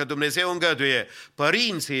natural, dacă Dumnezeu îngăduie,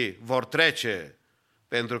 părinții vor trece,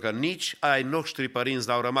 pentru că nici ai noștri părinți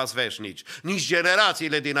n-au rămas veșnici, nici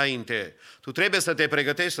generațiile dinainte. Tu trebuie să te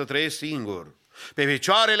pregătești să trăiești singur. Pe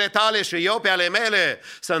picioarele tale și eu pe ale mele,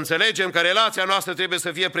 să înțelegem că relația noastră trebuie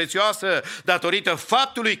să fie prețioasă datorită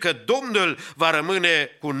faptului că Domnul va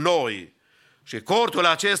rămâne cu noi. Și cortul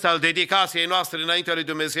acesta al dedicației noastre înaintea lui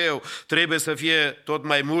Dumnezeu trebuie să fie tot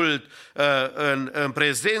mai mult în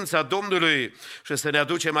prezența Domnului și să ne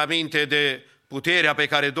aducem aminte de puterea pe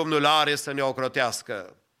care Domnul are să ne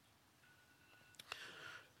ocrotească.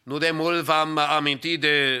 Nu de mult v-am amintit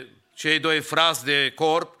de cei doi frați de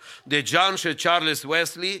corp, de John și Charles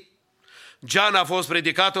Wesley. John a fost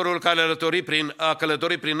predicatorul care a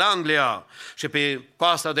călătorit prin Anglia și pe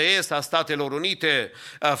coasta de est a Statelor Unite.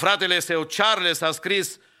 Fratele său Charles a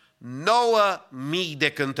scris 9.000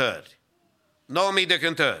 de cântări. 9.000 de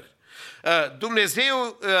cântări.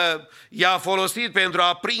 Dumnezeu i-a folosit pentru a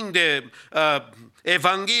aprinde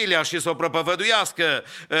Evanghelia și să o propovăduiască,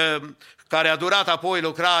 care a durat apoi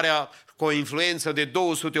lucrarea cu o influență de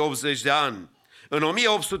 280 de ani. În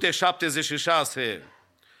 1876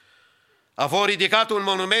 a fost ridicat un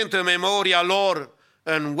monument în memoria lor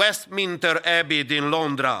în Westminster Abbey din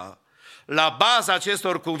Londra. La baza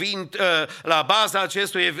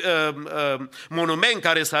acestui monument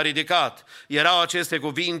care s-a ridicat erau aceste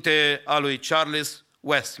cuvinte a lui Charles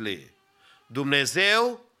Wesley.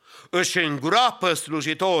 Dumnezeu își îngroapă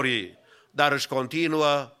slujitorii, dar își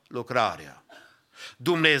continuă lucrarea.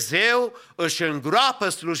 Dumnezeu își îngroapă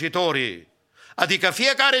slujitorii, adică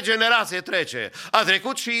fiecare generație trece. A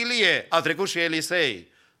trecut și Ilie, a trecut și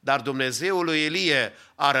Elisei, dar Dumnezeul lui Ilie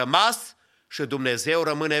a rămas și Dumnezeu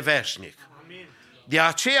rămâne veșnic. De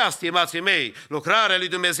aceea, stimații mei, lucrarea lui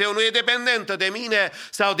Dumnezeu nu e dependentă de mine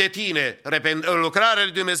sau de tine. Lucrarea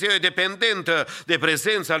lui Dumnezeu e dependentă de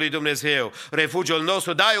prezența lui Dumnezeu. Refugiul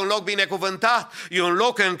nostru, da, e un loc binecuvântat, e un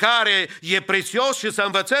loc în care e prețios și să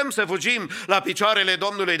învățăm să fugim la picioarele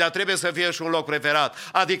Domnului, dar trebuie să fie și un loc preferat,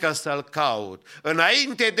 adică să-L caut.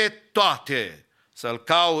 Înainte de toate, să-L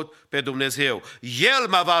caut pe Dumnezeu. El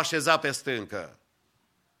mă va așeza pe stâncă.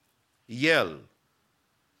 El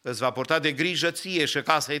îți va purta de grijă ție și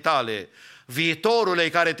casei tale, viitorului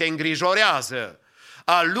care te îngrijorează,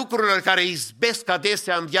 a lucrurilor care izbesc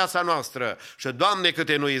adesea în viața noastră și, Doamne,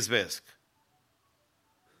 câte nu izbesc.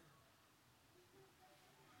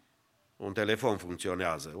 Un telefon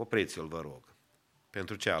funcționează, opriți-l, vă rog,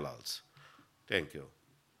 pentru ceilalți. Thank you.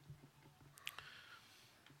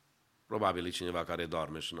 Probabil e cineva care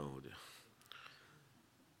doarme și nu aude.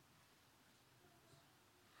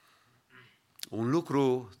 Un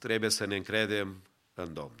lucru trebuie să ne încredem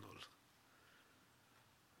în Domnul.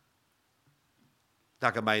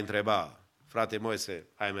 Dacă m-ai întreba, frate Moise,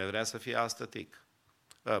 ai mai vrea să fii azi tătic?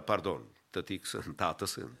 Tătic sunt, tată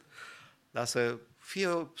sunt. Dar să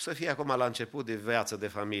fie acum la început de viață de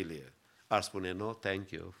familie. Ar spune, no, thank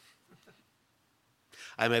you.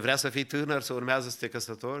 Ai mai vrea să fii tânăr, să urmează să te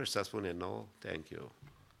căsătorești? Și să spune, no, thank you.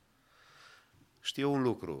 Știu un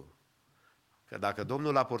lucru, că dacă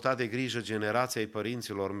Domnul a purtat de grijă generației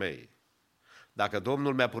părinților mei, dacă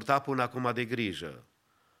Domnul mi-a purtat până acum de grijă,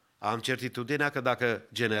 am certitudinea că dacă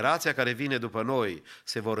generația care vine după noi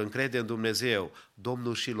se vor încrede în Dumnezeu,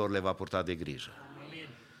 Domnul și lor le va purta de grijă.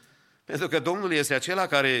 Pentru că Domnul este acela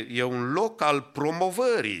care e un loc al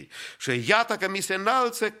promovării. Și iată că mi se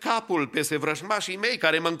înalță capul peste vrăjmașii mei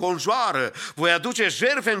care mă înconjoară. Voi aduce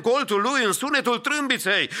jertfe în colțul lui, în sunetul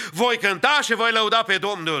trâmbiței. Voi cânta și voi lăuda pe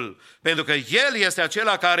Domnul. Pentru că El este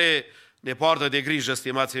acela care ne poartă de grijă,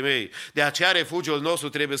 stimații mei. De aceea refugiul nostru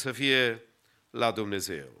trebuie să fie la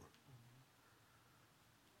Dumnezeu.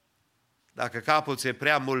 Dacă capul ți-e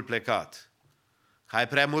prea mult plecat, ai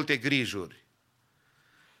prea multe grijuri,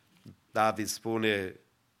 David spune,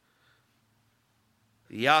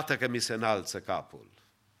 iată că mi se înalță capul.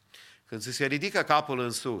 Când ți se ridică capul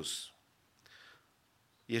în sus,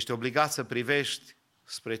 ești obligat să privești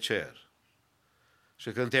spre cer.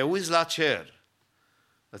 Și când te uiți la cer,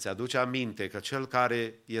 îți aduce aminte că Cel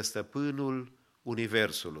care este stăpânul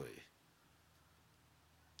universului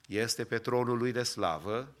este pe tronul lui de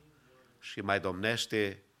slavă și mai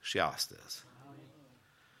domnește și astăzi.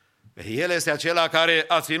 El este acela care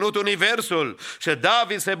a ținut universul și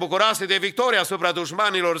David se bucurase de victoria asupra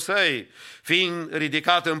dușmanilor săi, fiind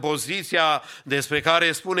ridicat în poziția despre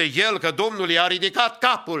care spune el că Domnul i-a ridicat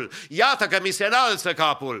capul. Iată că mi se înalță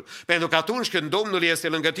capul, pentru că atunci când Domnul este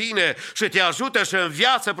lângă tine și te ajută și în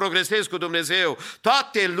viață progresezi cu Dumnezeu,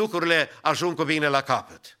 toate lucrurile ajung cu bine la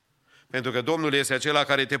capăt. Pentru că Domnul este acela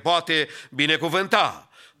care te poate binecuvânta.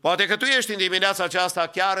 Poate că tu ești în dimineața aceasta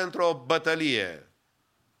chiar într-o bătălie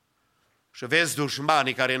și vezi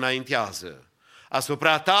dușmanii care înaintează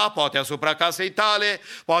asupra ta, poate asupra casei tale,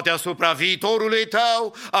 poate asupra viitorului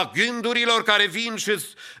tău, a gândurilor care vin și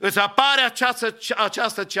îți apare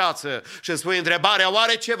această ceață și îți pui întrebarea,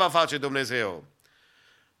 oare ce va face Dumnezeu?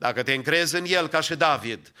 Dacă te încrezi în El ca și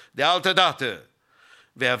David, de altă dată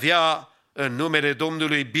vei avea în numele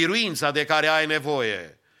Domnului biruința de care ai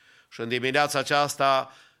nevoie. Și în dimineața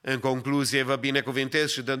aceasta, în concluzie, vă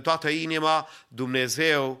binecuvintez și din toată inima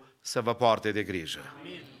Dumnezeu să vă poarte de grijă.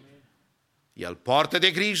 Amin. El poartă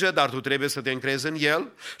de grijă, dar tu trebuie să te încrezi în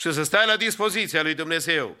El și să stai la dispoziția lui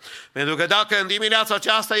Dumnezeu. Pentru că dacă în dimineața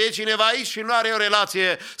aceasta e cineva aici și nu are o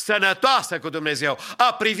relație sănătoasă cu Dumnezeu,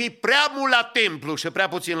 a privit prea mult la templu și prea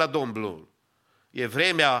puțin la Domnul, e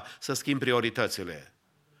vremea să schimbi prioritățile.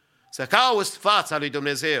 Să cauți fața lui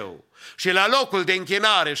Dumnezeu și la locul de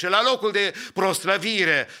închinare și la locul de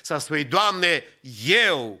proslăvire să spui, Doamne,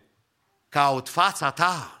 eu caut fața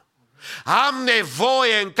Ta. Am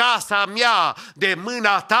nevoie în casa mea de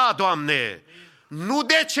mâna Ta, Doamne. Nu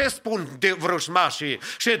de ce spun de vrăjmașii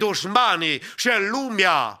și dușmanii și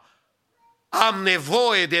lumea. Am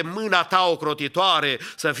nevoie de mâna Ta ocrotitoare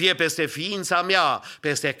să fie peste ființa mea,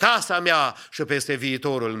 peste casa mea și peste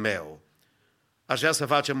viitorul meu. Aș vrea să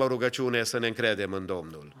facem o rugăciune să ne încredem în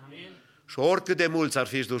Domnul. Amin. Și oricât de mulți ar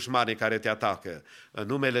fi dușmanii care te atacă, în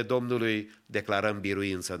numele Domnului declarăm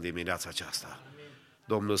biruință în dimineața aceasta. Amin.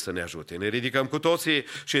 Domnul să ne ajute. Ne ridicăm cu toții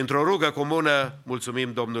și într-o rugă comună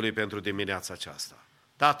mulțumim Domnului pentru dimineața aceasta.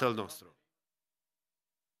 Tatăl nostru.